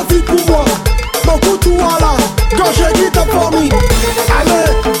que la vie pour moi. Mon coup tout à là, quand shake it up for me. Allez,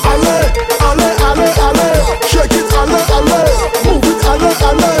 allez, allez, allez, allez, shake it, allez, allez, move it, allez,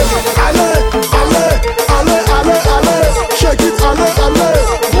 allez, allez, allez, allez, allez, allez, shake it, allez, allez,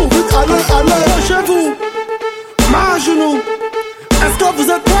 move it, allez, allez. Chez vous, ma genou, est-ce que vous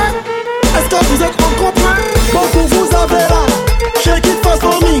êtes prêts? Est-ce que vous êtes encore prêts? Mon coup vous avez là, shake it fast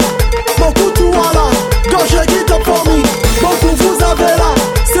for me. Mon coup tout à là, quand shake it up for me. Mon coup vous avez là,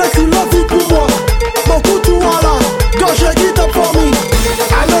 c'est que la vie pour moi. Mon coup tout à là, quand shake it up for me.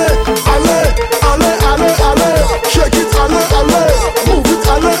 Allez, allez, allez, allez, allez, shake it, allez, allez, move it,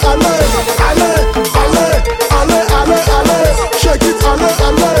 allez, allez, allez, allez, allez, allez, allez, shake it, allez,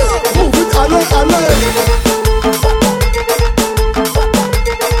 allez, move it, allez, allez.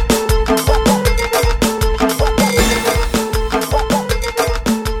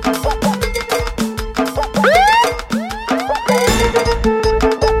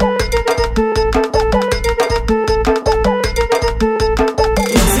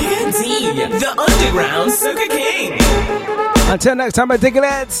 Until next time,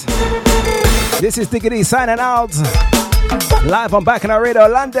 Diggity, this is Diggity signing out. Live on Bacchanal Radio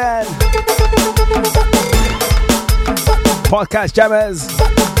London. Podcast jammers,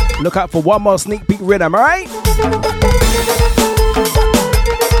 look out for one more sneak peek rhythm, alright?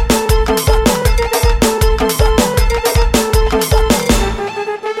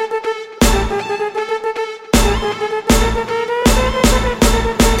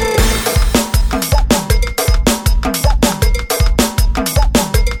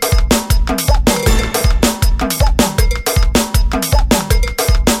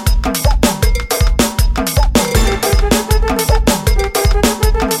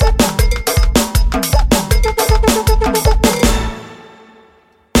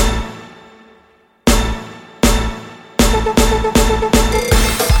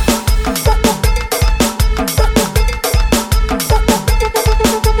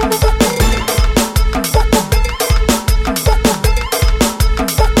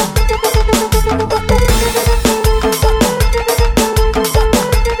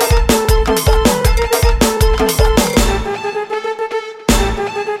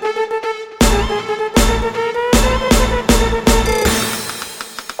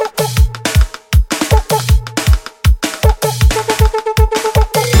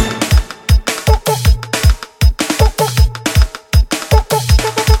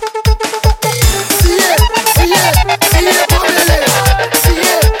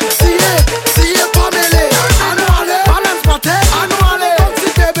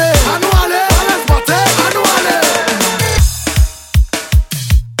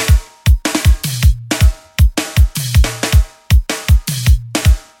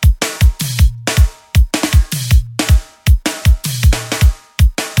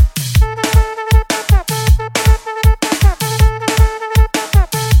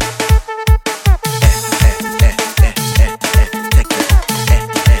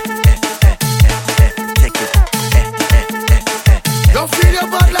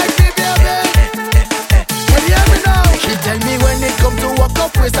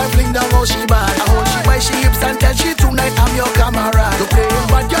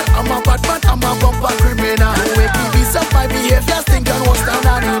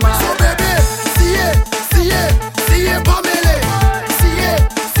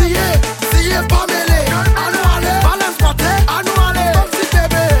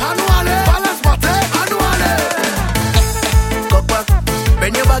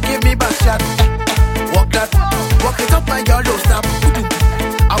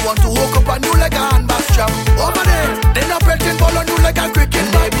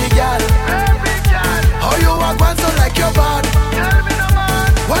 you're bad.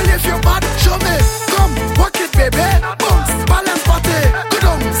 Well, if you're bad, show me. Come, work it, baby. Bounce, balance, party. Go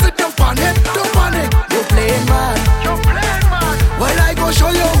down, sit down, panic. Don't panic. You're playing mad. Well, I go show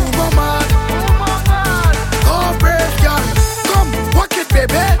you who my man. Oh, brave girl. Come, work it,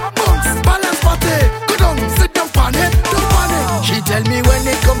 baby. Bounce, balance, party. Go down, sit down, panic. Don't panic. She tell me when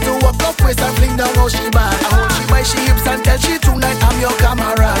it come to walk up waist and fling down how she bad. I hold she by she hips and tell she tonight I'm your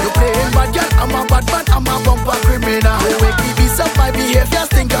camera. You playing bad girl, I'm a bad man, I'm a bumper criminal. You wake me beats up my behavior,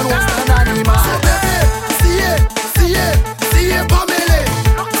 stink and won't stand animal. So baby, see it, Pamela.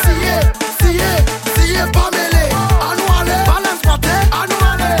 See it, Pamela. Annually, balance party,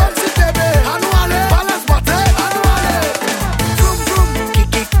 annually. Bounce it, baby, annually. Balance party, annually. Vroom, vroom,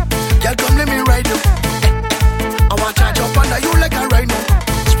 kick. Girl, come let me ride you. I want charge up under you like a rhino.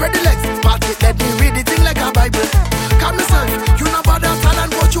 Spread the legs, party, let me read the thing like a Bible. Calm yourself, you know about that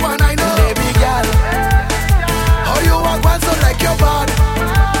talent, but you and I know. Baby girl, how you walk one so like you're bad.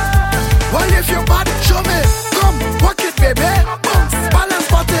 Well, if you're bad, show me. Come, work it, baby. Bounce, balance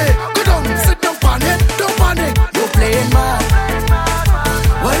party. Go down, sit down, panic. Don't panic, you're playing mad.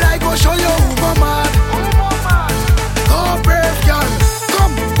 Well, I go show you who my man. Oh, brave girl.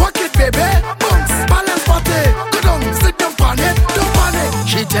 Come, work it, baby. Bounce, balance party. Go down, sit down, panic. Don't panic.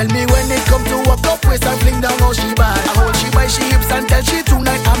 She tell me when it come to walk up waist and fling down how she bad. I hold she by she hips and tell she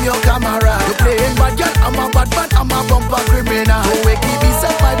tonight I'm your camera. You playing bad girl, I'm a bad man, I'm a bumper criminal. Don't wake me beats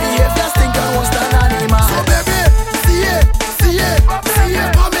up my behavior, stink and won't stand animal. So baby, see it,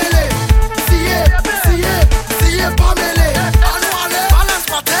 Pamela. See it, Pamela. Annually, balance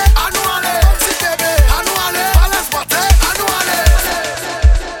party, annually. See baby, annually, balance party, annually.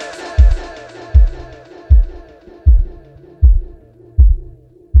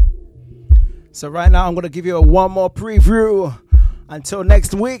 So right now I'm going to give you a one more preview until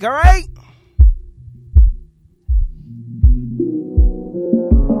next week, all right?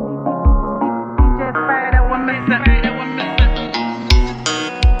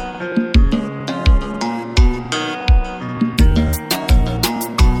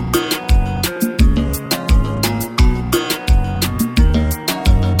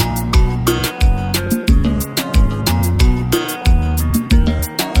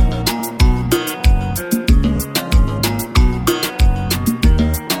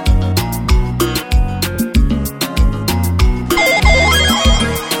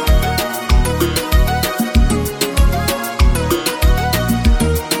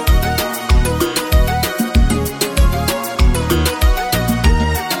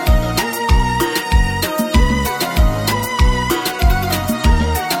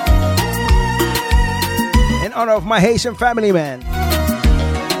 Of my Haitian family, man.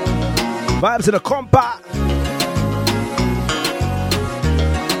 Vibes to the compa.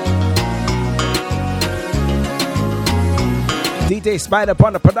 DJ Spider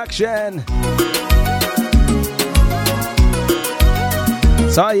upon the production.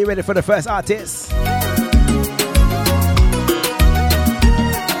 So are you ready for the first artist?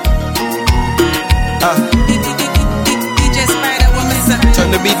 DJ Spider,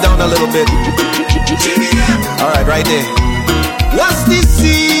 turn the beat down a little bit. Alright, right there. What's the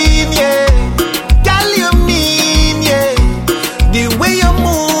scene, yeah? Girl, you mean, yeah? The way you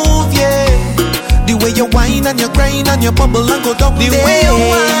move, yeah. The way you whine and you grind and you bubble and go down. The way you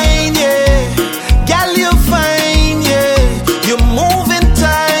whine, yeah. Girl, you fine, yeah. You move in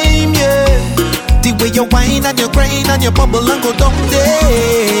time, yeah. The way you whine and you grind and you bubble and go down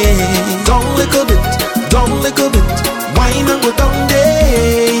there. Down little bit, down little bit. Whine and go down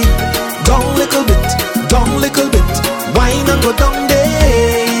there. Down little bit, down little bit. Wine and go down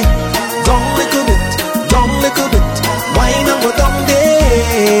there. Down little bit, down little bit. Wine and go down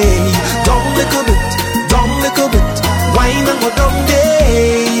there. Down little bit, down little bit. Wine and go down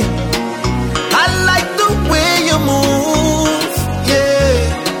there. I like the way you move,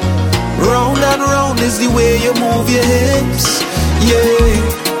 yeah. Round and round is the way you move your hips, yeah.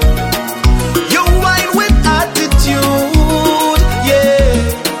 You wine with attitude, yeah.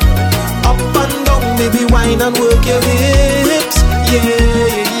 Baby, wine and work your hips,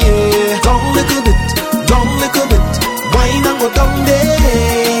 yeah. Down little bit, down little bit. Wine and go down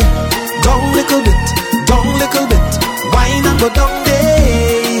there. Down little bit, down little bit. Wine and go down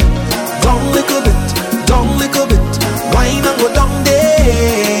there. Down little bit, down little bit. Wine and go down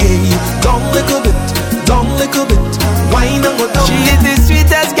there. Down little bit, down little bit. Wine and go down there. She is the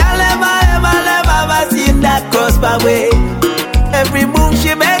sweetest girl ever seen that cross my way. Every move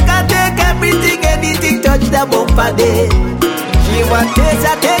she make, I take everything, anything touch the bumper day. She want taste,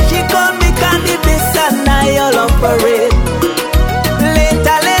 I take, she call me candy bliss and I all on parade.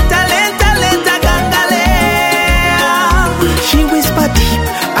 Later, gangale.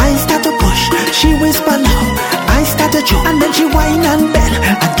 then she whine and bend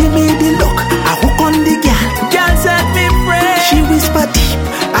and give me the look. I hook on the girl. Girl set me free. She whisper deep,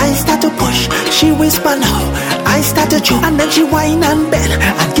 I start to push. She whisper now, I start to choke. And then she whine and bend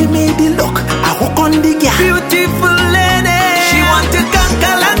and give me the look. I hook on the girl. Beautiful lady. She want to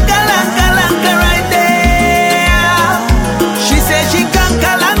conquer, lanka, lanka, lanka right there. She says she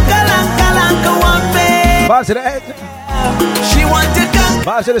conquer, lanka, lanka, lanka one day. Bob to the head. She want to conquer.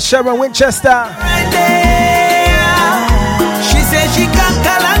 Bob to the Sherman Winchester. Right there. She says she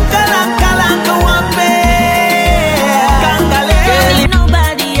conquer, lanka, lanka, lanka one day. Girl,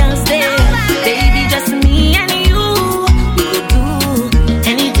 nobody else there. Baby, just me and you. We could do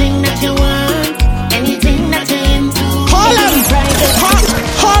anything that you want, anything that you're into. Hold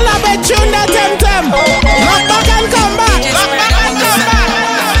up a tune that them. Lock back and come back. Lock back and come back.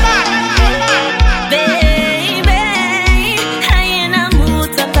 Baby, I in a mood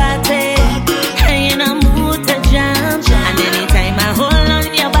to party. I in a mood to jam. And anytime I hold on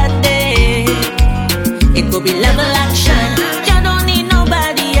your body, it could be level action. You don't need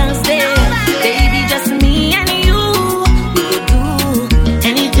nobody else there. Baby, just me and you. We could do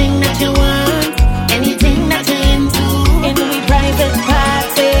anything that you want, anything that you're into. In we private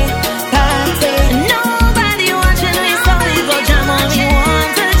party. Nobody watching me, so we go jam on we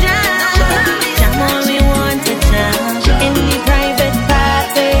want to jam. Jam on we want to jam. In the private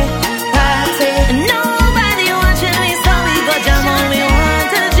party. Nobody watching me, so we go jam on we want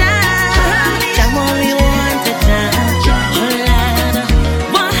to jam. Jam on we want to jam. Oh Lord,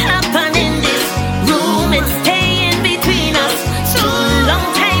 what happened in this room? It's staying between us. So long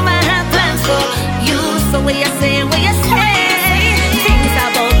time I have plans for you. So what you say, what you say? Things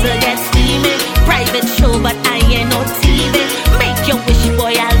about to get steamy. Private show, but I ain't no TV. Make your wish,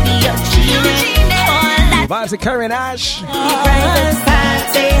 boy, I'll be your genie. All that Bob to Karen Ash. private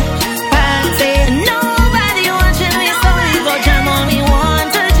party. Nobody watching me, so we go jam on we want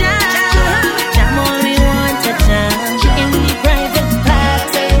to jam. Jam on we want to jam. In the private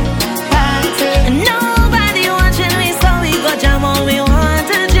party. Nobody watching me, so we go jam on we want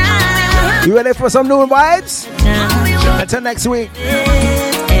to jam. You ready for some new vibes? Until next week.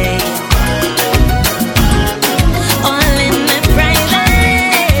 All in the private.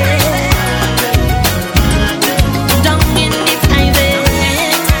 Down in the private.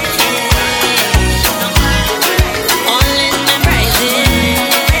 All in the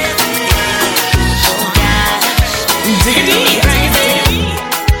private. Diggity private.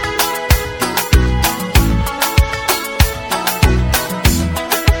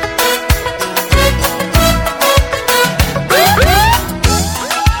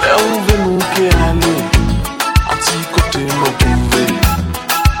 Là où veut-nous qu'est aller? Anti-côté m'en trouvé,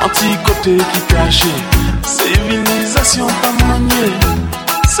 anti-côté qui caché. Civilisation pas maniée,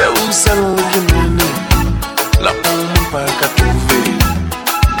 c'est où celle qui mène. La pomme pas qu'à trouver,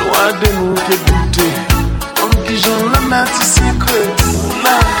 doit de nous qui goûter. On dit j'en la nati secret,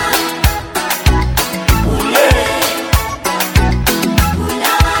 oula, oulé.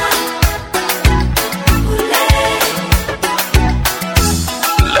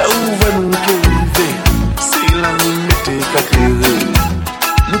 Là où veut-nous qu'est arriver? C'est la limite qu'à clairer.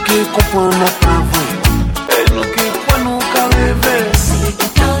 Nous qui comprenons pas vrai, et nous qui prenons qu'à rêver.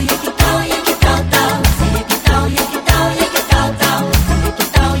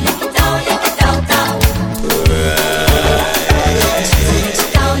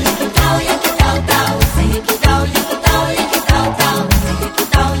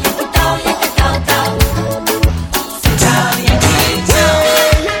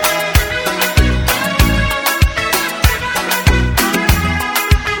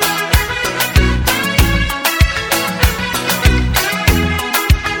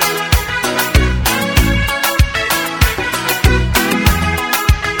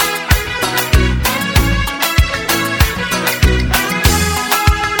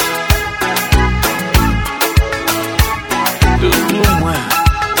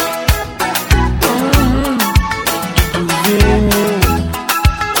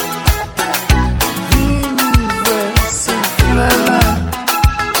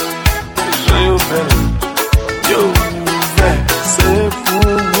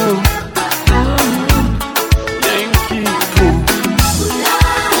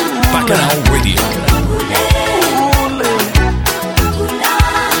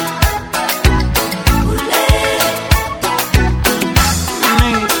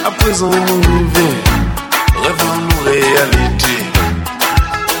 présent nous rêver, rêvons nous réalité.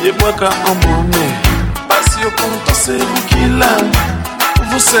 Et moi qu'à emmener, parce que content c'est vous qui l'a.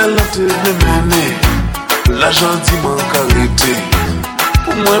 Vous c'est l'entrée mener, l'argent dit manque arrêté.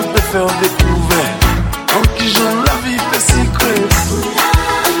 Pour moi peut faire découvert, en qui j'en la vie fait si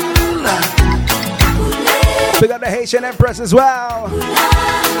Big up the Haitian Empress as well.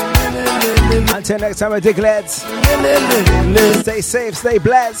 Until next time, I declare, stay safe, stay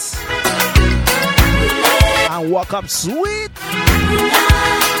blessed, and walk up sweet.